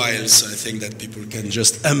for a while, so I think that people can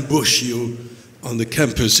just ambush you on the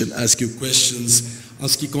campus and ask you questions. En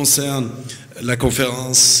ce qui concerne la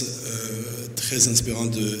conférence très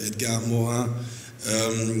inspirante de Edgar Morin,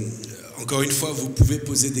 encore une fois, vous pouvez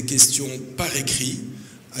poser des questions par écrit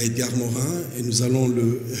à Edgar Morin et nous allons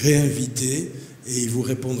le réinviter et il vous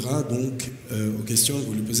répondra donc aux questions que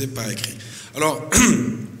vous lui posez par écrit. Alors,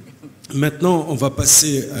 maintenant, on va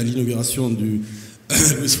passer à l'inauguration du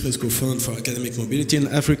Luis Fresco Fund for Academic Mobility in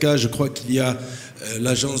Africa. Je crois qu'il y a,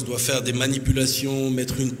 l'agence doit faire des manipulations,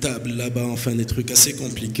 mettre une table là-bas, enfin des trucs assez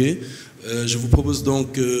compliqués. Je vous propose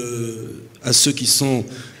donc à ceux qui sont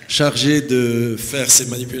chargés de faire ces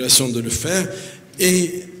manipulations de le faire.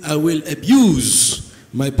 Et I will abuse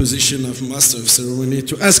my position of Master of Ceremony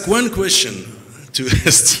to ask one question to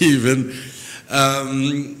Stephen.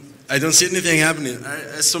 I don't see anything happening.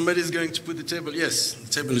 Somebody is going to put the table. Yes, the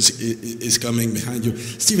table is coming behind you.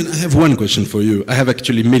 Stephen, I have one question for you. I have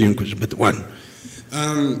actually a million questions, but one.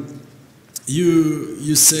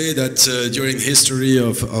 You say that during the history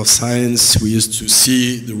of science, we used to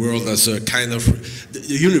see the world as a kind of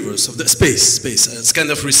the universe of the space. It's kind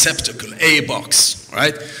of receptacle, a box,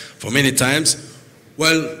 right? For many times.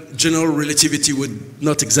 Well, general relativity would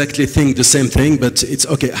not exactly think the same thing, but it's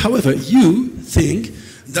okay. However, you think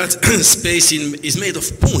that space is made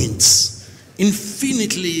of points,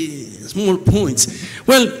 infinitely small points.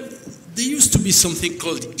 Well, there used to be something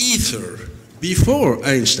called ether before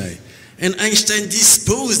Einstein, and Einstein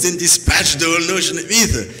disposed and dispatched the whole notion of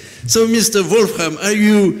ether. So, Mr. Wolfram, are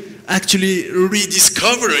you actually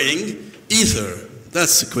rediscovering ether?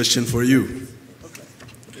 That's a question for you. Okay.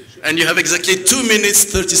 And you have exactly 2 minutes,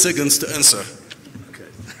 30 seconds to answer.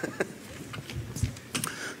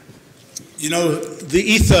 You know, the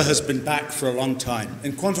ether has been back for a long time.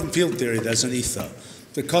 In quantum field theory, there's an ether.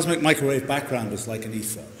 The cosmic microwave background is like an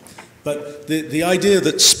ether. But the idea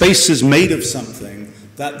that space is made of something,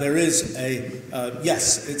 that there is a,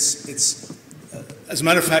 yes, it's as a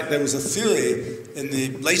matter of fact, there was a theory in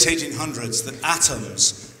the late 1800s that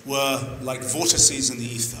atoms were like vortices in the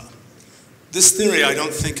ether. This theory, I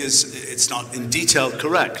don't think it's not in detail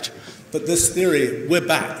correct, But this theory, we're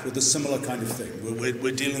back with a similar kind of thing.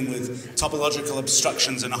 We're dealing with topological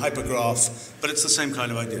obstructions in a hypergraph, but it's the same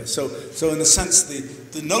kind of idea. So in a sense,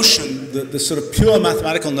 the notion, the sort of pure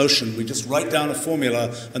mathematical notion, we just write down a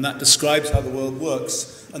formula and that describes how the world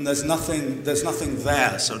works, and there's nothing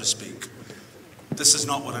there, so to speak. This is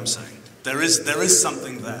not what I'm saying. There is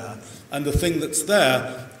something there, and the thing that's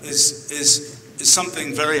there is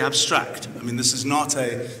something very abstract. I mean, this is not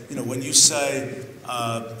when you say,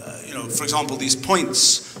 for example, these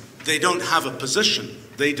points, they don't have a position.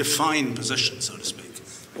 They define position, so to speak.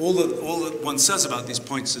 All that one says about these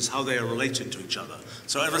points is how they are related to each other.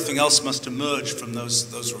 So everything else must emerge from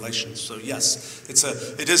those relations. So yes,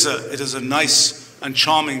 it is a nice and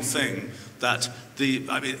charming thing that it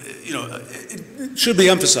should be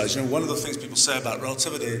emphasized. One of the things people say about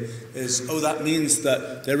relativity is, that means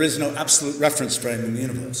that there is no absolute reference frame in the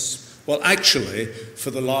universe. Well, actually,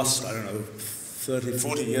 for the last, 30,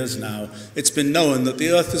 40 years now, it's been known that the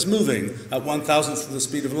Earth is moving at 1,000th of the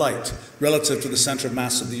speed of light relative to the center of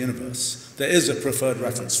mass of the universe. There is a preferred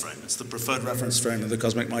reference frame. It's the preferred reference frame of the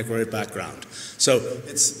cosmic microwave background. So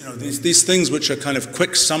it's, these things which are kind of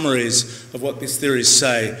quick summaries of what these theories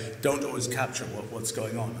say don't always capture what's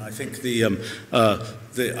going on. I think I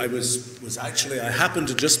happened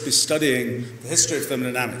to just be studying the history of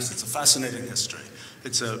thermodynamics. It's a fascinating history.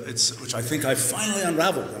 Which I think I finally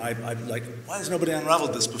unraveled. And I'm like, why has nobody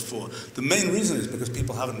unraveled this before? The main reason is because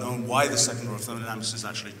people haven't known why the second law of thermodynamics is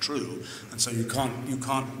actually true, and so you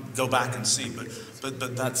can't go back and see. But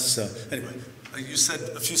that's anyway. You said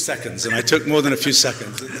a few seconds, and I took more than a few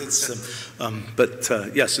seconds.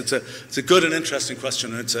 Yes, it's a good and interesting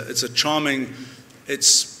question, and it's a charming.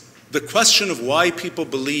 It's the question of why people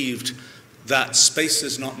believed that space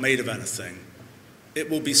is not made of anything. It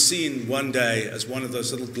will be seen one day as one of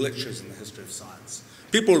those little glitches in the history of science.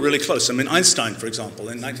 People were really close. I mean, Einstein, for example,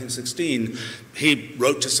 in 1916, he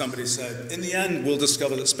wrote to somebody, said, in the end, we'll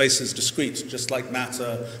discover that space is discrete, just like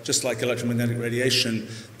matter, just like electromagnetic radiation.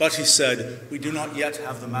 But he said, we do not yet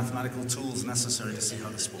have the mathematical tools necessary to see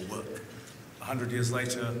how this will work. 100 years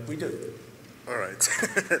later, we do. All right.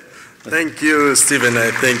 Thank you, Stephen.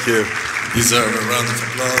 I think you deserve a round of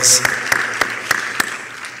applause.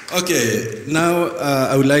 Okay, now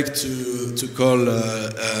I would like to call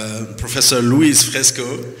Professor Luis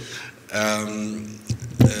Fresco and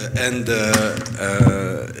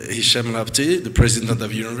Hisham Rapti, the president of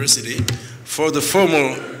the university, for the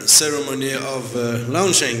formal ceremony of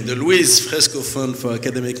launching the Luis Fresco Fund for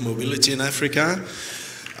Academic Mobility in Africa.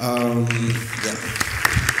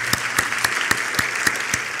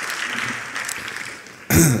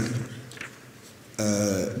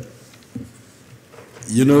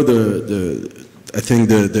 I think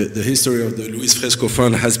the history of the Luis Fresco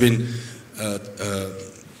Fund has been.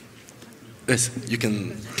 Yes, you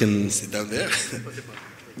can sit down there.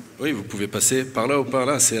 Oui, vous pouvez passer par là ou par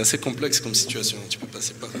là. C'est assez complexe comme situation. Tu peux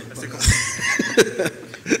passer par là.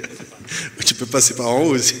 Tu peux passer par en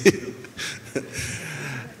haut aussi.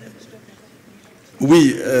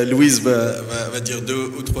 Oui, Louise va dire 2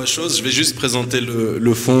 ou 3 choses. Je vais juste présenter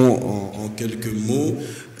le fond en quelques mots.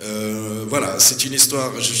 Voilà, c'est une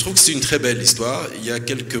histoire, je trouve que c'est une très belle histoire. Il y a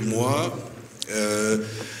quelques mois,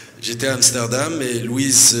 j'étais à Amsterdam et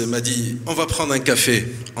Louise m'a dit on va prendre un café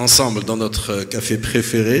ensemble dans notre café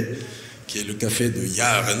préféré, qui est le café de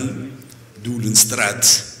Jaren, Doelenstraat,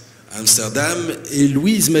 à Amsterdam. Et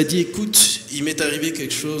Louise m'a dit écoute, il m'est arrivé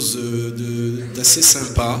quelque chose d'assez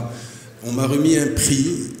sympa. On m'a remis un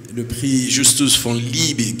prix, le prix Justus von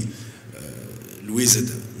Liebig. Louise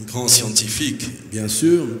est un grand scientifique, bien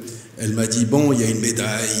sûr. Elle m'a dit, bon, il y a une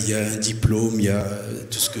médaille, il y a un diplôme, il y a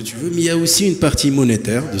tout ce que tu veux, mais il y a aussi une partie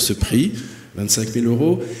monétaire de ce prix, 25 000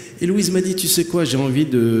 €. Et Louise m'a dit, tu sais quoi, j'ai envie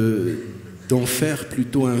d'en faire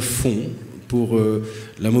plutôt un fonds pour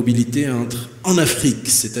la mobilité en Afrique.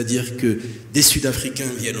 C'est-à-dire que des Sud-Africains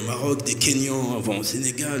viennent au Maroc, des Kenyans vont au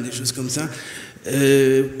Sénégal, des choses comme ça.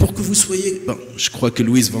 Pour que vous soyez... Bon, je crois que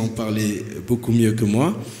Louise va en parler beaucoup mieux que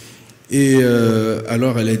moi. Et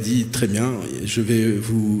alors elle a dit, très bien, je vais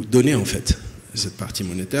vous donner en fait cette partie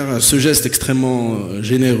monétaire. Ce geste extrêmement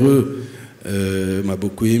généreux m'a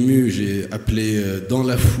beaucoup ému. J'ai appelé dans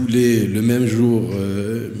la foulée, le même jour,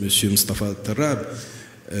 M. Mustafa Tarab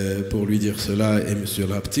pour lui dire cela et M.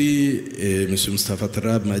 Rapti. Et M. Mustafa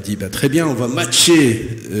Tarab m'a dit, bah, très bien, on va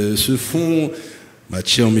matcher ce fonds.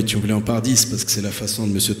 Matcher en multipliant par 10, parce que c'est la façon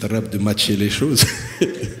de M. Tarab de matcher les choses.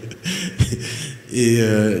 Et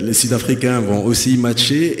les Sud-Africains vont aussi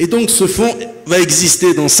matcher. Et donc ce fonds va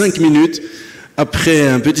exister dans 5 minutes après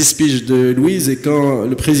un petit speech de Louise, et quand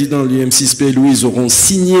le président de l'UM6P et Louise auront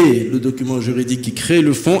signé le document juridique qui crée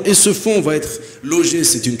le fonds, et ce fonds va être logé,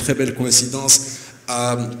 c'est une très belle coïncidence,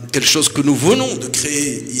 à quelque chose que nous venons de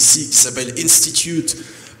créer ici, qui s'appelle Institute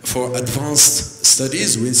for Advanced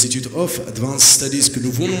Studies, ou Institute of Advanced Studies, que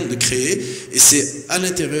nous venons de créer, et c'est à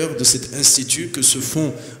l'intérieur de cet institut que ce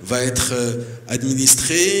fonds va être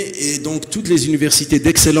administré, et donc toutes les universités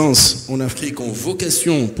d'excellence en Afrique ont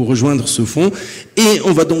vocation pour rejoindre ce fonds, et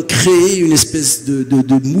on va donc créer une espèce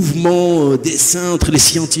de mouvement d'essaim entre les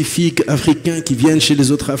scientifiques africains qui viennent chez les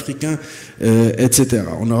autres Africains, etc.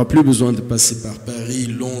 On n'aura plus besoin de passer par Paris,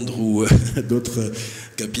 Londres ou d'autres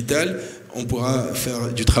capitales. On pourra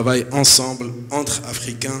faire du travail ensemble entre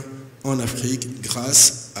Africains en Afrique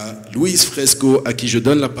grâce à Louise Fresco, à qui je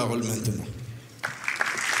donne la parole maintenant.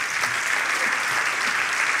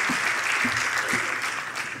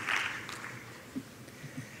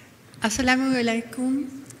 Assalamu alaikum.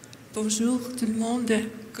 Bonjour tout le monde.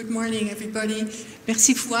 Good morning everybody.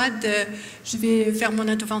 Merci Fouad. Je vais faire mon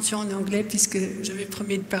intervention en anglais puisque j'avais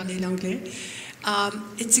promis de parler l'anglais.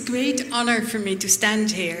 It's a great honor for me to stand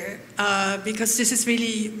here because this is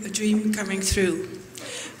really a dream coming through.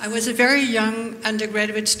 I was a very young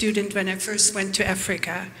undergraduate student when I first went to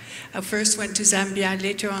Africa. I first went to Zambia,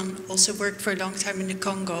 later on also worked for a long time in the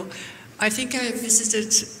Congo. I think I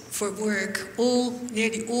visited for work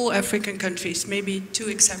nearly all African countries, maybe 2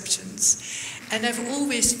 exceptions. And I've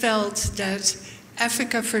always felt that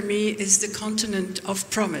Africa for me is the continent of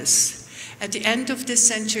promise. At the end of this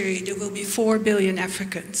century, there will be 4 billion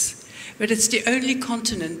Africans. But it's the only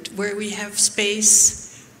continent where we have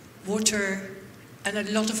space, water, and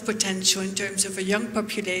a lot of potential in terms of a young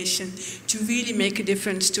population to really make a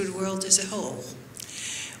difference to the world as a whole.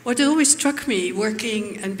 What always struck me,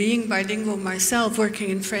 working and being bilingual myself, working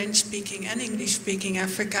in French-speaking and English-speaking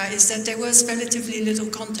Africa, is that there was relatively little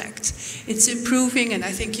contact. It's improving, and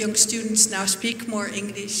I think young students now speak more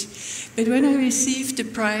English. But when I received the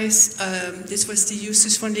prize, this was the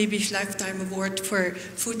Justus von Liebig Lifetime Award for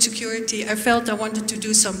Food Security, I felt I wanted to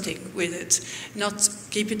do something with it, not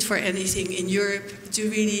keep it for anything in Europe, to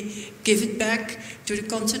really give it back to the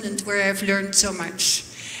continent where I've learned so much.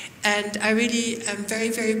 And I really am very,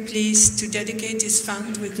 very pleased to dedicate this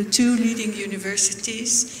fund with the 2 leading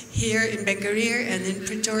universities here in Bengurir and in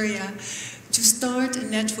Pretoria to start a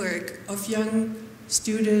network of young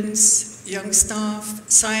students, young staff,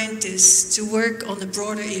 scientists to work on the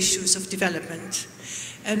broader issues of development.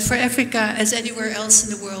 And for Africa, as anywhere else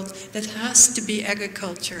in the world, that has to be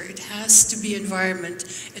agriculture, it has to be environment,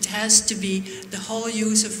 it has to be the whole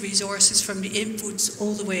use of resources from the inputs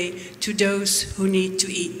all the way to those who need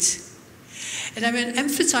to eat. And I'm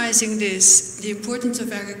emphasizing this, the importance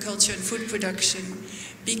of agriculture and food production,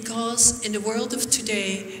 because in the world of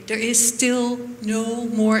today, there is still no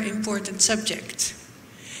more important subject.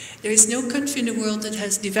 There is no country in the world that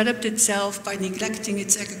has developed itself by neglecting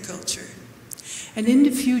its agriculture. And in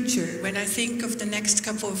the future, when I think of the next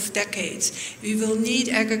couple of decades, we will need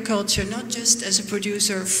agriculture not just as a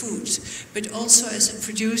producer of food, but also as a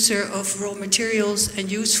producer of raw materials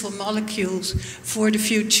and useful molecules for the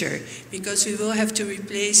future, because we will have to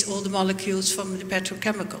replace all the molecules from the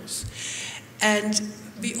petrochemicals. And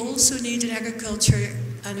we also need an agriculture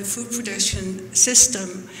and a food production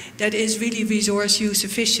system that is really resource use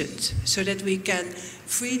efficient, so that we can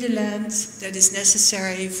free the land that is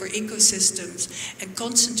necessary for ecosystems and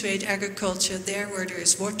concentrate agriculture there where there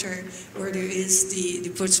is water, where there is the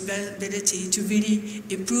possibility to really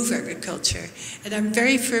improve agriculture. And I'm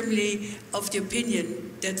very firmly of the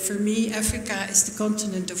opinion that for me, Africa is the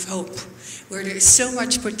continent of hope, where there is so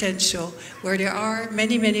much potential, where there are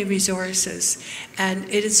many, many resources. And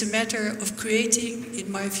it is a matter of creating,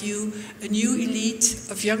 in my view, a new elite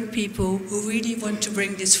of young people who really want to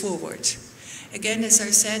bring this forward. Again, as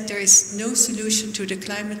I said, there is no solution to the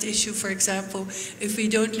climate issue, for example, if we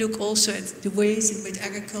don't look also at the ways in which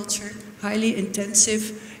agriculture, highly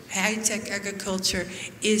intensive, high-tech agriculture,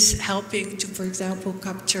 is helping to, for example,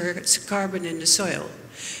 capture carbon in the soil.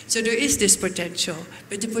 So there is this potential,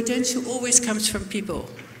 but the potential always comes from people.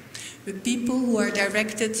 With people who are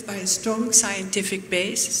directed by a strong scientific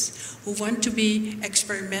base, who want to be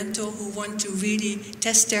experimental, who want to really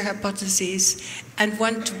test their hypotheses, and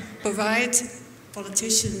want to provide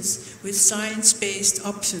politicians with science-based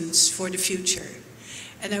options for the future.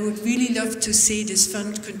 And I would really love to see this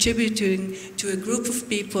fund contributing to a group of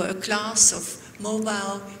people, a class of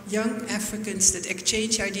mobile young Africans that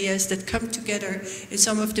exchange ideas, that come together in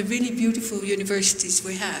some of the really beautiful universities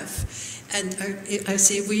we have. And I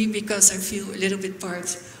say we because I feel a little bit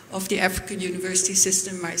part of the African university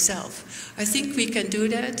system myself. I think we can do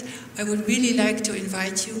that. I would really like to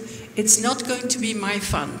invite you. It's not going to be my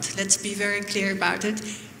fund. Let's be very clear about it.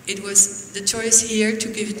 It was the choice here to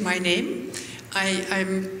give it my name.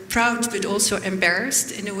 I'm proud but also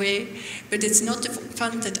embarrassed in a way, but it's not the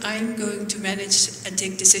fund that I'm going to manage and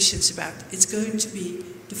take decisions about. It's going to be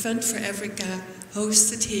the Fund for Africa,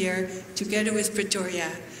 hosted here together with Pretoria,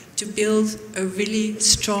 to build a really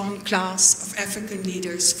strong class of African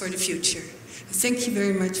leaders for the future. Thank you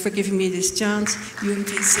very much for giving me this chance.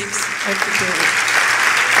 UM6P at Pretoria.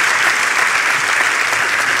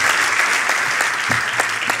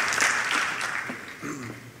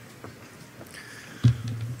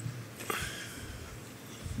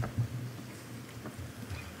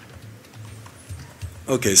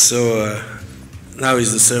 Okay, so now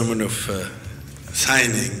is the ceremony of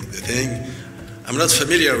signing the thing. I'm not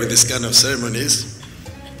familiar with this kind of ceremonies.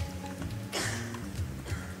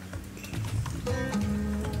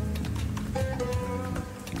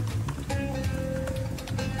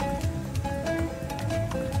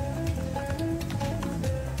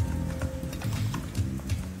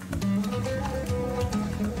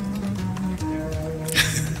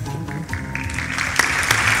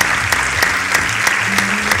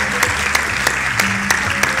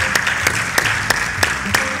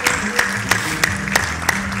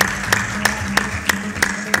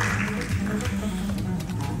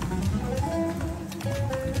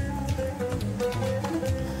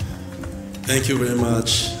 Thank you very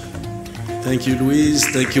much. Thank you, Louise.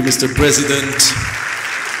 Thank you, Mr. President.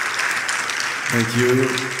 Thank you.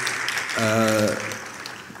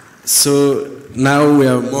 So now we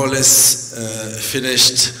are more or less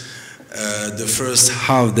finished the first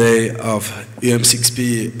half day of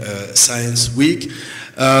UM6P Science Week.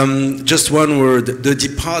 Just one word, the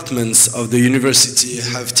departments of the university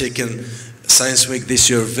have taken Science Week this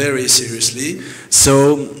year very seriously.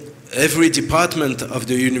 So every department of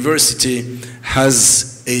the university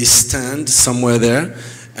has a stand somewhere there,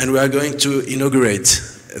 and we are going to inaugurate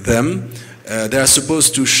them. They are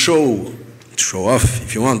supposed to show off,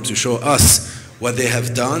 if you want, to show us what they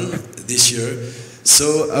have done this year.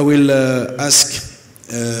 So I will ask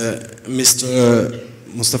Mr.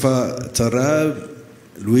 Mustafa Tarab,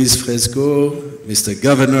 Luis Fresco, Mr.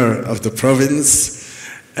 Governor of the province,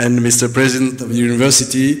 and Mr. President of the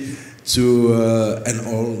university and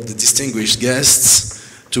all the distinguished guests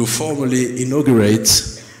to formally inaugurate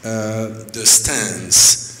the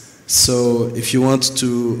stands. So if you want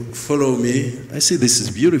to follow me, I see this is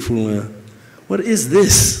beautiful. What is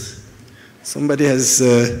this? Somebody has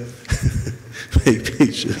made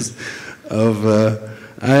pictures of,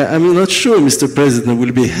 I'm not sure Mr. President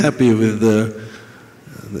will be happy with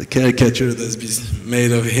the caricature that's been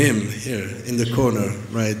made of him here in the corner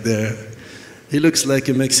right there. He looks like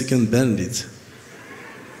a Mexican bandit.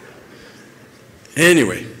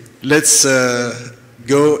 Anyway, let's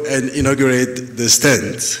go and inaugurate the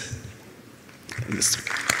stand.